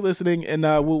you guys for listening, and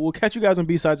we'll catch you guys on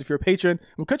B-Sides if you're a patron.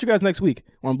 We'll catch you guys next week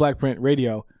on Black Print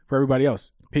Radio. For everybody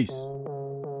else, peace.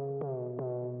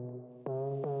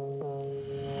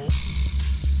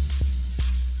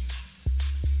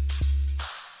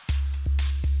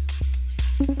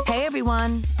 Hey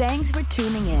everyone, thanks for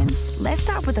tuning in. Let's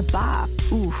start with a bop.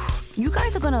 Oof. You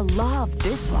guys are gonna love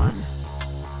this one.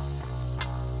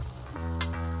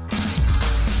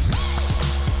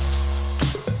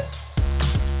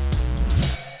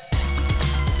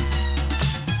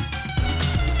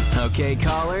 Okay,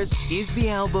 callers, is the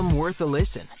album worth a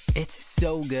listen? It's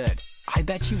so good. I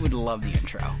bet you would love the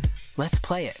intro. Let's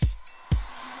play it.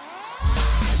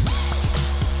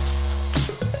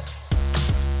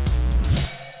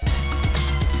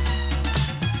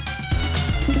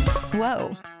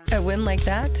 Whoa, a win like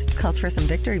that calls for some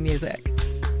victory music.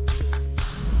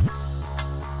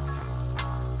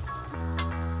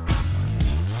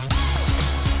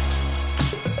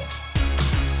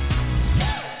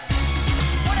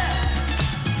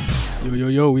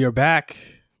 Yo, we are back.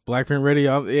 Black Print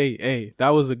Radio. Hey, that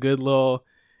was a good little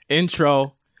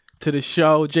intro to the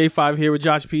show. J5 here with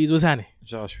Josh Pease. What's happening?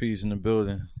 Josh Pease in the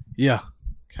building. Yeah.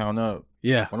 Count up.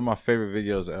 Yeah. One of my favorite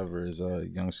videos ever is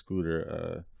Young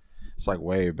Scooter. It's like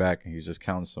way back, and he's just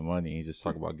counting some money. He just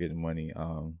talk about getting money,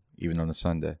 even on a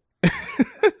Sunday.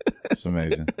 It's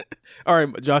amazing. All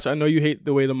right, Josh, I know you hate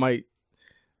the way the mic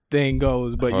thing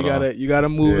goes, but you gotta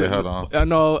move it. Hold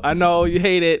on. I know you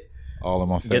hate it. All in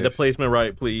my face. Get the placement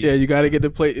right, please. Yeah, you gotta get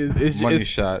the plate. It's money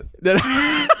shot.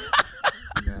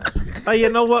 Hey, you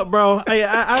know what, bro?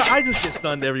 I just get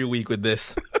stunned every week with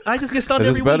this. I just get stunned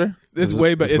every week. Better? It's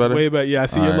way better. It's way better. Yeah, I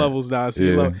see your levels now. I see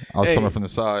your levels. I was coming from the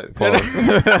side. Pause.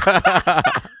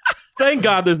 Thank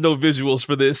God there's no visuals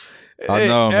for this. I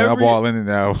know, man. I'm all in it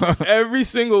now. Every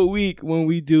single week when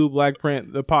we do Black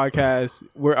Print, the podcast,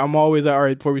 where I'm always like, all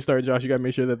right, before we start, Josh, you got to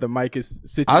make sure that the mic is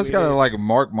situated. I just got to like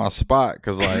mark my spot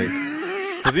because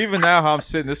even now how I'm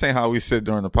sitting, this ain't how we sit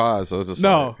during the pod. So it's just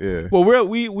yeah. Well,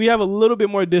 we have a little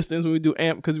bit more distance when we do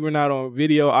AMP because we're not on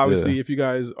video. Obviously, if you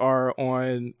guys are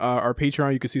on our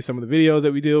Patreon, you can see some of the videos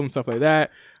that we do and stuff like that.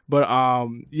 But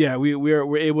yeah,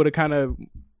 we're able to kind of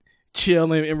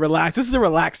chill and relax. This is a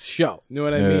relaxed show. You know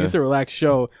what I mean? It's a relaxed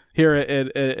show here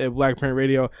at Black Print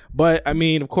Radio. But I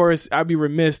mean, of course, I'd be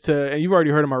remiss to, and you've already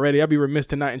heard him already, I'd be remiss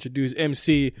to not introduce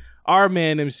MC, our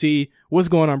man MC. What's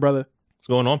going on, brother? What's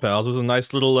going on, pals? It was a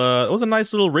nice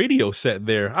little radio set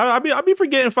there. I'll be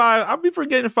forgetting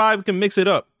five can mix it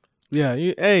up. Yeah,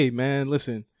 hey man,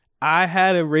 listen. I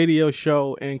had a radio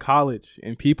show in college,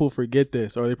 and people forget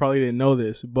this, or they probably didn't know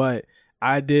this, but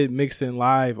I did mixing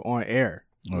live on air.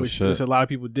 Which a lot of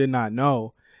people did not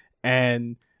know,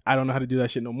 and I don't know how to do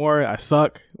that shit no more. I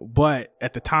suck, but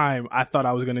at the time I thought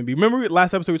I was going to be. Remember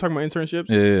last episode we were talking about internships?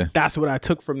 Yeah. That's what I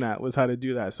took from that, was how to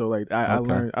do that. So like I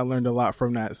learned a lot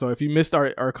from that. So if you missed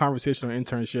our conversation on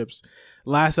internships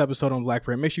last episode on Black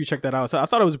Print, make sure you check that out. So I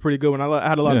thought it was a pretty good one. I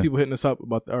had a lot of people hitting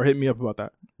me up about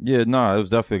that. Yeah, no, it was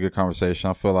definitely a good conversation.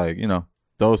 I feel like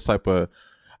those type of.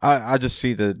 I just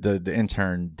see the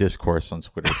intern discourse on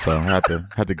Twitter, so I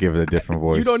had to give it a different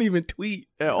voice. You don't even tweet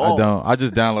at all. I don't. I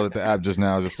just downloaded the app just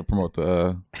now just to promote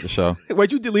the show.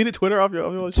 Wait, you deleted Twitter off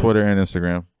your show? Twitter and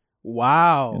Instagram.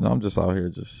 Wow. I'm just out here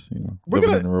just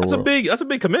living in the real world. That's a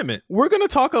big commitment. We're gonna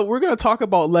talk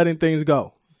about letting things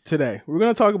go today. We're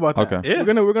gonna talk about that. Okay. Yeah.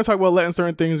 We're gonna talk about letting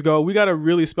certain things go. We got a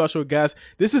really special guest.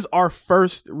 This is our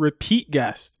first repeat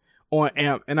guest on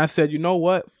AMP, and I said, you know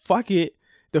what? Fuck it.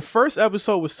 The first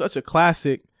episode was such a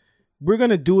classic. We're going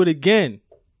to do it again.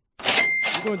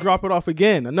 We're going to drop it off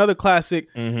again. Another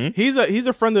classic. Mm-hmm. He's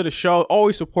a friend of the show,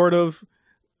 always supportive.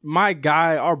 My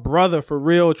guy, our brother for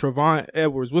real, Trevon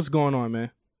Edwards. What's going on,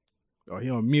 man? Oh, he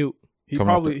on mute. He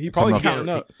probably counting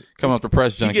up. Coming off the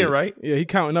press junket. He getting right. Yeah, he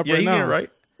counting up right now. Yeah, he getting right.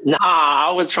 Nah,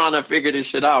 I was trying to figure this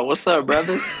shit out. What's up,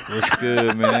 brother? What's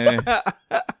good, man?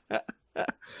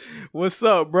 What's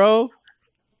up, bro?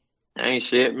 Ain't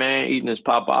shit, man. Eating this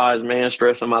Popeyes, man.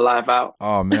 Stressing my life out.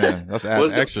 Oh, man. That's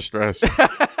adding extra stress. That's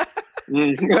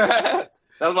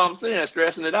what I'm saying.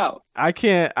 Stressing it out. I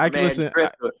can't eat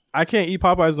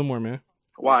Popeyes no more, man.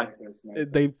 Why?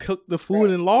 They cook the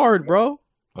food in lard, bro.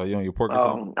 Oh, you don't eat pork or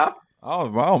something? I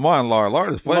don't mind lard.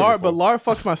 Lard is flavorful. But lard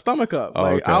fucks my stomach up.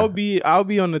 Like, okay. I'll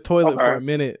be on the toilet for a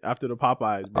minute after the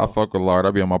Popeyes, bro. I fuck with lard.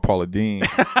 I'll be on my Paula Deen.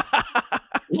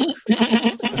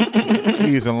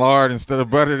 Using lard instead of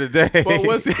butter today. But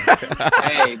what's it?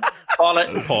 Hey,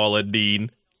 Paula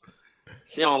Deen.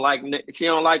 She don't like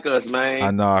us, man.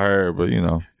 I know, I heard, but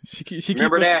she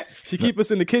remember that? She keep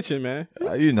us in the kitchen, man.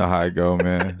 You know how it go,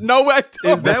 man. No way.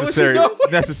 Is that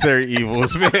necessary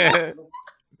evils, man.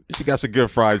 She got some good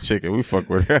fried chicken. We fuck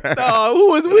with her. No,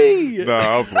 who is we? No,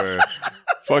 I'm playing.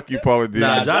 Fuck you, Paula Deen.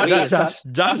 Nah, Josh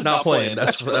is not playing.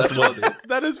 That's what it is.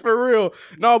 That is for real.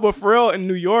 No, but for real, in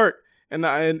New York,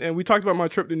 and we talked about my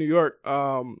trip to New York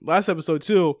last episode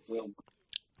too.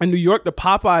 In New York, the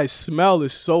Popeyes smell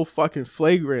is so fucking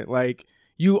flagrant. Like,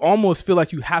 you almost feel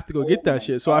like you have to go get that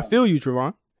shit. So I feel you,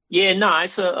 Trevon. Yeah, no,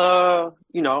 it's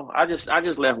I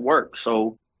just left work.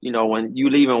 So, when you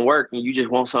leaving work and you just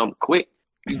want something quick,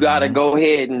 you gotta go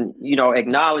ahead and,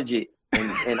 acknowledge it.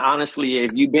 And honestly,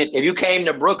 if you came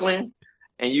to Brooklyn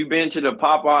and you've been to the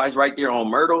Popeyes right there on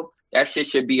Myrtle, that shit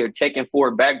should be a Tekken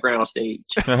 4 background stage.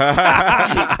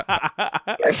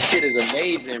 That shit is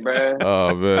amazing, bro.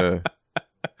 Oh, man.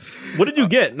 What did you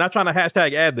get? Not trying to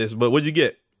hashtag add this, but what'd you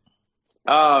get?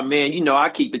 Oh, man, I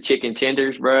keep the chicken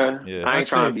tenders, bro. Yeah, I ain't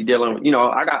trying to be dealing with,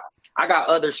 I got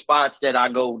other spots that I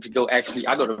go to. Actually,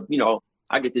 I go to,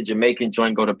 I get the Jamaican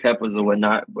joint, go to Peppers or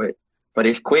whatnot, but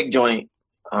it's quick joint.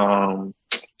 I'm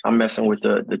messing with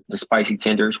the spicy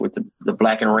tenders with the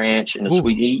black and ranch and the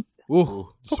sweet heat. Ooh,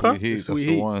 Sweet Heat. That's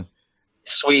the one.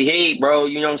 Sweet Heat, bro.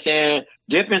 You know what I'm saying?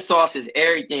 Dipping sauce is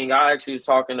everything. I actually was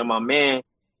talking to my man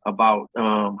about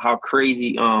how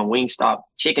crazy Wingstop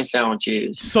chicken sandwich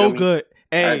is. So good.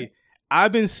 Hey,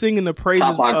 I've been singing the praises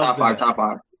of top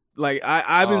five. Like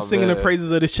I've been singing the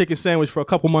praises of this chicken sandwich for a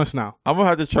couple months now. I'm gonna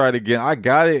have to try it again. I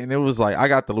got it, and it was like I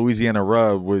got the Louisiana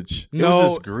rub, which it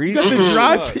was just greasy.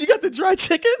 You got the dry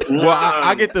chicken. Well,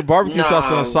 I get the barbecue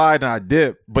sauce on the side, and I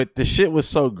dip. But the shit was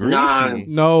so greasy.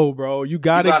 No, bro, you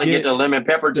gotta get the lemon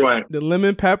pepper joint. The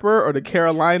lemon pepper or the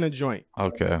Carolina joint.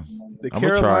 Okay, the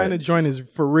Carolina joint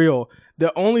is for real.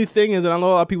 The only thing is, and I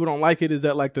know a lot of people don't like it, is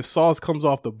that like the sauce comes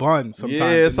off the bun sometimes.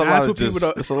 Yeah,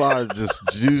 it's a lot of just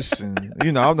juice, and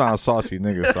you know I'm not a saucy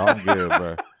nigga, so I'm good,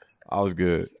 bro. I was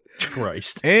good.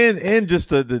 Christ, and just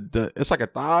the it's like a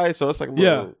thigh, so it's like a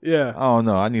little, yeah. I don't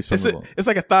know. I need some. It's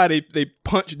like a thigh they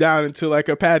punch down into like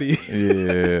a patty.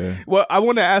 Yeah. Well, I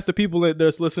want to ask the people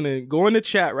that's listening. Go in the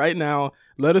chat right now.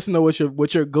 Let us know what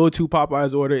your go-to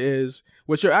Popeyes order is.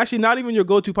 What's your actually not even your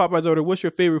go-to Popeyes order? What's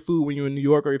your favorite food when you're in New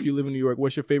York, or if you live in New York?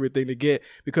 What's your favorite thing to get?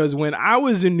 Because when I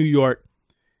was in New York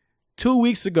 2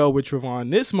 weeks ago with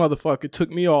Trevon, this motherfucker took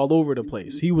me all over the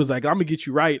place. He was like, I'm gonna get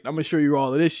you right. I'm gonna show you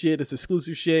all of this shit. It's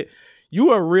exclusive shit.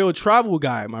 You a real travel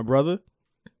guy, my brother.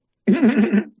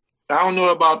 I don't know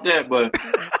about that, but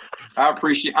I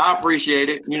appreciate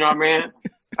it. You know what I mean?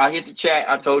 I hit the chat.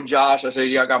 I told Josh, I said,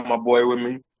 yeah, I got my boy with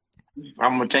me.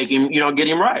 I'm gonna take him, get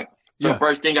him right. So the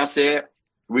first thing I said,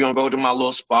 we're gonna go to my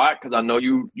little spot because I know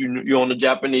you're on the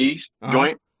Japanese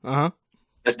joint.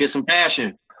 Let's get some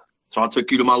passion. So I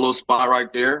took you to my little spot right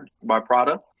there by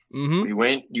Prada. Mm-hmm. We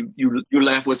went. You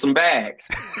left with some bags.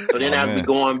 So then as we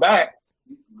going back,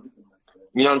 you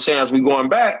know what I'm saying? As we going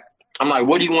back, I'm like,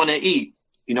 what do you want to eat?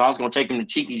 I was gonna take him to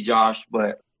Cheeky's, Josh,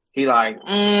 but he like,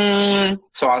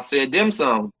 So I said, dim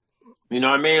sum. You know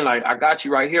what I mean? Like, I got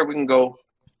you right here. We can go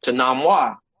to Nam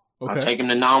Wa. Okay. I take him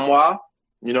to Nam Wa.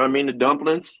 You know what I mean? The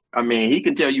dumplings. I mean, he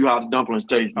can tell you how the dumplings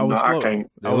taste. I can't.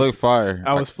 They look fire.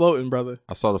 I was floating, brother.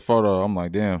 I saw the photo. I'm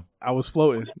like, damn. I was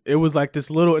floating. It was like this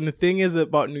little, and the thing is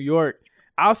about New York,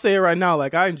 I'll say it right now,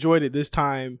 like I enjoyed it this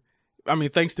time. I mean,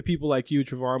 thanks to people like you,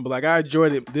 Trevon, but like I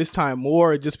enjoyed it this time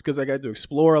more just because I got to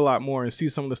explore a lot more and see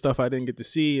some of the stuff I didn't get to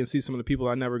see and see some of the people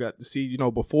I never got to see,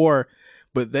 before.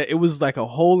 But it was like a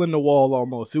hole in the wall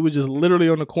almost. It was just literally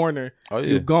on the corner. Oh,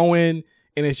 yeah. You go in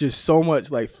and it's just so much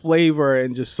like flavor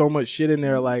and just so much shit in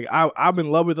there. Like I'm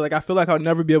in love with it. Like I feel like I'll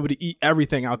never be able to eat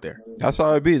everything out there. That's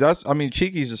how it be.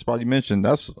 Cheeky's the spot you mentioned.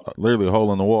 That's literally a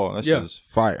hole in the wall. That's just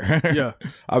fire. Yeah.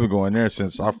 I've been going there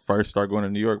since I first started going to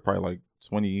New York, probably like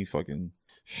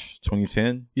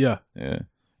 2010. Yeah. Yeah.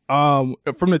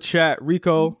 From the chat,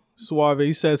 Rico Suave,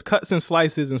 he says cuts and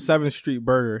slices in 7th Street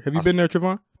Burger. Have you been there,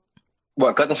 Trevon?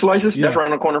 What, cut and slices? Yeah. That's right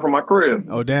on the corner from my crib.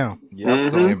 Oh, damn. Yeah, I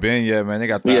still ain't been yet, man. They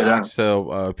got the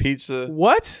oxtail pizza.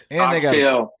 What? And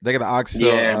oxtail. They got an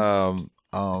oxtail.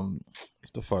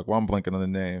 What the fuck? Well, I'm blanking on the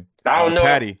name. I don't know.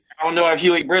 Patty. I don't know if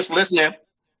Huey Brish listening.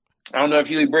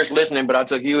 But I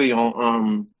took Huey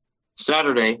on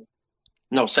Saturday.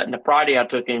 No, Friday I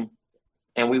took him,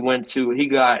 and we went to. He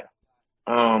got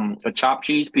a chopped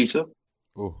cheese pizza.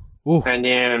 Ooh. And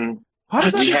then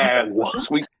we had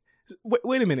sweet.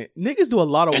 Wait a minute. Niggas do a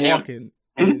lot of walking.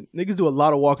 And niggas do a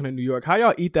lot of walking in New York. How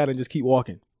y'all eat that and just keep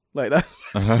walking? Like that?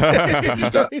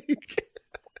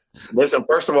 Listen,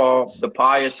 first of all, the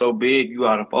pie is so big, you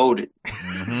gotta fold it.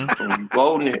 So when you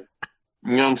folding it,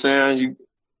 you know what I'm saying?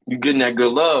 You getting that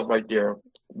good love right there.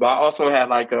 But I also had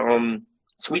like a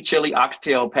sweet chili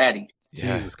oxtail patty.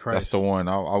 Jesus Christ. That's the one.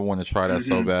 I want to try that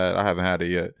so bad. I haven't had it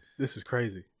yet. This is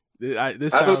crazy.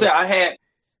 That's what I'm saying.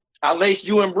 I laced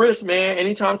you and Briss, man.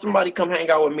 Anytime somebody come hang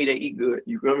out with me, they eat good.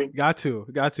 You feel me? Got to.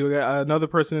 I got another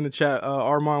person in the chat,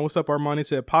 Armand. What's up, Armand? He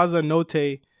said, Pazza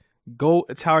Notte, GOAT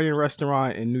Italian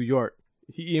restaurant in New York.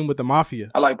 He eating with the mafia.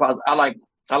 I like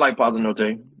Pazza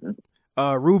Notte.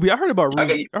 Ruby. I heard about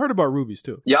Ruby. I heard about Ruby's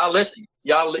too. Y'all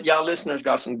listeners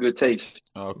got some good taste.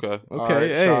 Okay. Okay.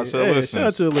 Hey, shout out to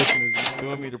the listeners.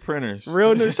 Doing me the printers.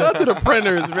 Shout out to the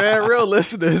printers, man. Real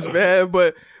listeners, man.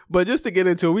 But just to get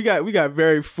into it, we got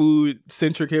very food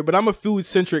centric here. But I'm a food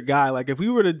centric guy. Like if we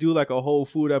were to do like a whole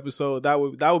food episode, that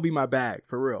would be my bag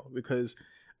for real because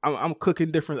I'm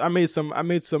cooking different. I made some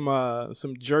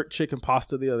jerk chicken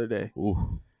pasta the other day.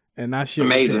 Ooh. And that shit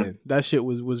amazing. Was hitting. That shit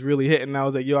was really hitting. And I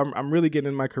was like, yo, I'm really getting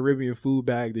in my Caribbean food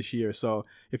bag this year. So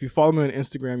if you follow me on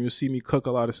Instagram, you'll see me cook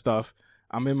a lot of stuff.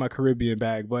 I'm in my Caribbean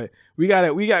bag, but we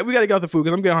gotta get out the food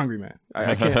because I'm getting hungry, man.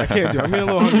 I can't do it. I'm getting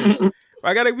a little hungry.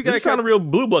 We gotta sound a real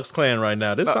Blue Bloods clan right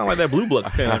now. This sound like that Blue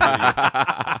Bloods clan.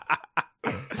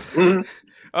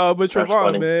 But That's Trevon,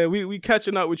 funny. man, we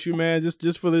catching up with you, man.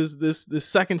 Just for this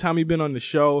second time you've been on the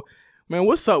show, man.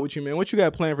 What's up with you, man? What you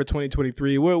got planned for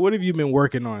 2023? What have you been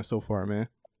working on so far, man?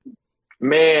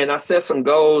 Man, I set some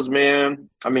goals, man.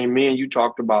 I mean, me and you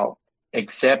talked about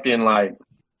accepting like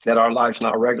that our life's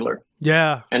not regular.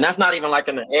 Yeah, and that's not even like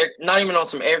not even on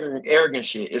some arrogant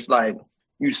shit. It's like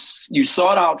you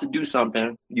sought out to do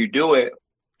something, you do it,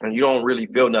 and you don't really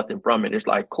feel nothing from it. It's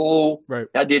like, cool, right?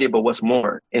 I did it, but what's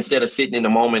more? Instead of sitting in the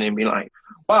moment and being like,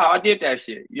 wow, I did that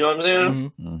shit. You know what I'm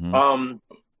saying? Mm-hmm.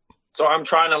 So I'm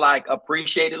trying to like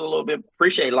appreciate it a little bit,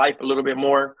 appreciate life a little bit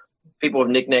more. People have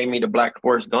nicknamed me the Black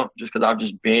Forrest Gump just because I've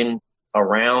just been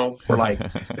around for like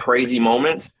crazy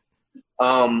moments.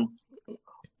 And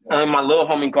my little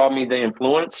homie called me the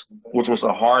Influence, which was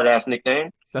a hard ass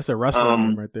nickname. That's a wrestling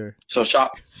name right there. So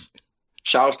shout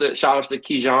outs to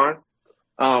Keyshawn.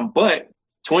 But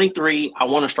 23, I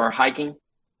want to start hiking.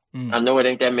 I know it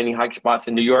ain't that many hike spots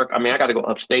in New York. I mean, I got to go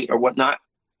upstate or whatnot.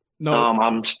 No,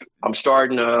 I'm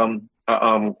starting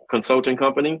a consulting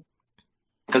company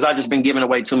because I've just been giving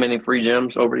away too many free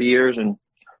gyms over the years, and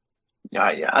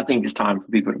I think it's time for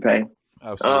people to pay.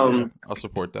 Absolutely, I'll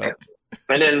support that.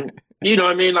 And then, you know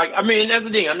what I mean? Like, I mean, that's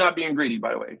the thing. I'm not being greedy,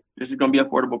 by the way. This is going to be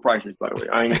affordable prices, by the way.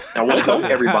 I want to help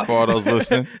everybody. For all those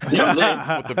listening. You know what I'm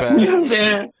saying? With the bag. You know what I'm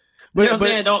saying? But, you know what I'm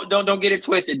saying? Don't get it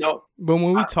twisted. Don't. But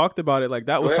when we talked about it, like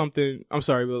that was Go ahead. something. I'm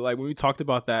sorry, but like when we talked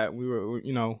about that, we were,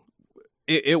 you know,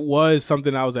 it was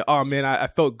something I was like, oh man, I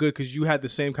felt good because you had the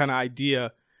same kind of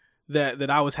idea that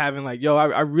I was having. Like, yo,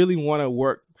 I really want to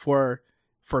work for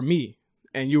me,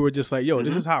 and you were just like, yo,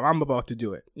 this is how I'm about to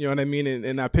do it. You know what I mean?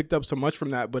 And I picked up so much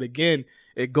from that. But again,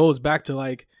 it goes back to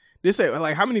like this.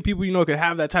 Like, how many people you know could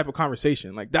have that type of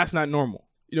conversation? Like, that's not normal.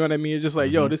 You know what I mean? It's just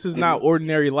like, yo, this is not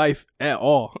ordinary life at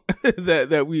all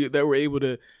that we're able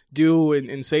to do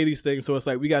and say these things. So it's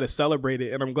like we got to celebrate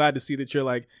it. And I'm glad to see that you're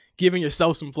like giving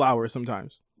yourself some flowers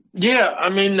sometimes. Yeah, I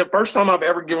mean, the first time I've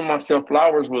ever given myself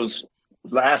flowers was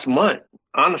last month,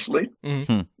 honestly.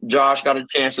 Josh got a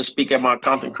chance to speak at my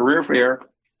Compton Career Fair,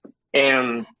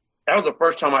 and that was the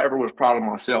first time I ever was proud of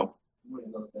myself.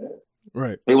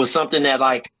 Right. It was something that,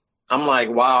 like, I'm like,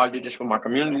 wow, I did this for my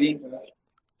community.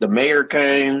 The mayor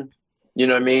came, you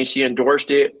know what I mean? She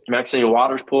endorsed it. Maxine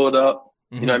Waters pulled up.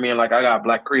 You know what I mean? Like, I got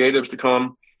Black creatives to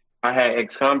come. I had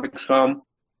ex-convicts come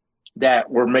that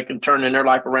were turning their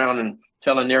life around and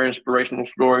telling their inspirational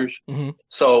stories.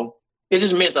 So it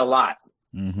just meant a lot.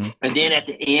 And then at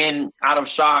the end, out of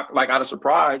shock, like out of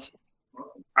surprise,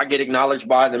 I get acknowledged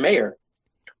by the mayor.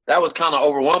 That was kind of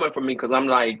overwhelming for me because I'm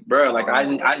like, bro, like I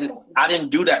didn't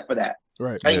do that for that.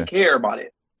 Right. I didn't care about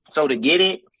it. So to get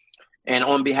it, and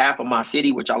on behalf of my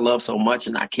city, which I love so much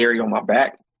and I carry on my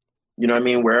back, you know what I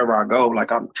mean? Wherever I go, like,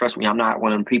 trust me, I'm not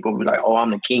one of them people who be like, oh, I'm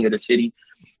the king of the city.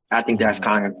 I think that's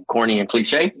kind of corny and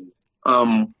cliche.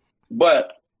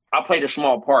 But I played a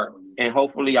small part, and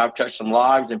hopefully I've touched some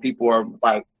lives, and people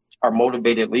are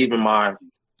motivated leaving my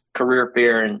career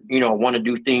fair and, you know, want to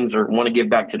do things or want to give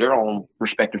back to their own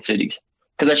respective cities.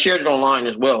 Because I shared it online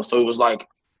as well. So it was like,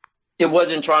 it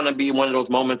wasn't trying to be one of those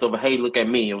moments of, hey, look at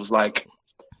me. It was like,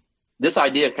 this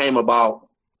idea came about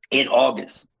in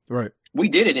August. Right. We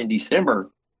did it in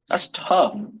December. That's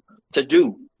tough to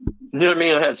do. You know what I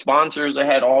mean? I had sponsors. I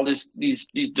had all these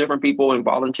different people and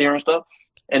volunteering stuff.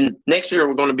 And next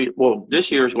year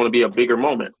this year is going to be a bigger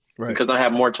moment because I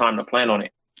have more time to plan on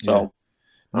it. So,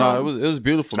 it was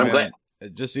beautiful, I'm man. glad.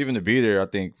 Just even to be there, I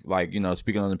think, like, you know,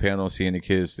 speaking on the panel, seeing the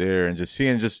kids there and just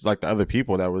seeing just like the other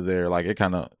people that were there, like it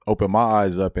kind of opened my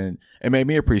eyes up and it made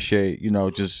me appreciate, you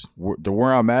know, just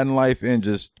where I'm at in life and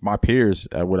just my peers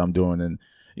at what I'm doing. And,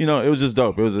 you know, it was just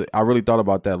dope. I really thought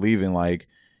about that leaving, like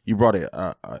you brought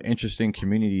a interesting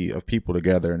community of people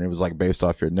together and it was like based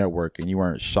off your network and you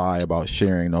weren't shy about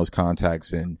sharing those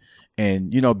contacts and,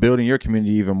 you know, building your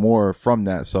community even more from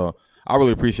that. So I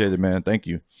really appreciate it, man. Thank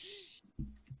you.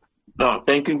 No,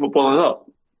 thank you for pulling up.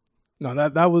 No,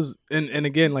 that was, and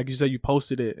again, like you said, you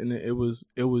posted it, and it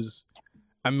was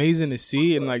amazing to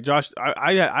see. And like Josh,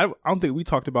 I don't think we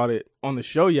talked about it on the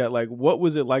show yet. Like, what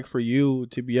was it like for you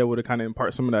to be able to kind of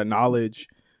impart some of that knowledge,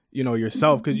 you know,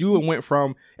 yourself? Because you went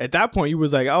from, at that point, you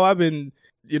was like, oh, I've been,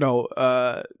 you know,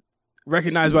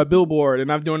 recognized by Billboard,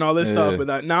 and I'm doing all this stuff,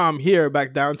 but now I'm here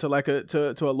back down to like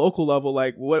to a local level.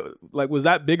 Like, what, like, was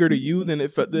that bigger to you than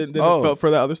it felt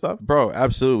for that other stuff? Bro,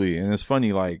 absolutely. And it's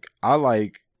funny, like,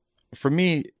 for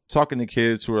me, talking to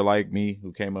kids who are like me,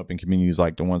 who came up in communities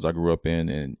like the ones I grew up in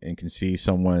and can see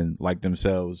someone like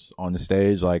themselves on the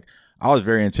stage, like, I was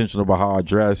very intentional about how I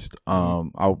dressed. I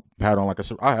had on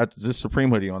I had this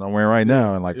Supreme hoodie on I'm wearing right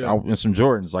now, and like and some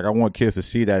Jordans. Like, I want kids to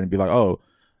see that and be like, oh,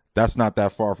 that's not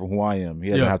that far from who I am. He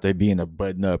doesn't have to be in a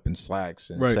button up and slacks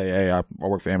and say, hey, I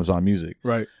work for Amazon Music.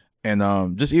 Right.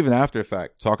 And just even after the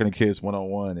fact, talking to kids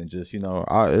one-on-one and just,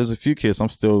 there's a few kids I'm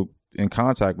still in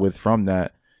contact with from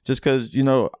that, just because,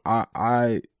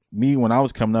 when I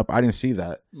was coming up, I didn't see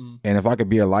that. And if I could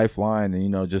be a lifeline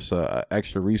and, just a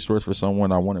extra resource for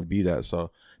someone, I want to be that.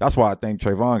 So that's why I thank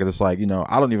Trayvon, because it's like,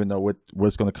 I don't even know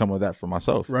what's going to come of that for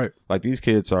myself. Right. Like these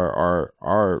kids are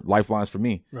lifelines for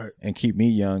me. Right. And keep me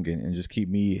young and just keep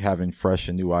me having fresh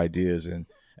and new ideas. And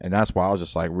that's why I was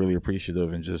just like really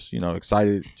appreciative and just,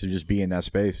 excited to just be in that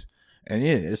space. And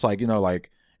yeah, it's like,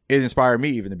 it inspired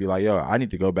me even to be like, yo, I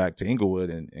need to go back to Inglewood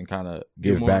and kind of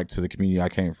give back to the community I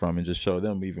came from and just show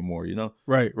them even more,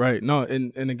 Right. No,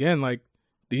 and again, like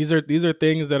these are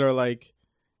things that are like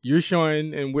you're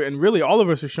showing, and really all of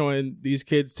us are showing these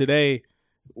kids today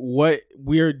what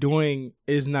we're doing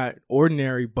is not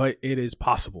ordinary, but it is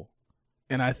possible.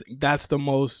 And I think that's the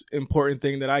most important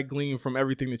thing that I glean from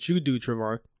everything that you do,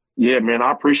 Trayvon. Yeah, man,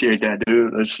 I appreciate that,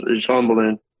 dude. It's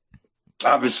humbling.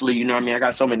 Obviously, I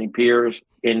got so many peers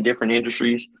in different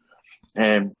industries,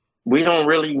 and we don't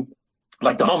really,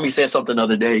 like the homie said something the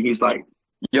other day. He's like,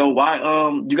 yo, why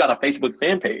you got a Facebook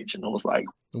fan page? And I was like,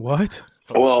 what?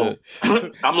 Well,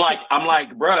 I'm like,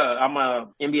 bruh, I'm a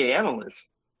NBA analyst.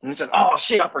 And he said, oh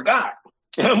shit, I forgot.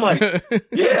 And I'm like,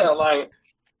 yeah, like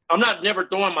I'm not never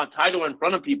throwing my title in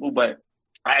front of people, but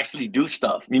I actually do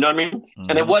stuff. You know what I mean?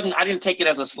 Mm-hmm. And I didn't take it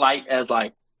as a slight, as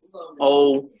like,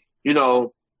 oh,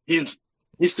 he's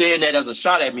saying that as a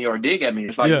shot at me or a dig at me.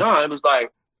 It's like, no, it was like,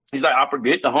 he's like, I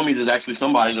forget the homies is actually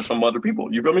somebody to some other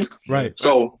people. You feel me? Right.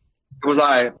 So it was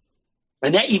like,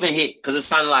 and that even hit, because it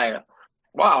sounded like,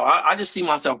 wow, I just see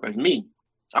myself as me.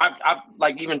 I've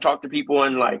like even talked to people,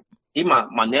 and like, even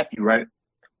my nephew, right?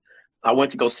 I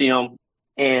went to go see him,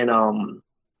 and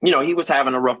he was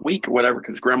having a rough week or whatever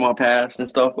because grandma passed and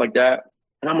stuff like that.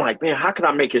 And I'm like, man, how can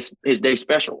I make his day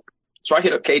special? So I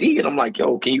hit up KD and I'm like,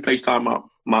 yo, can you FaceTime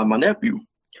my nephew?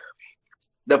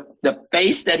 The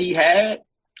face that he had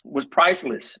was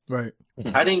priceless. Right.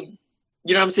 I think,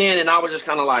 you know what I'm saying? And I was just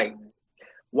kind of like,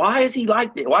 why is he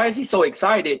like that? Why is he so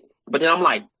excited? But then I'm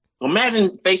like,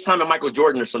 imagine FaceTiming Michael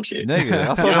Jordan or some shit. Nigga,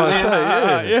 that's what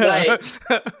I say.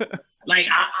 Yeah.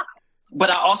 But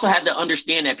I also had to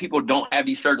understand that people don't have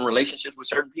these certain relationships with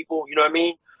certain people. You know what I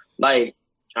mean? Like,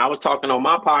 I was talking on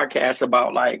my podcast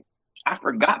about, like, I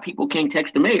forgot people can't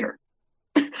text the mayor.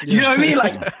 You know what I mean?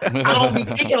 Like, I don't be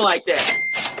thinking like that.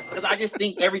 Because I just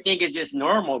think everything is just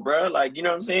normal, bro. Like, you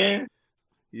know what I'm saying?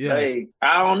 Yeah. Like,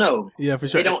 I don't know. Yeah, for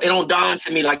sure. It don't dawn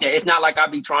to me like that. It's not like I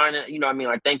be trying to, you know what I mean?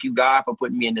 Like, thank you, God, for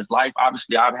putting me in this life.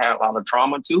 Obviously, I've had a lot of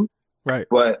trauma, too. Right.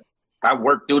 But I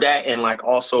worked through that and, like,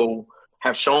 also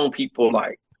have shown people,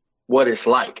 like, what it's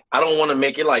like. I don't want to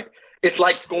make it like, it's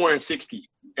like scoring 60.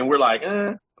 And we're like,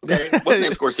 okay, what's the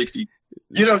name score 60?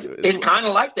 You know, it's kind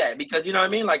of like that because, you know what I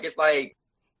mean? Like, it's like,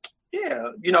 yeah,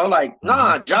 like,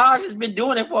 nah, Josh has been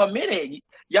doing it for a minute.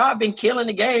 Y'all been killing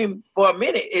the game for a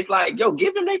minute. It's like, yo,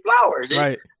 give them their flowers.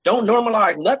 Right. Don't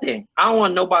normalize nothing. I don't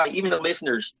want nobody, even the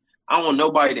listeners, I don't want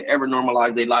nobody to ever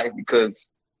normalize their life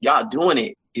because y'all doing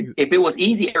it. If it was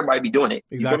easy, everybody be doing it.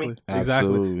 Exactly.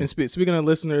 Exactly. And speaking of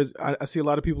listeners, I see a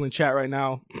lot of people in chat right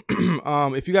now.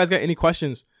 If you guys got any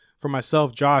questions for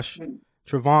myself, Josh,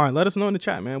 Trayvon, let us know in the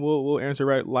chat, man. We'll answer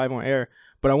right live on air.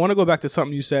 But I want to go back to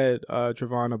something you said,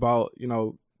 Trayvon, about,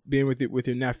 being with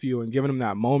your nephew and giving him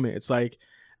that moment. It's like,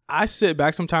 I sit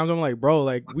back sometimes, I'm like, bro,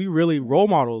 like, we really role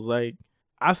models. Like,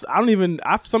 I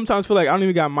sometimes feel like I don't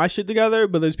even got my shit together,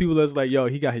 but there's people that's like, yo,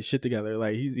 he got his shit together.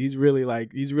 Like, he's really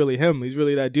him. He's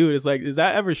really that dude. It's like, does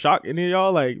that ever shock any of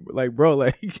y'all? Like, bro,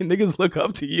 like, niggas look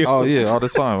up to you. Oh, yeah, all the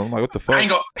time. I'm like, what the fuck?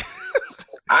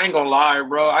 I ain't gonna lie,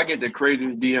 bro. I get the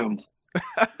craziest DMs.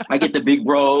 I get the big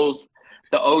bros,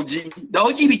 the OG. The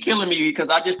OG be killing me because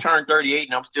I just turned 38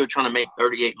 and I'm still trying to make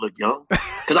 38 look young because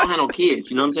I don't have no kids.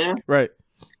 You know what I'm saying? Right.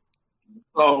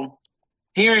 So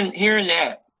hearing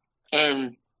that,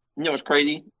 and it's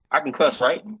crazy. I can cuss,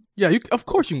 right? Yeah, of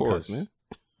course you can cuss, man.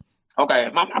 Okay, I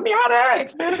gotta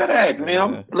ask, man.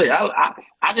 Man,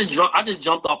 I just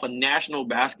jumped off a national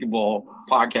basketball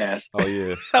podcast. Oh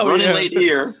yeah, running late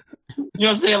here. You know what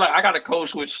I'm saying? Like, I got to code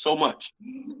switch so much.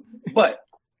 But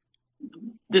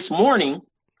this morning,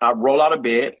 I roll out of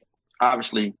bed,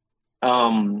 obviously,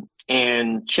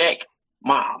 and check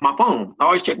my phone. I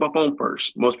always check my phone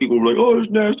first. Most people were like, oh, it's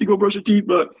nasty, go brush your teeth.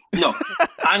 But no,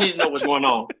 I need to know what's going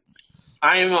on.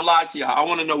 I ain't gonna lie to y'all. I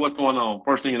want to know what's going on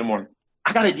first thing in the morning.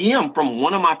 I got a DM from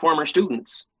one of my former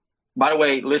students. By the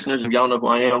way, listeners, if y'all know who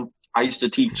I am, I used to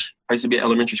teach. I used to be an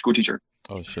elementary school teacher.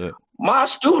 Oh, shit. My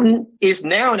student is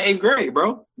now in 8th grade,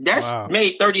 bro. That's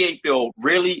made 38 feel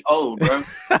really old, bro. The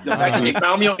fact that they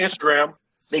found me on Instagram.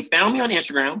 They found me on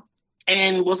Instagram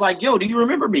and was like, yo, do you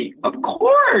remember me? Of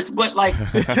course. But like,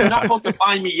 you're not supposed to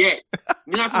find me yet.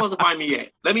 You're not supposed to find me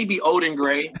yet. Let me be old and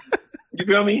gray. You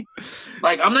feel me?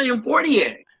 Like, I'm not even 40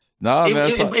 yet. No,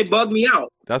 man. It bugged me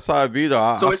out. That's how it be,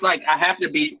 though. So it's like, I have to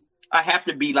be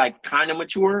like kind of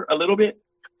mature a little bit.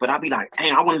 But I'll be like,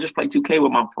 dang, I want to just play 2K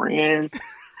with my friends.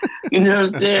 You know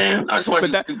what I'm saying? I just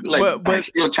want to do like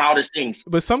still childish things.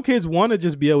 But some kids want to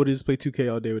just be able to just play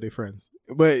 2K all day with their friends.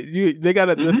 But they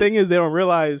gotta. The thing is, they don't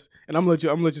realize. And I'm gonna let you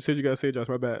say what you gotta say, Josh.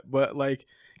 My bad. But like,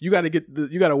 you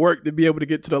gotta work to be able to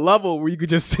get to the level where you could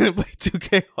just sit and play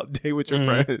 2K all day with your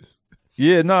friends.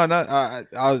 Yeah, no, that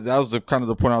was the kind of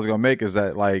the point I was gonna make, is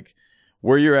that like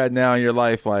where you're at now in your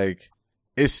life, like,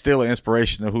 it's still an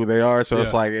inspiration of who they are. So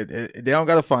it's like, they don't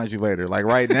got to find you later. Like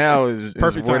right now is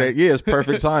perfect where time. it's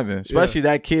perfect timing, especially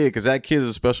that kid. Because that kid is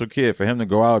a special kid. For him to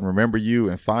go out and remember you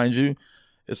and find you,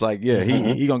 it's like,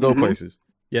 he gonna go places.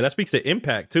 Yeah, that speaks to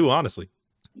impact too, honestly.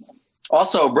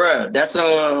 Also, bruh, that's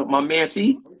my man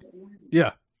C.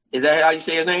 Yeah. Is that how you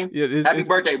say his name? Yeah. Happy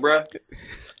birthday, bruh.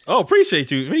 Oh,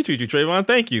 appreciate you, Trayvon.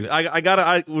 Thank you.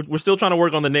 We're still trying to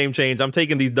work on the name change. I'm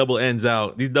taking these double N's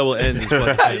out. These double N's is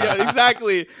fucking yeah,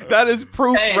 exactly. That is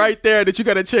proof right there that you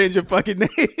gotta change your fucking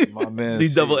name. My man,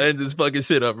 these double N's is fucking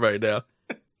shit up right now.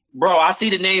 Bro, I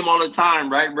see the name all the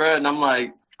time, right, bro? And I'm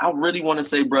like, I really want to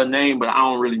say bruh name, but I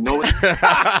don't really know it.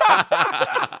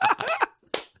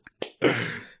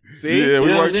 See? Yeah, we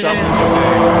workshopping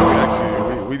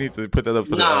your name. We need to put that up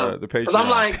for the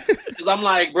Patreon. Because I'm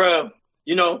like, bro,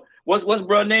 you know, what's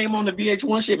bruh name on the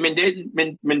VH1 shit?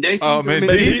 Mendeces? Oh,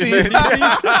 Mendeces.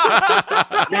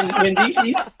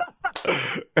 Mendeces.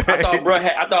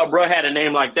 I thought bruh had a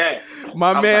name like that.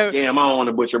 My man, like, damn, I don't want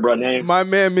to butcher bruh name. My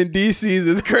man Mendeces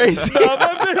is crazy.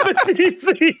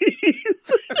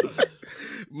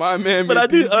 My man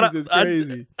Mendeces is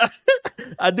crazy.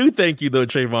 I do thank you though,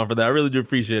 Trayvon, for that. I really do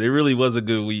appreciate it. It really was a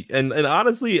good week. And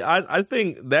honestly, I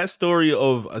think that story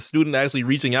of a student actually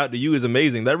reaching out to you is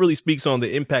amazing. That really speaks on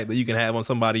the impact that you can have on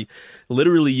somebody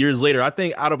literally years later. I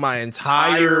think out of my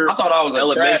entire I thought I was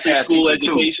elementary school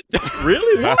education.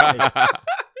 Really? Why?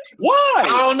 Why?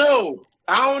 I don't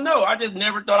know. I just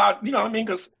never thought you know what I mean?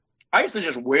 Because I used to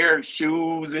just wear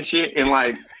shoes and shit, and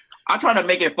like I try to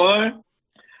make it fun.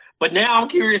 But now I'm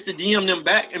curious to DM them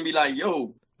back and be like,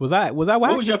 yo, was I whack?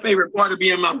 What was your favorite part of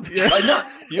being my like no,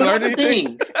 you learned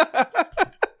anything?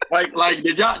 like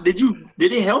did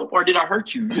it help or did I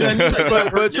hurt you? You know what I mean?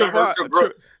 Like, but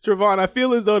Trayvon, I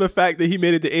feel as though the fact that he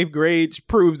made it to 8th grade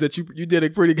proves that you did a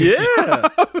pretty good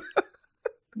job.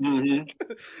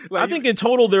 I think in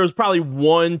total there was probably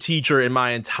one teacher in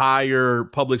my entire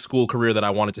public school career that I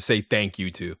wanted to say thank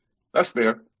you to. That's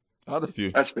fair. I had a few.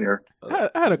 That's fair. I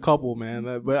had a couple,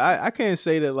 man, but I can't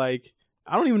say that. Like,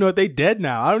 I don't even know if they dead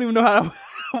now. I don't even know how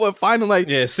what finding like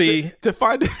to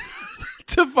find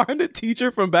to find a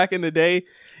teacher from back in the day.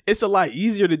 It's a lot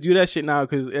easier to do that shit now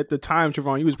because at the time,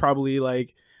 Trayvon, you was probably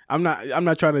like I'm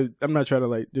not trying to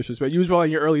like disrespect. You was probably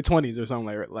in your early 20s or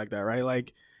something like that, right?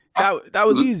 Like that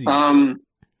was easy. In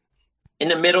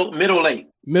the middle late.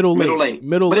 But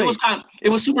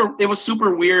it was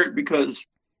super weird because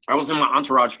I was in my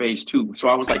entourage phase too. So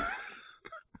I was like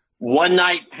one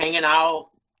night hanging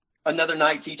out, another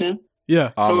night teaching.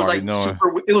 Yeah. So it was like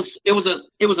super. It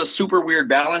was a super weird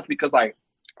balance because like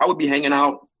I would be hanging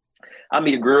out. I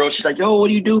meet a girl. She's like, "Yo, what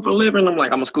do you do for a living?" I'm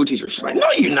like, "I'm a school teacher." She's like,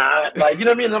 "No, you're not." Like, you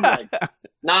know what I mean? I'm like,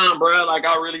 "Nah, bro. Like,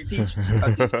 I really teach.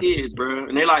 I teach kids, bro."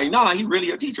 And they're like, "Nah, he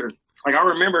really a teacher." Like, I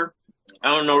remember. I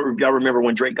don't know if y'all remember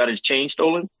when Drake got his chain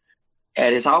stolen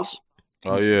at his house.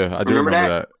 Oh yeah, I do remember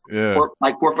that. Yeah,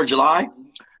 like 4th of July.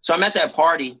 So I'm at that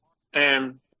party,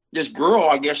 and this girl,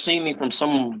 I guess, seen me from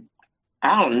from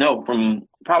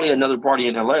probably another party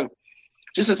in LA.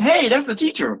 She says, "Hey, that's the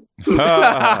teacher."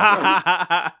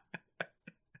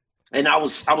 And I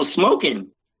was smoking.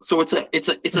 So it's a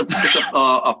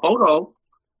photo.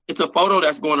 It's a photo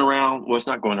that's going around. Well, it's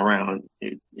not going around.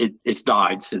 It's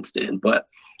died since then. But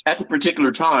at the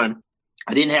particular time,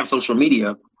 I didn't have social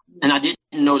media, and I didn't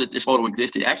know that this photo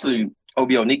existed. Actually,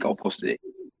 OBO Nico posted it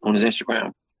on his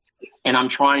Instagram, and I'm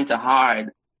trying to hide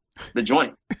the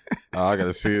joint. Oh, I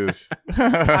gotta see this.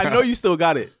 I know you still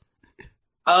got it.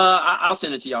 I'll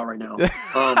send it to y'all right now.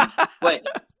 But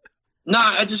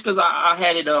nah, just because I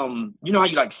had it. You know how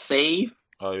you like save?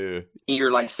 Oh yeah. In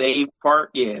your like save part,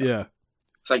 yeah. Yeah.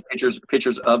 It's like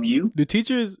pictures of you. Do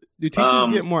teachers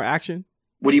get more action?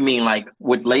 What do you mean, like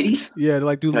with ladies? Yeah,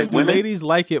 like do ladies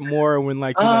like it more when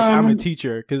like you're like I'm a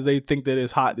teacher because they think that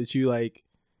it's hot that you like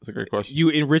That's a great question. You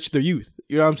enrich the youth.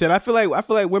 You know what I'm saying? I feel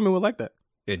like women would like that.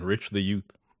 Enrich the youth.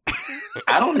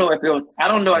 I don't know if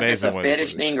it's a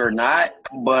fetish thing or not,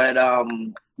 but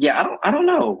yeah, I don't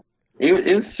know.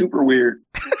 It was super weird.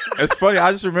 It's funny.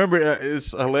 I just remember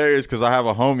it's hilarious because I have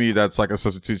a homie that's like a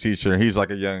substitute teacher, and he's like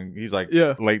late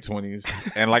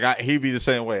 20s, and like he'd be the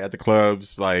same way at the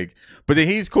clubs, like. But then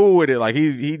he's cool with it. Like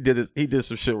he did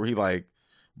some shit where he like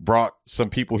brought some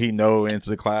people he know into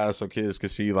the class so kids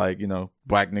could see like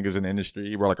black niggas in the industry.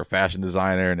 He brought like a fashion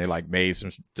designer, and they like made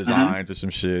some designs or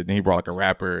some shit. And he brought like a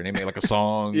rapper, and they made like a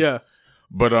song. Yeah,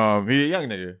 but he a young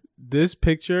nigga. This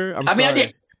picture,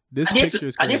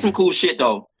 I did some cool shit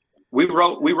though. We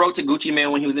wrote to Gucci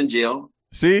Mane when he was in jail.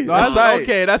 See,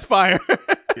 okay, that's fire.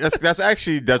 that's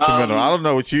actually detrimental. I don't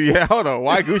know what you. Yeah, hold on.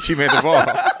 Why Gucci Mane involved?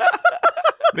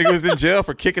 Nigga was in jail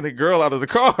for kicking a girl out of the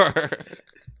car.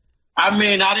 I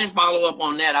mean, I didn't follow up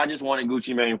on that. I just wanted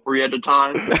Gucci Mane free at the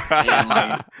time,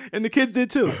 and the kids did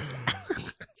too.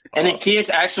 And the kids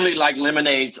actually like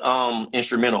Lemonade's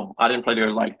instrumental. I didn't play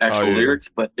their like actual lyrics,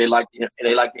 but they like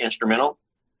the instrumental.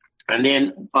 And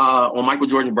then on Michael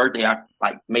Jordan's birthday, I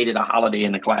like made it a holiday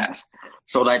in the class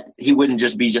so that he wouldn't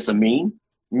just be a meme.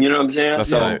 You know what I'm saying? That's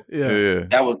so right. Yeah.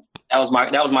 That was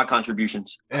my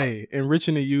contributions. Hey,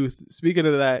 enriching the youth. Speaking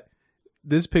of that,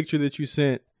 this picture that you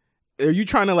sent, are you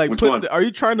trying to like are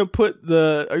you trying to put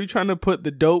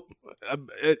the dope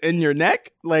in your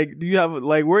neck? Like, do you have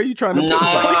like where are you trying to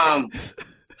put it?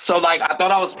 So like I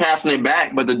thought I was passing it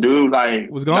back, but the dude like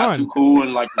was gone. Not too cool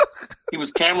and like he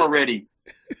was camera ready.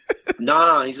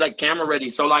 Nah, he's like camera ready.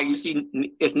 So like you see,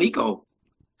 it's Nico.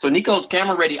 So Nico's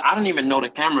camera ready. I don't even know the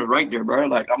camera right there, bro.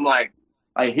 Like I'm like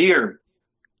I hear,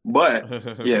 but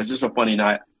yeah, it's just a funny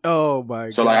night. Oh my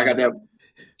god! So like I got that.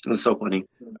 It was so funny.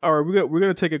 All right, we're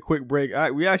gonna take a quick break.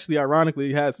 We actually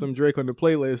ironically had some Drake on the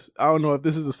playlist. I don't know if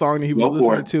this is the song that he was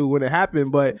listening to when it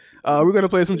happened, but we're gonna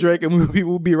play some Drake, and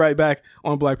we'll be right back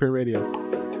on Blackprint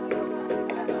Radio.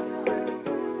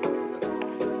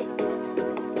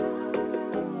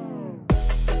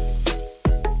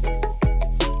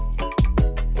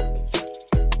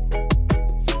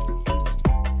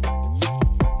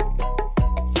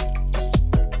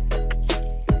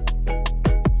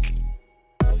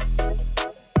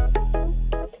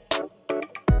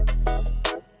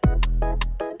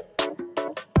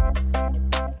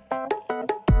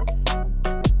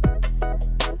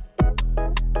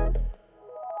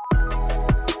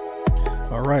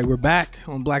 We're back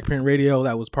on Blackprint Radio.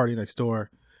 That was Party Next Door,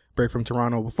 Break from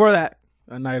Toronto. Before that,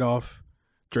 A Night Off.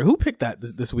 Dre, who picked that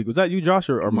this week? Was that you, Josh,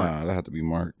 or Mark? Nah, that had to be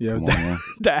Mark. Yeah,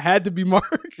 that had to be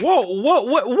Mark. Whoa, what?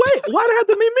 Wait, why'd it have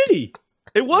to be me?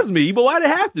 It was me, but why'd it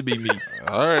have to be me?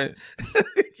 All right.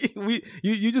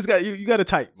 You just got you got to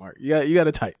type, Mark. You got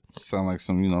to type. Sound like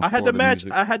some I had to match.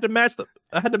 Music. I had to match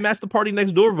the Party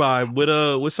Next Door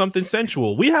vibe with something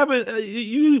sensual. We haven't.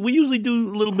 We usually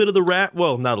do a little bit of the rap.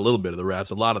 Well, not a little bit of the raps,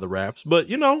 a lot of the raps. But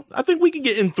I think we can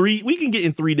get in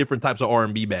three different types of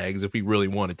R&B bags if we really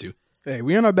wanted to. Hey,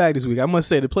 we in our bag this week. I must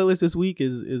say the playlist this week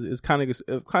is kind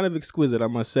of exquisite. I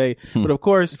must say, but of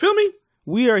course, feel me.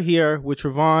 We are here with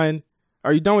Trevon.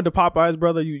 Are you done with the Popeyes,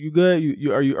 brother? You good?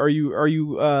 Are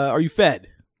you fed?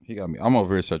 He got me. I'm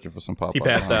over here searching for some Popeyes. He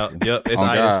passed out. Yep. It's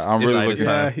itis. I'm really looking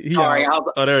at it. Sorry.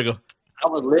 Oh, there we go. I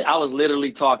was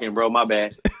literally talking, bro. My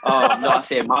bad. No, I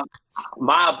said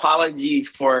my apologies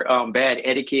for bad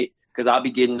etiquette because I'll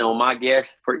be getting on my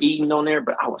guests for eating on there,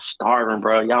 but I was starving,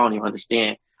 bro. Y'all don't even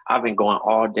understand. I've been going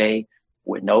all day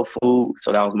with no food,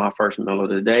 so that was my first meal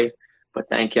of the day. But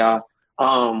thank y'all.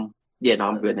 Yeah, no,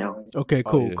 I'm good now. Okay,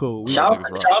 cool. Shout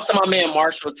out to my man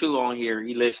Marshall too on here.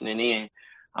 He listening in.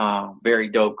 Very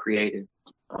dope, creative.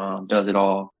 Does it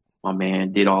all. My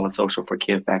man did all the social for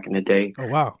Kid back in the day. Oh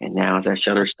wow! And now he's at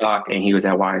Shutterstock, and he was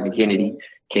at Wired and Kennedy,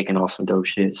 kicking off some dope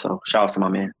shit. So shout out to my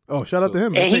man. Oh, shout out to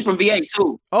him. And he's from VA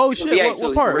too. Oh shit!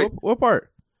 What part? What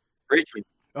part? Richmond.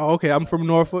 Oh, okay. I'm from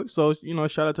Norfolk, so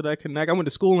shout out to that connect. I went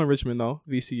to school in Richmond though,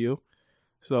 VCU.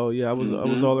 So yeah, I was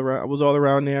all around. I was all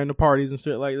around there in the parties and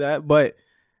shit like that. But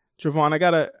Trevon, I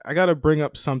gotta bring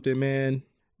up something, man,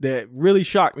 that really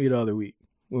shocked me the other week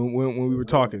when we were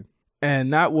talking,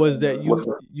 and that was that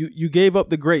you gave up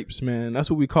the grapes, man.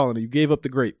 That's what we calling it. You gave up the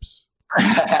grapes.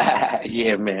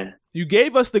 Yeah, man. You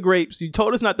gave us the grapes. You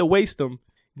told us not to waste them.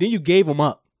 Then you gave them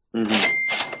up. Mm-hmm.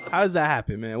 How does that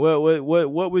happen, man? What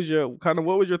was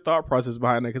your thought process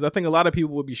behind that? Because I think a lot of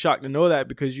people would be shocked to know that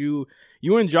because you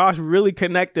and Josh really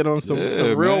connected on some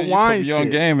real wine shit. You on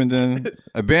game and then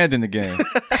abandon the game.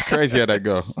 It's crazy how that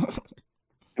go.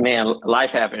 Man,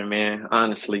 life happened, man.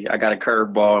 Honestly, I got a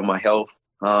curveball in my health.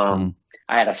 I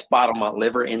had a spot on my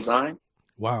liver enzyme.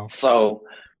 Wow. So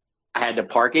I had to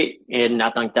park it. And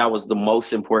I think that was the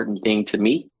most important thing to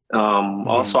me.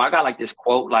 Also, I got like this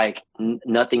quote, like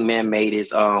nothing man-made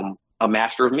is a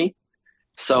master of me.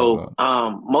 So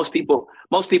most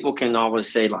people can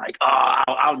always say like, oh,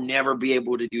 I'll never be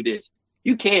able to do this.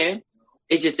 You can.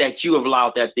 It's just that you have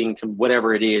allowed that thing to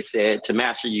whatever it is said to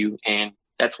master you. And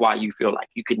that's why you feel like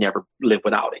you could never live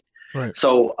without it. Right.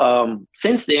 So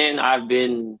since then, I've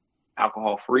been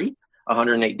alcohol free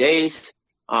 108 days.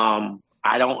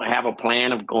 I don't have a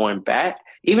plan of going back,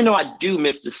 even though I do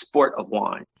miss the sport of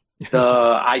wine. The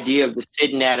idea of just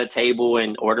sitting at a table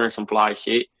and ordering some fly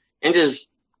shit and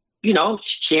just, you know,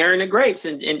 sharing the grapes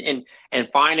and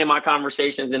finding my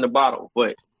conversations in the bottle.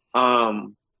 But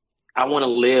I want to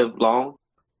live long.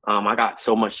 I got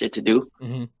so much shit to do.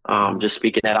 Just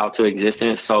speaking that out to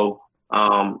existence. So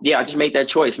yeah, I just made that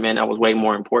choice, man. That was way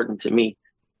more important to me.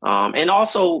 And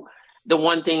also the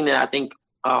one thing that I think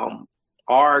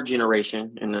our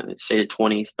generation in the say the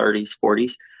 20s, 30s,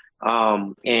 40s,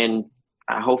 and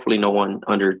hopefully no one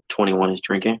under 21 is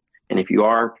drinking. And if you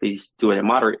are, please do it at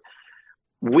moderate.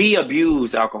 We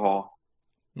abuse alcohol.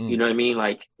 You know what I mean?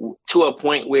 Like to a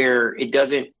point where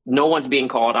no one's being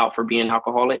called out for being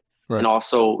alcoholic. Right. And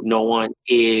also no one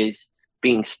is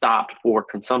being stopped for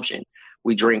consumption.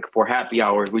 We drink for happy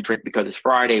hours. We drink because it's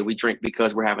Friday. We drink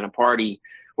because we're having a party.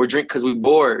 We drink because we're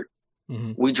bored.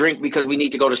 We drink because we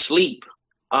need to go to sleep.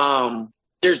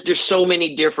 There's so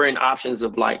many different options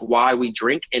of like why we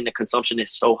drink, and the consumption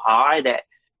is so high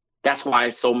that's why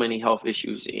so many health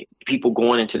issues. People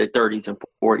going into their 30s and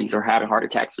 40s are having heart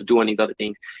attacks or doing these other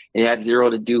things. It has zero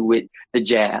to do with the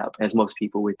jab, as most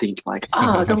people would think. Like,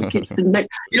 don't get the neck.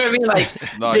 You know what I mean?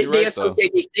 Like they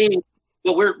associate these things,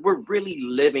 but we're really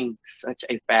living such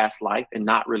a fast life and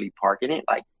not really parking it.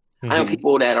 Like I know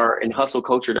people that are in hustle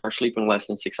culture that are sleeping less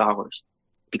than 6 hours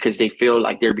because they feel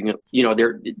like they're being, you know,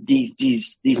 they're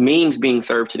these memes being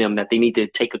served to them that they need to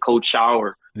take a cold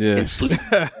shower and sleep,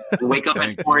 and wake up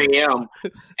at 4 a.m.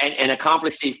 and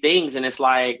accomplish these things. And it's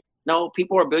like, no,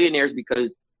 people are billionaires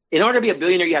because in order to be a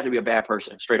billionaire, you have to be a bad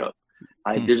person, straight up.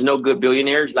 Like there's no good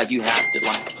billionaires. Like you have to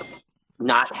like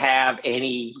not have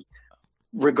any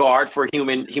regard for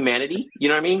humanity. You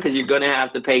know what I mean? Because you're going to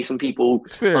have to pay some people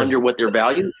under what they're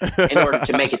valued in order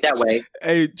to make it that way.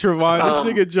 Hey, Trevon,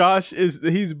 this nigga Josh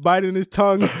he's biting his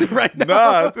tongue right now.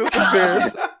 Nah, this is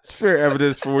fair. It's fair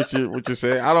evidence for what you're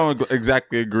saying. I don't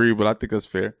exactly agree, but I think that's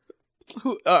fair.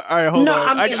 All right, hold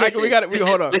on. We got to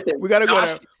hold on. We got to go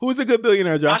there. Who's a good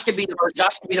billionaire, Josh? Josh could be the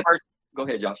first. Go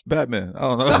ahead, Josh. Batman. I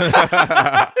don't know.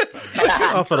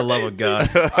 Oh, for the love of God.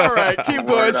 All right, keep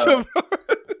going, Trevon.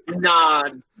 Nah,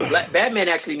 Batman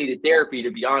actually needed therapy, to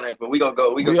be honest. But we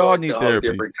all need therapy.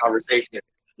 Different conversation.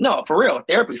 No, for real,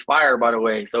 therapy's fire, by the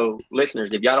way. So,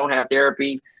 listeners, if y'all don't have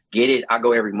therapy, get it. I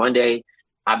go every Monday.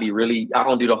 I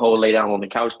don't do the whole lay down on the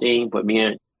couch thing, but me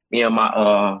and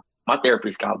my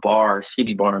therapist got bars. She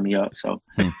be barring me up, so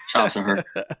shout out to her.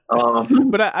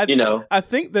 But I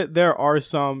think that there are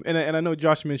some, and I know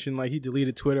Josh mentioned like he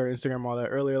deleted Twitter, Instagram, all that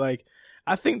earlier. Like,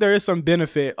 I think there is some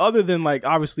benefit other than like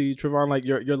obviously Trevon, like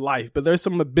your life, but there's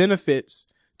some benefits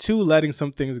to letting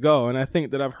some things go. And I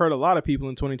think that I've heard a lot of people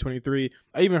in 2023.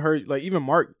 I even heard like even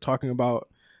Mark talking about,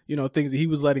 you know, things that he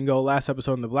was letting go last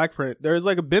episode in the Black Print. There's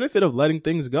like a benefit of letting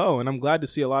things go. And I'm glad to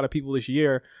see a lot of people this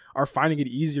year are finding it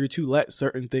easier to let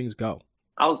certain things go.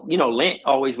 Lent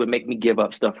always would make me give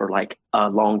up stuff for like a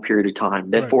long period of time.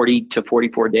 That 40 to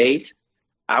 44 days,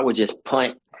 I would just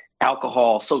punt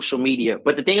alcohol, social media.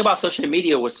 But the thing about social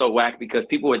media was so whack because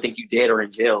people would think you dead or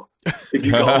in jail if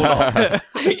you go on.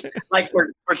 Like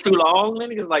for too long. Then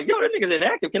niggas like, yo, that nigga's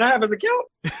inactive. Can I have his account?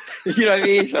 You know what I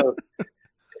mean? So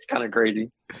it's kind of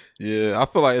crazy. Yeah, I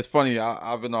feel like it's funny.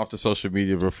 I've been off the social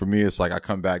media, but for me, it's like I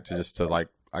come back to like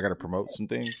I got to promote some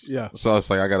things. Yeah. So it's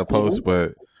like I got to post,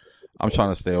 but I'm trying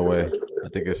to stay away. I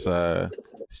think it's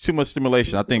too much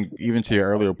stimulation. I think even to your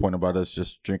earlier point about us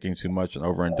just drinking too much and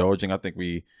overindulging, I think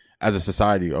we as a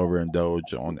society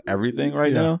overindulge on everything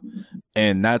right now.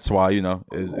 And that's why, you know,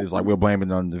 it's like we're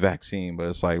blaming it on the vaccine, but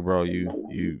it's like, bro,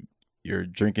 you're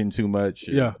drinking too much.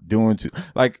 You're doing too,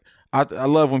 like, I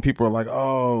love when people are like,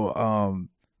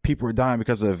 people are dying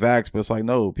because of the vax, but it's like,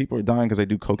 no, people are dying because they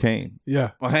do cocaine.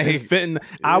 Yeah. Like,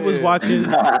 I was watching,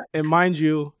 and mind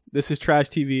you, this is trash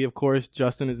TV. Of course,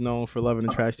 Justin is known for loving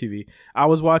the trash TV. I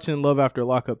was watching Love After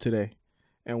Lockup today.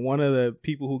 And one of the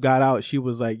people who got out, she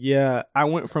was like, yeah, I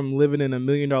went from living in $1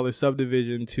 million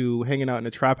subdivision to hanging out in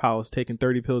a trap house, taking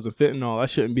 30 pills of fentanyl. I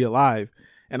shouldn't be alive.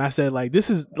 And I said, like,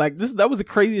 that was the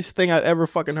craziest thing I'd ever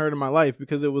fucking heard in my life,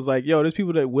 because it was like, yo, there's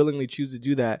people that willingly choose to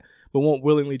do that, but won't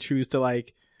willingly choose to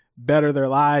like better their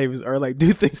lives or like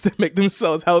do things to make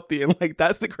themselves healthy. And like,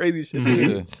 that's the crazy shit.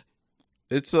 Yeah.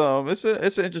 It's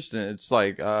interesting. It's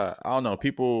like I don't know.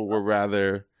 People would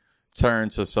rather turn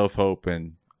to self-hope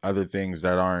and other things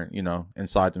that aren't, you know,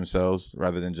 inside themselves,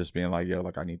 rather than just being like, yo,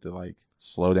 like I need to like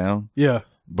slow down. Yeah.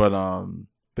 But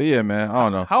yeah, man, I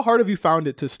don't know. How hard have you found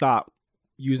it to stop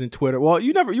using Twitter? Well,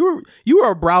 you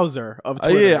were a browser of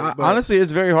Twitter. Honestly,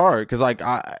 it's very hard because like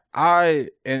I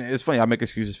and it's funny, I make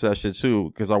excuses for that shit too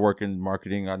because I work in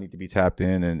marketing. I need to be tapped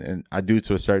in, and I do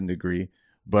to a certain degree.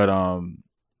 But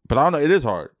I don't know. It is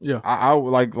hard. Yeah. I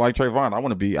like Trayvon. I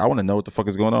want to know what the fuck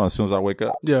is going on as soon as I wake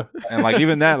up. Yeah. And like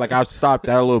even that, like I've stopped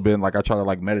that a little bit. And, like I try to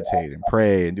like meditate and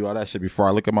pray and do all that shit before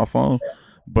I look at my phone.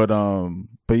 But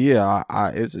yeah,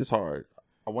 it's hard.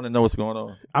 I want to know what's going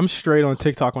on. I'm straight on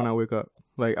TikTok when I wake up.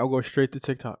 Like I'll go straight to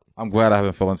TikTok. I'm glad I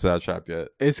haven't fallen into that trap yet.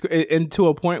 And to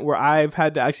a point where I've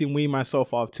had to actually wean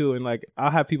myself off too. And like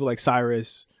I'll have people like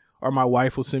Cyrus or my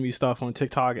wife will send me stuff on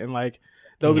TikTok and like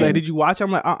they'll be like, "Did you watch?" I'm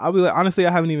like, I'll be like, honestly,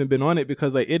 I haven't even been on it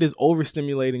because like it is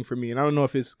overstimulating for me, and I don't know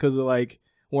if it's because of like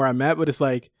where I'm at, but it's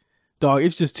like, dog,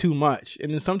 it's just too much.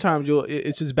 And then sometimes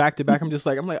it's just back to back. I'm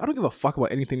like, I don't give a fuck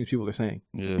about anything these people are saying.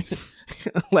 Yeah,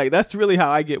 like that's really how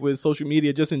I get with social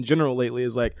media, just in general lately.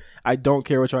 Is like I don't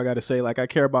care what y'all got to say. Like I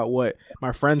care about what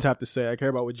my friends have to say. I care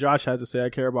about what Josh has to say.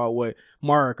 I care about what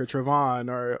Mark or Trevon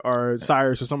or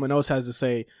Cyrus or someone else has to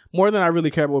say, more than I really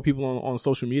care about what people on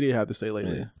social media have to say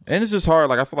lately. Yeah. And it's just hard.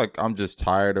 Like I feel like I'm just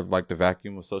tired of like the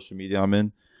vacuum of social media I'm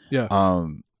in. Yeah.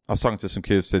 I was talking to some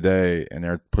kids today, and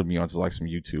they're putting me onto like some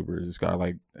YouTubers. This guy,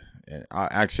 like, I'm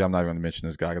not even going to mention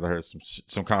this guy because I heard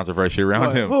some controversy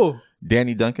around him. Who?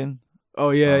 Danny Duncan. Oh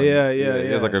yeah. He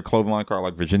has like a clothing line called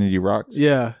like Virginity Rocks.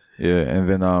 Yeah. Yeah, and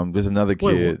then there's another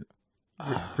kid.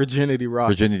 Virginity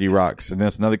Rocks. Virginity Rocks, and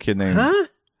there's another kid named.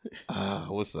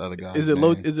 What's the other guy? Is it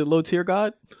low tier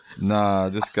God? Nah,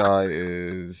 this guy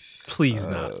is. Please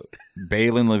not.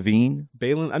 Balin Levine.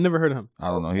 Balin, I never heard of him. I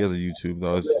don't know. He has a YouTube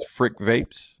though. It's Frick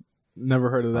Vapes. Never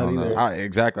heard of that either.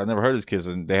 Exactly. I never heard of his kids,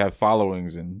 and they have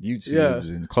followings and YouTubes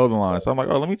and clothing lines. So I'm like,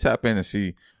 oh, let me tap in and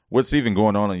see what's even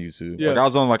going on YouTube. Yeah. Like I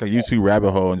was on like a YouTube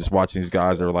rabbit hole and just watching these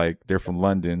guys that are like, they're from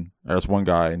London. There's one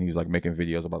guy and he's like making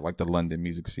videos about like the London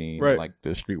music scene, right. and, like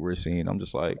the streetwear scene. I'm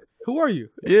just like, who are you?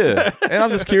 Yeah. And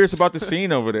I'm just curious about the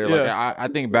scene over there. Yeah. Like I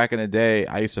think back in the day,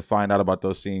 I used to find out about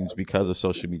those scenes because of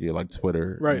social media, like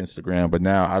Twitter right. and Instagram. But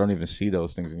now I don't even see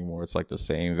those things anymore. It's like the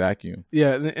same vacuum.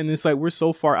 Yeah. And it's like, we're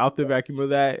so far out the vacuum of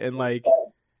that. And like,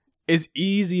 it's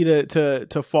easy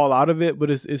to fall out of it, but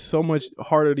it's so much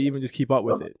harder to even just keep up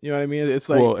with it. You know what I mean? It's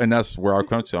like, well, and that's where I'll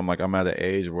come to. I'm like, I'm at an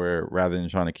age where rather than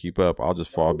trying to keep up, I'll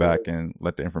just fall back and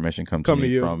let the information come to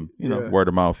me from, you know, word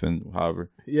of mouth and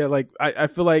however. Yeah. Like I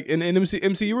feel like, and MC,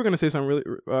 you were going to say something really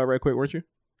right quick, weren't you?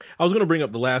 I was going to bring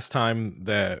up the last time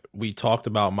that we talked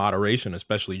about moderation,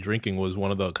 especially drinking, was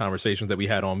one of the conversations that we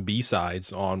had on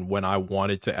B-Sides on when I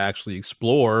wanted to actually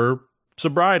explore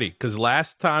sobriety. Because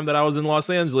last time that I was in Los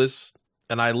Angeles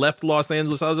and I left Los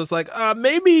Angeles, I was just like,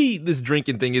 maybe this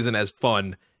drinking thing isn't as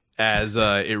fun as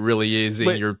it really is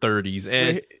in your 30s.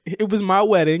 And it was my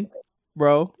wedding,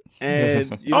 bro.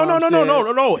 And you know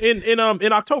no.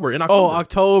 In October. Oh,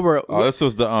 October. Oh, this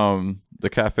was the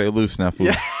Cafe Lou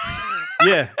snafu.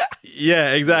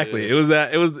 Yeah, exactly. It was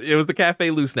that. It was the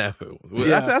Cafe Lou snafu.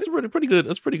 Yeah. That's pretty good.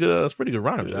 That's pretty good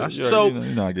rhyme, Josh. Yeah, so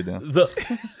you know I get down.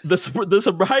 the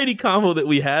sobriety combo that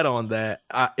we had on that,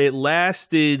 it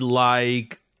lasted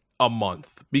like a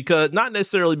month, because not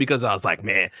necessarily because I was like,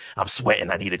 man, I'm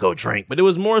sweating, I need to go drink, but it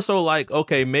was more so like,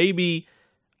 okay, maybe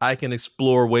I can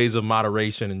explore ways of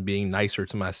moderation and being nicer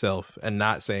to myself and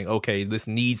not saying, okay, this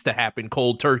needs to happen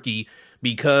cold turkey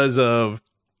because of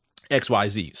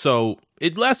XYZ. So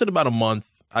it lasted about a month.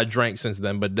 I drank since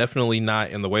then, but definitely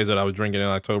not in the ways that I was drinking in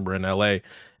October in LA.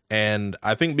 And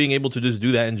I think being able to just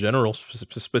do that in general,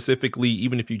 specifically,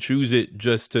 even if you choose it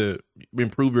just to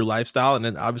improve your lifestyle, and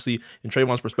then obviously in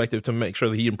Trayvon's perspective to make sure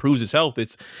that he improves his health,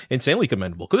 it's insanely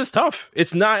commendable because it's tough.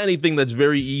 It's not anything that's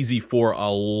very easy for a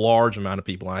large amount of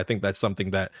people. And I think that's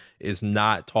something that is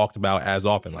not talked about as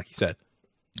often, like he said.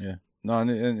 Yeah. No,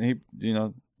 and he, you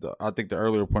know, I think the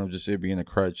earlier point of just it being a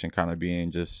crutch and kind of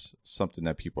being just something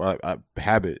that people, a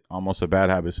habit, almost a bad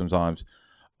habit sometimes.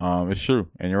 It's true.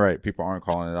 And you're right. People aren't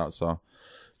calling it out. So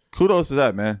kudos to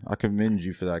that, man. I commend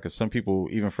you for that, because some people,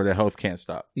 even for their health, can't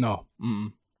stop. No.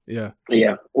 Mm-mm. Yeah.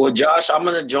 Yeah. Well, Josh, I'm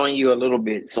going to join you a little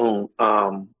bit soon.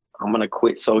 I'm going to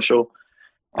quit social.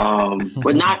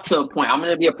 But not to a point. I'm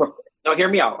going to be no, hear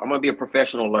me out. I'm going to be a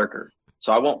professional lurker.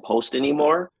 So I won't post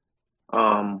anymore.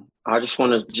 I just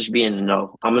want to just be in the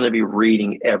know. I'm going to be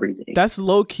reading everything. That's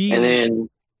low key. And then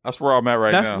that's where I'm at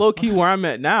right now. That's low key where I'm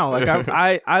at now. Like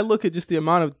I look at just the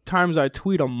amount of times I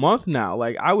tweet a month now.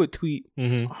 Like I would tweet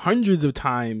hundreds of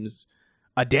times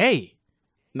a day.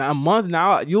 Now a month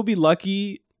now, you'll be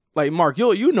lucky. Like Mark,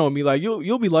 you know me. Like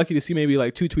you'll be lucky to see maybe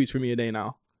like 2 tweets from me a day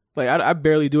now. Like I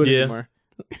barely do it anymore.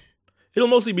 It'll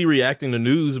mostly be reacting to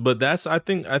news, but that's I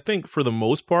think for the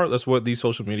most part, that's what these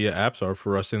social media apps are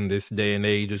for us in this day and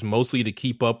age, is mostly to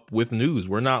keep up with news.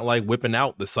 We're not like whipping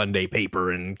out the Sunday paper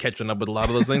and catching up with a lot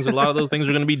of those things. A lot of those things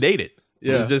are going to be dated.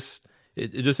 Yeah, it just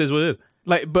is what it is.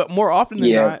 Like, but more often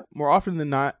than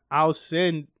not, I'll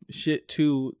send shit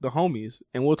to the homies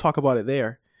and we'll talk about it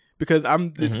there because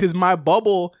because my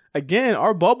bubble, again,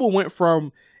 our bubble went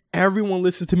from everyone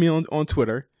listens to me on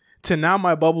Twitter to now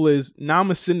my bubble is now I'm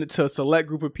gonna send it to a select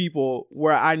group of people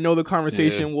where I know the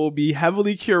conversation will be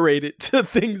heavily curated to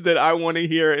things that I want to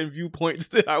hear and viewpoints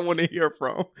that I want to hear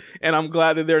from. And I'm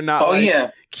glad that they're not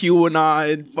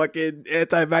QAnon and fucking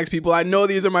anti-vax people. I know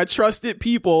these are my trusted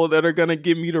people that are gonna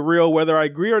give me the real whether I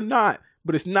agree or not,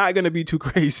 but it's not gonna be too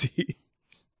crazy.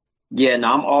 Yeah,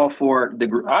 no, I'm all for the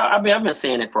group. I've been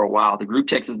saying it for a while. The group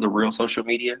text is the real social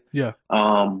media. Yeah.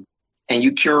 And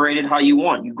you curate it how you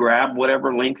want. You grab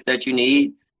whatever links that you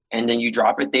need, and then you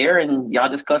drop it there, and y'all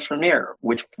discuss from there.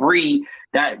 Which free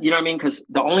that, you know what I mean? Because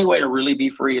the only way to really be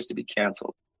free is to be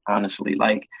canceled. Honestly,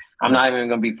 like I'm not even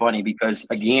gonna be funny because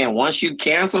again, once you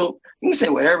cancel, you can say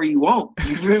whatever you want.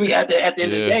 You feel me? At the end of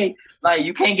the day, like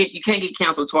you can't get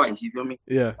canceled twice. You feel me?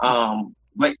 Yeah.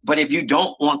 But if you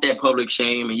don't want that public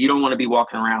shame and you don't want to be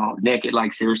walking around naked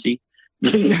like Cersei,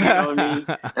 you know what I mean?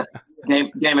 That's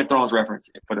Game of Thrones reference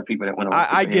for the people that went over.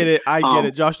 I get it. I get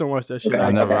it. Josh don't watch that shit.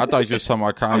 I never. I thought you just talking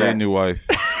about Kanye's new wife.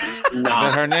 No, is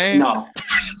that her name? No.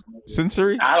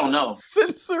 Sensory? I don't know.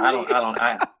 Sensory.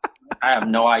 I have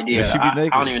no idea. Yeah, she be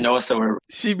naked. I don't even know what's so.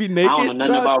 She be naked. I don't know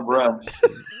nothing about bruh.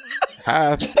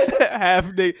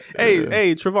 Half naked.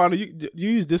 Hey, Trevon, you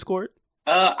use Discord?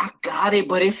 I got it,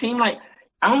 but it seemed like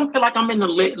I don't feel like I'm in the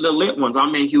lit ones.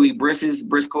 I'm in Huey Briscoe.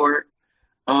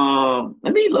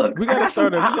 Let me look. We gotta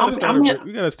start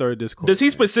a Discord. Does he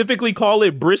specifically call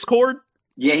it Briscord?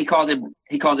 Yeah, he calls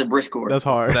it Briscoe. That's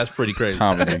hard. That's pretty crazy.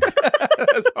 Comedy.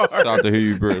 That's hard. Shout out to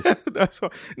Huey Briscoe. That's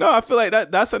hard. No, I feel like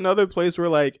that's another place where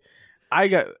like I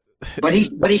got. But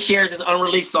he shares his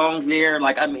unreleased songs there.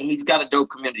 Like I mean, he's got a dope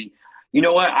community. You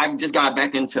know what? I just got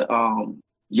back into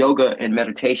yoga and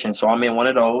meditation, so I'm in one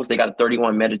of those. They got a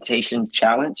 31 meditation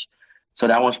challenge, so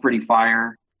that one's pretty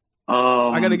fire.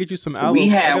 I gotta get you some aloe. I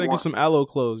gotta get some aloe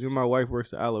clothes. You know, my wife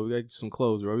works at aloe. We gotta get you some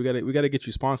clothes, bro. We gotta get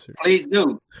you sponsored. Please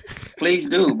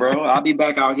do, bro. I'll be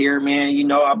back out here, man. You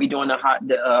know, I'll be doing the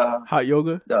hot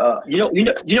yoga. You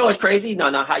know what's crazy? No,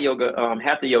 not hot yoga.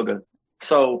 Hatha yoga.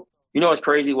 So you know what's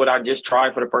crazy? What I just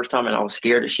tried for the first time and I was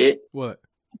scared as shit. What?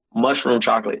 Mushroom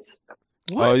chocolates.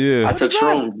 What? Oh yeah. I took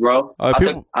shrooms, bro. I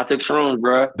took shrooms,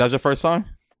 bro. That's your first time?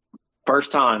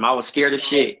 First time. I was scared as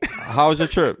shit. How was your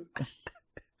trip?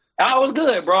 I was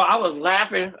good, bro. I was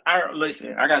laughing.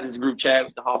 Listen, I got this group chat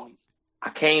with the homies. I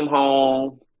came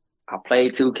home. I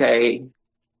played 2K. You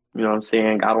know what I'm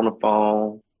saying? Got on the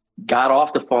phone. Got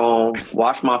off the phone.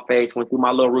 Washed my face. Went through my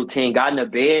little routine. Got in the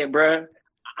bed, bro.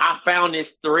 I found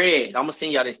this thread. I'm going to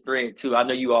send y'all this thread, too. I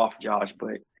know you off, Josh,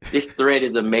 but this thread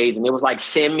is amazing. It was like,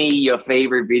 send me your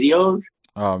favorite videos.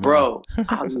 Oh, man. Bro,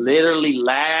 I literally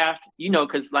laughed, you know,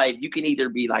 because like you can either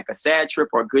be like a sad trip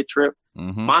or a good trip.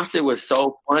 Mm-hmm. My shit was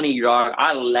so funny, dog.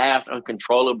 I laughed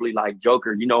uncontrollably like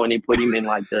Joker, you know, when they put him in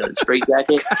like the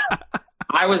straitjacket.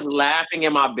 I was laughing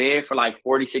in my bed for like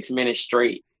 46 minutes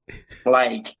straight.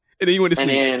 Like, and then you went to sleep.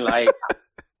 And then like,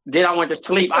 then I went to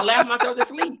sleep. I laughed myself to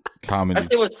sleep. Comedy.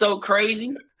 It was so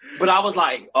crazy. But I was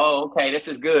like, oh, okay, this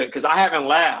is good. Because I haven't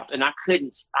laughed and I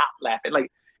couldn't stop laughing.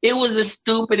 Like, it was the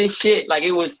stupidest shit. Like,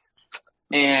 it was,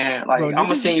 man, like, bro, I'm going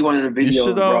to send you one of the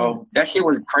videos, bro. That shit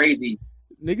was crazy.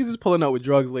 Niggas is pulling up with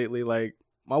drugs lately. Like,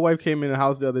 my wife came in the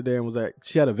house the other day and was like,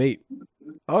 she had a vape.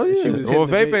 Oh, yeah. Well,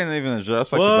 vape ain't even a drug.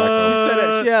 That's like tobacco. She said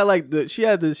that she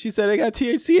had like she said they got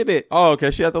THC in it. Oh, okay.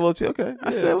 She had the little okay.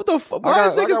 I said, what the fuck? Why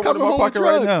is niggas coming home with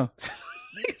drugs? Right now.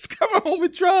 Niggas coming home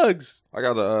with drugs. I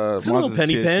got the little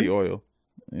penny THC pen oil.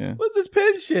 Yeah. What's this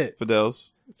pen shit?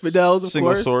 Fidel's, of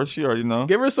Single course. Source, you already know.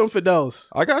 Give her some Fidel's.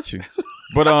 I got you.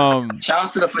 But shout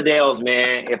out to the Fidel's,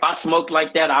 man. If I smoked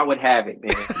like that, I would have it,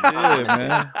 man. Yeah,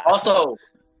 man. Also,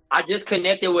 I just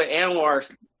connected with Anwar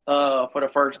for the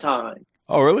first time.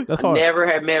 Oh, really? That's hard. I never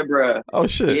had met, bro. Oh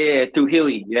shit. Yeah, through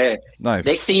Huey. Yeah. Nice.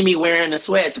 They see me wearing the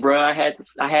sweats, bro. I had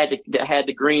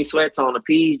the green sweats on, the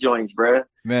peas joints, bro.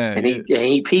 Man, and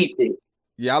he peeped it.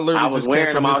 Yeah, I literally was just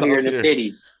wearing them out here in the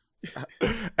city.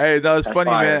 Hey, no, it's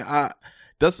funny, fire. man.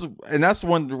 That's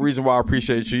one reason why I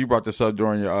appreciate you. You brought this up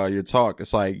during your talk.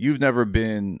 It's like you've never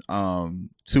been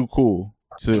too cool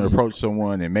to approach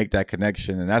someone and make that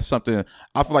connection, and that's something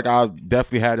I feel like I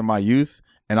definitely had in my youth.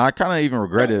 And I kind of even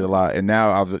regret it a lot. And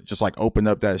now I've just like opened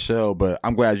up that shell. But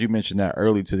I'm glad you mentioned that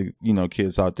early to the, you know,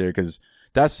 kids out there, because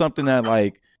that's something that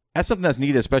like, that's something that's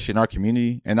needed, especially in our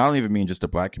community. And I don't even mean just the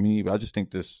Black community, but I just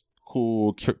think this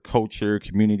cool culture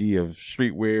community of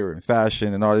streetwear and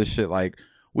fashion and all this shit, like,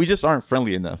 we just aren't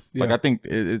friendly enough. Yeah. Like, I think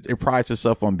it prides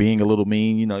itself on being a little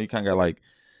mean. You know, you kind of got like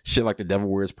shit like the Devil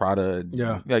Wears Prada.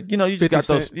 Yeah. Like, you know, you just got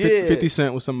those. 50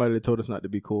 Cent was somebody that told us not to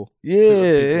be cool.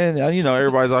 Yeah. And, you know,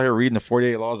 everybody's out here reading the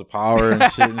 48 Laws of Power and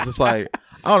shit. And it's just like,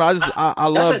 I don't know. I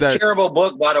love that. That's a terrible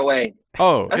book, by the way.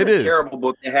 Oh, that's a terrible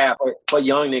book to have for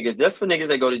young niggas. That's for niggas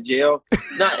that go to jail.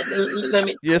 Yeah,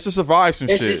 it's to survive some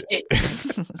shit.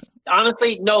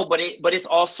 Honestly, no, but it's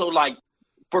also like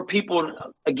for people,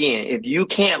 again, if you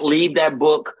can't leave that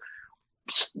book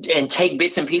and take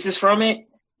bits and pieces from it,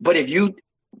 but if you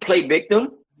play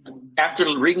victim after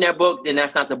reading that book, then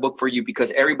that's not the book for you,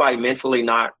 because everybody mentally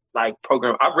not like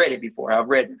programmed. I've read it before. I've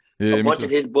read a bunch of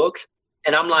his books,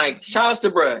 and I'm like, shout out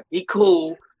to bruh, he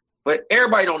cool, but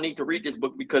everybody don't need to read this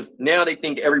book, because now they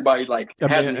think everybody like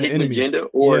has a hidden agenda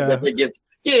or that they get.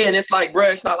 Yeah, and it's like,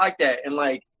 bruh, it's not like that. And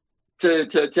like to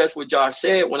test what Josh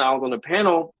said, when I was on the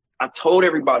panel, I told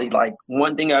everybody like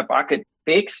one thing if I could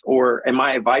fix, and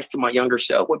my advice to my younger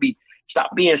self would be,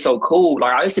 stop being so cool.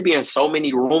 Like, I used to be in so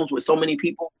many rooms with so many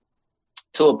people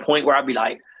to a point where I'd be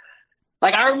like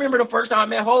I remember the first time I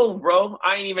met Hov, bro.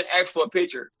 I ain't even asked for a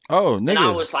picture. Oh, nigga. And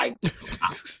I was like,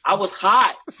 I was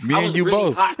hot. Me and you really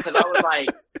both. Hot because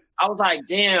I was like,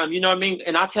 damn, you know what I mean?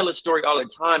 And I tell a story all the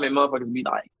time, and motherfuckers be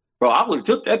like, bro, I would have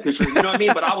took that picture. You know what I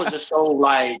mean? But I was just so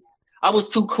like, I was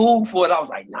too cool for it. I was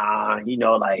like, nah, you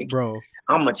know, like, bro,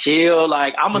 I'm gonna chill.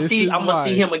 Like, I'm gonna see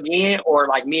him again, or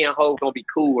like me and Hov gonna be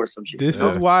cool or some shit. This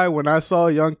is why when I saw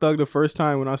Young Thug the first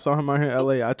time, when I saw him out here in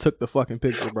LA, I took the fucking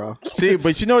picture, bro. See,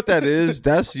 but you know what that is?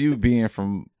 That's you being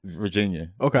from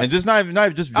Virginia. Okay. And just not being from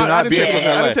LA. I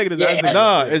didn't take it as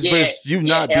no, it's you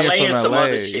not being from LA.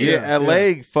 Yeah,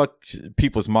 LA fuck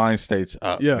people's mind states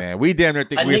up, man. We damn near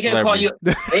think we're celebrities.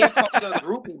 They call you a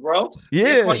groupie, bro. Yeah.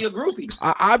 They call you a groupie.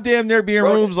 I'm damn near being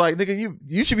rooms like, nigga,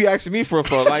 you should be asking me for a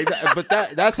photo. Like, but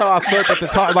that's how I felt at the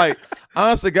time. Like,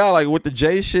 honest to God, like with the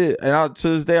Jay shit, and to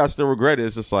this day I still regret it.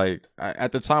 It's just like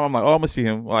at the time I'm like, oh, I'm gonna see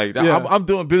him. Like, I'm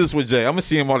doing business with Jay. I'm gonna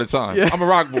see him all the time. Yeah. I'm a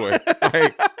rock boy.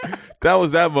 Like, that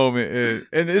was that moment,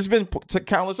 and it's been to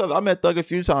countless others. I met Thug a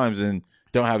few times and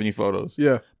don't have any photos.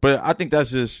 Yeah, but I think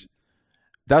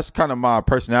that's kind of my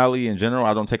personality in general.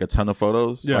 I don't take a ton of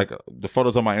photos. Yeah. Like the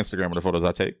photos on my Instagram are the photos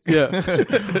I take.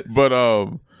 Yeah,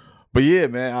 but yeah,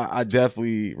 man, I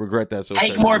definitely regret that. So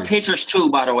take more pictures too,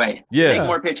 by the way. Yeah, take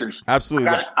more pictures. Absolutely.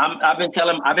 I've been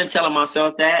telling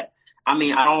myself that. I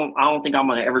mean, I don't think I'm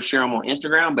gonna ever share them on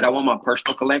Instagram, but I want my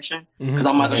personal collection, because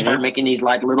I'm about to start making these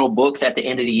like little books at the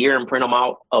end of the year and print them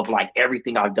out of like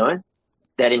everything I've done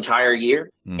that entire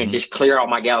year, and just clear out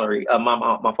my gallery,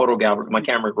 my photo gallery, my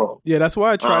camera roll. Yeah, that's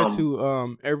why I try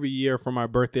to every year for my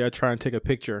birthday, I try and take a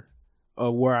picture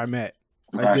of where I'm at.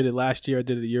 Okay. I did it last year. I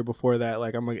did it the year before that.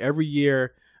 Like, I'm like, every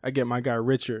year I get my guy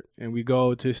Richard and we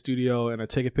go to the studio and I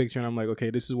take a picture and I'm like,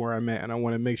 okay, this is where I'm at, and I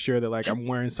want to make sure that like I'm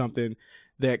wearing something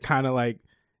that kind of like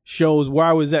shows where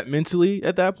I was at mentally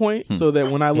at that point, so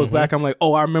that when I look back, I'm like,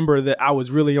 oh, I remember that I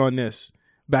was really on this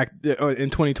back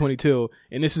in 2022,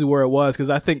 and this is where it was.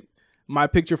 Because I think my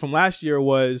picture from last year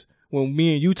was when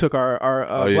me and you took our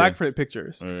black print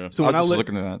pictures. Oh, yeah. So when I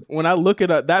look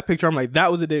at that picture, I'm like, that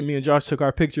was the day me and Josh took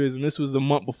our pictures, and this was the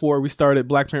month before we started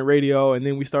Black Print Radio, and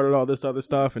then we started all this other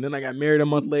stuff, and then I got married a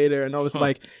month later, and I was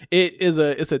like, it's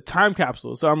a time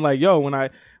capsule. So I'm like, yo, when I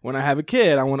have a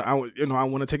kid, I want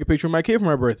to take a picture of my kid for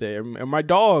my birthday, and my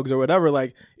dogs or whatever.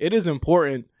 Like, it is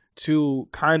important to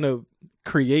kind of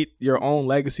create your own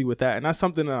legacy with that, and that's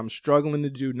something that I'm struggling to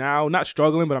do now. Not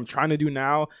struggling, but I'm trying to do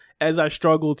now, as I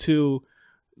struggle to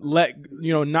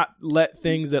not let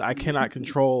things that I cannot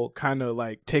control kind of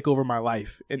like take over my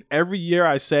life. And every year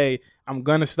I say I'm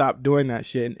gonna stop doing that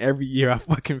shit, and every year I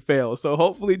fucking fail. So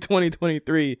hopefully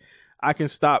 2023 I can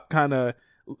stop kind of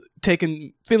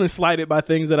feeling slighted by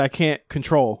things that I can't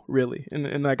control, really,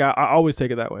 and like I always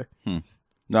take it that way.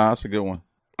 Nah, that's a good one.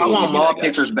 I want all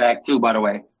pictures back too, by the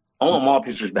way. I want all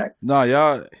pictures back. No,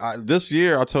 y'all. This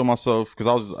year, I told myself, because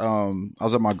I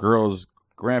was at my girl's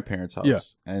grandparents'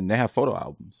 house, and they have photo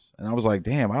albums, and I was like,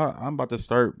 damn, I'm about to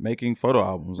start making photo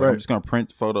albums. Like, I'm just gonna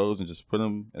print photos and just put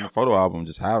them in a photo album, and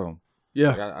just have them.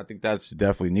 Yeah, like, I think that's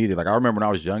definitely needed. Like, I remember when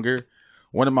I was younger,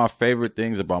 one of my favorite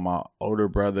things about my older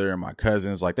brother and my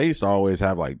cousins, like, they used to always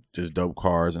have like just dope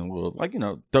cars and little, like,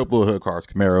 dope little hood cars,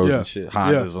 Camaros and shit,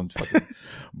 Hondas and fucking.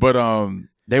 But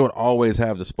they would always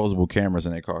have disposable cameras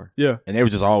in their car. Yeah. And they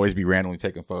would just always be randomly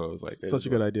taking photos. Like, such a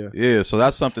good idea. Yeah. So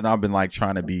that's something I've been like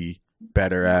trying to be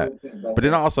better at. But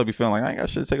then I also be feeling like I ain't got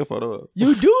shit to take a photo of.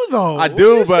 You do though. I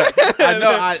do, but I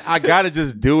know I gotta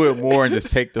just do it more and just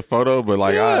take the photo. But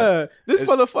like, this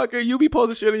motherfucker, you be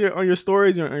posting shit on your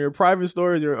stories, on your private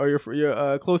stories, or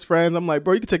your close friends. I'm like,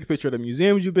 bro, you can take a picture of the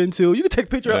museums you've been to. You can take a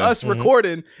picture of us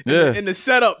recording in the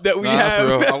setup that we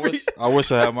have. I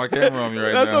wish I had my camera on me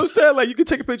right now. That's what I'm saying. Like, you can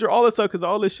take a picture of all this stuff because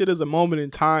all this shit is a moment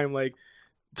in time. Like,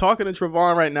 talking to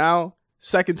Trevon right now.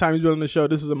 Second time he's been on the show,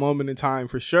 this is a moment in time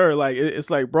for sure. Like,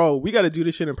 it's like, bro, we got to do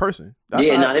this shit in person.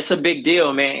 It's a big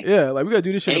deal, man. Yeah, like, we got to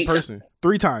do this shit in person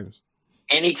 3 times.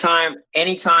 Anytime,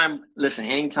 listen,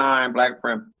 anytime Black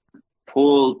Friend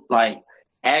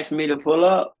ask me to pull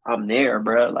up, I'm there,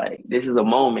 bro. Like, this is a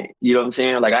moment. You know what I'm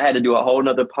saying? Like, I had to do a whole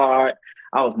nother part.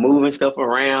 I was moving stuff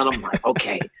around. I'm like,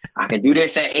 okay, I can do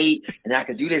this at 8 and I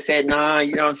can do this at 9.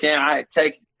 You know what I'm saying? I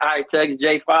text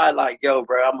J5 like, yo,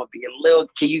 bro, I'm gonna be a little.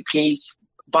 Can you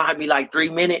buy me like 3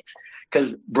 minutes?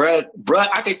 Cause bro,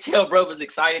 I could tell bro was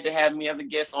excited to have me as a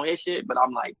guest on his shit, but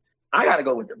I'm like, I gotta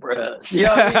go with the bros. You know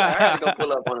what I mean? I gotta go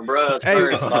pull up on the bros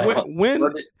first.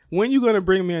 Like, when you gonna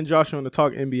bring me and Josh on to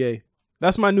talk NBA?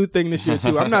 That's my new thing this year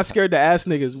too. I'm not scared to ask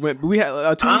niggas. When we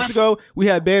had 2 weeks ago, we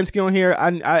had Bansky on here.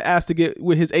 I asked to get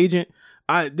with his agent.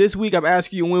 This week I'm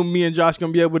asking you when me and Josh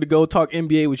gonna be able to go talk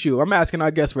NBA with you. I'm asking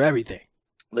our guests for everything.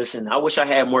 Listen, I wish I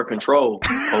had more control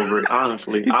over it.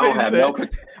 Honestly, I don't have no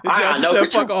control.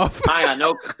 Fuck off. I got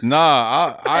no.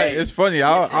 Nah, it's funny.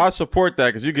 I support that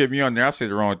because you get me on there, I say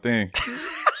the wrong thing.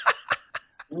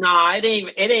 Nah, it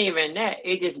ain't even that.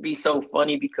 It just be so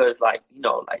funny because, like, you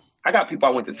know, like I got people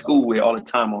I went to school with all the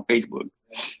time on Facebook,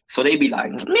 so they be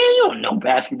like, "Man, you don't know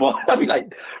basketball." I be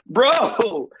like,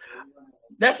 "Bro,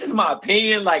 that's just my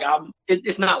opinion." Like,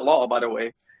 it's not law, by the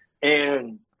way,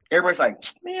 and everybody's like,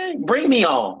 "Man, bring me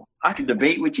on. I can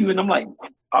debate with you." And I'm like,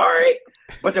 "All right."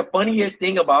 But the funniest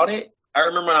thing about it, I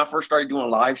remember when I first started doing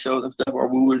live shows and stuff, or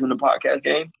we was in the podcast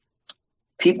game,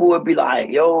 people would be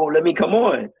like, "Yo, let me come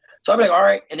on." So I'd be like, all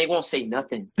right, and they won't say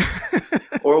nothing.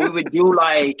 Or we would do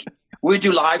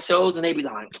live shows and they'd be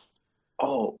like,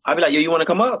 oh, I'd be like, yo, you want to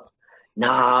come up?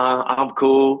 Nah, I'm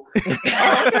cool. That's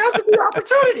a good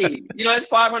opportunity. You know, it's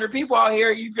 500 people out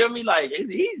here. You feel me? Like, it's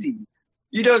easy.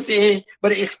 You know what I'm saying?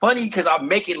 But it's funny because I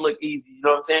make it look easy. You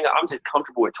know what I'm saying? I'm just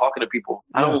comfortable with talking to people.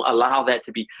 I don't allow that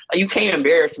to be like, you can't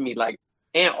embarrass me. Like,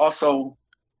 and also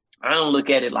I don't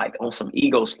look at it like on some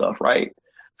ego stuff, right?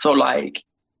 So like,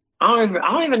 I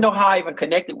don't even know how I even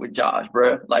connected with Josh,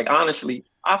 bro. Like, honestly,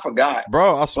 I forgot.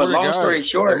 Bro, I swear to God, story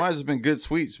short, it might have just been good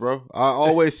tweets, bro. I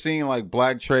always seen like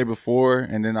Black Trey before,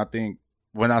 and then I think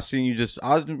when I seen you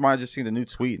I might have just seen the new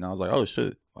tweet, and I was like, oh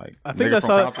shit. Like, I think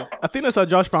that's how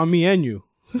Josh found me and you.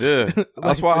 Yeah,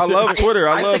 that's why I love Twitter.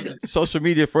 I love social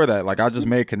media for that. Like, I just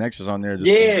made connections on there, just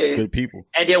with good people.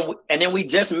 And then we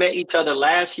just met each other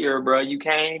last year, bro. You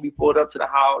came, you pulled up to the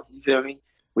house. You feel me?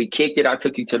 We kicked it. I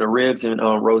took you to the Ribs and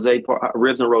Rose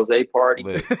party.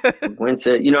 Went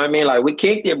to, you know what I mean? Like, we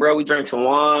kicked it, bro. We drank some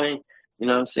wine. You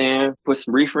know what I'm saying? Put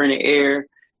some reefer in the air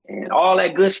and all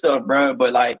that good stuff, bro.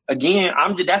 But like, again,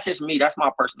 that's just me. That's my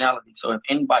personality. So if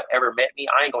anybody ever met me,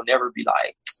 I ain't gonna never be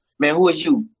like, man, who is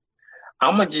you?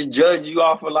 I'm gonna just judge you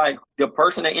off of like the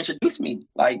person that introduced me.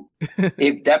 Like,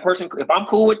 if I'm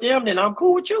cool with them, then I'm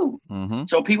cool with you. Mm-hmm.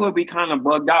 So people would be kind of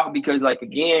bugged out because, like,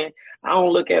 again, I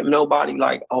don't look at nobody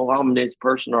like, oh, I'm this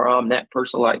person or I'm that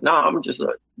person. Like, nah, I'm just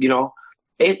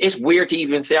it's weird to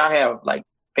even say I have like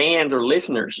fans or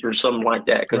listeners or something like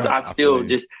that because right,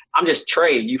 I'm just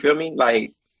Trey. You feel me?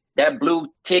 Like, that blue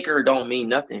ticker don't mean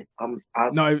nothing.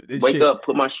 I wake up,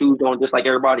 put my shoes on just like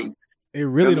everybody. It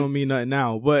really don't mean nothing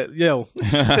now, but yo,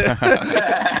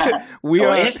 we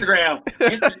are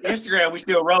Instagram. We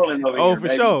still rolling over here. Oh,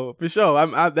 for sure.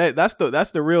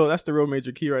 That's the real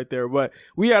major key right there. But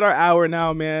we had our hour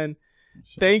now, man.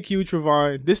 Thank you,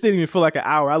 Trevon. This didn't even feel like an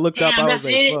hour. I looked up. I was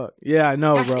like, fuck. Yeah, I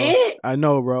know, bro. I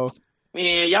know, bro.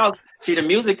 Man, y'all see the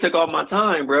music took all my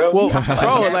time, bro. Well,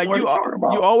 bro, like you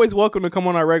always welcome to come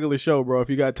on our regular show, bro. If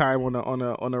you got time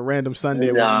on a random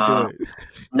Sunday when you do it.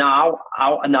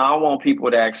 I want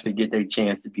people to actually get their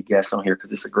chance to be guests on here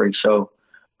because it's a great show.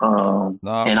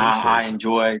 I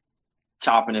enjoy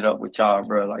chopping it up with y'all,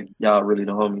 bro. Like, y'all really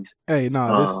the homies. Hey,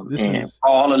 this is for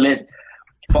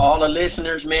all the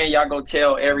listeners, man. Y'all go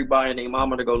tell everybody and their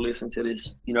mama to go listen to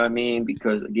this. You know what I mean?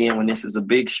 Because again, when this is a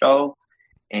big show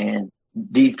and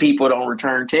these people don't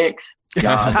return texts,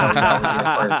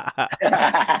 I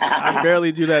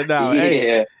barely do that now.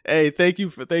 Yeah. Hey, thank you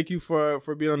for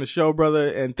being on the show, brother,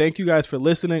 and thank you guys for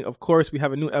listening. Of course, we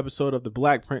have a new episode of The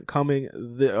Black Print coming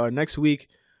next week.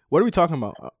 What are we talking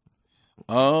about?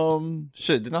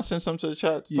 Shit, didn't I send something to the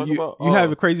chat to talk about? You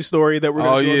have a crazy story that we're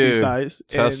going to do B-sides.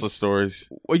 Tesla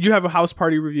stories. Well, you have a house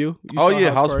party review.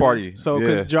 House party. So,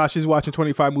 because Josh is watching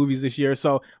 25 movies this year,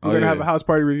 so we're going to have a house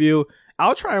party review.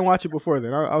 I'll try and watch it before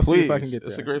then. I'll see if I can get there.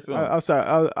 It's a great film.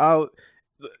 I'll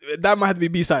that might have to be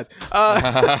B-sides.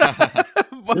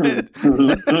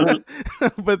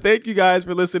 But thank you guys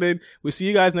for listening. We'll see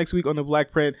you guys next week on the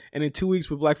Black Print, and in 2 weeks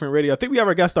with Black Print Radio. I think we have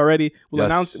our guest already. We'll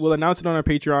announce it on our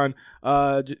Patreon.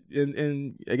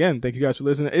 And again, thank you guys for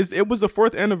listening. It was the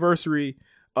 4th anniversary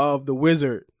of The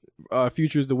Wizard,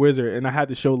 Future's The Wizard, and I had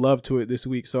to show love to it this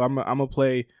week. So I'm gonna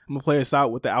play us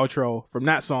out with the outro from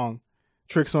that song,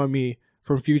 "Tricks on Me"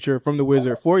 from Future, from The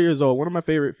Wizard. 4 years old, one of my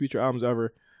favorite Future albums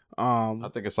ever. I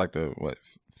think it's like the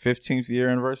 15th year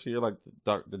anniversary, like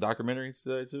the documentary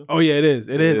today too. Oh yeah, it is.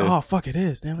 It is. Oh fuck, it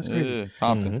is. Damn, that's crazy.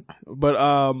 Compton. But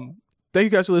thank you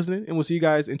guys for listening, and we'll see you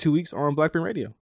guys in 2 weeks on Black Print Radio.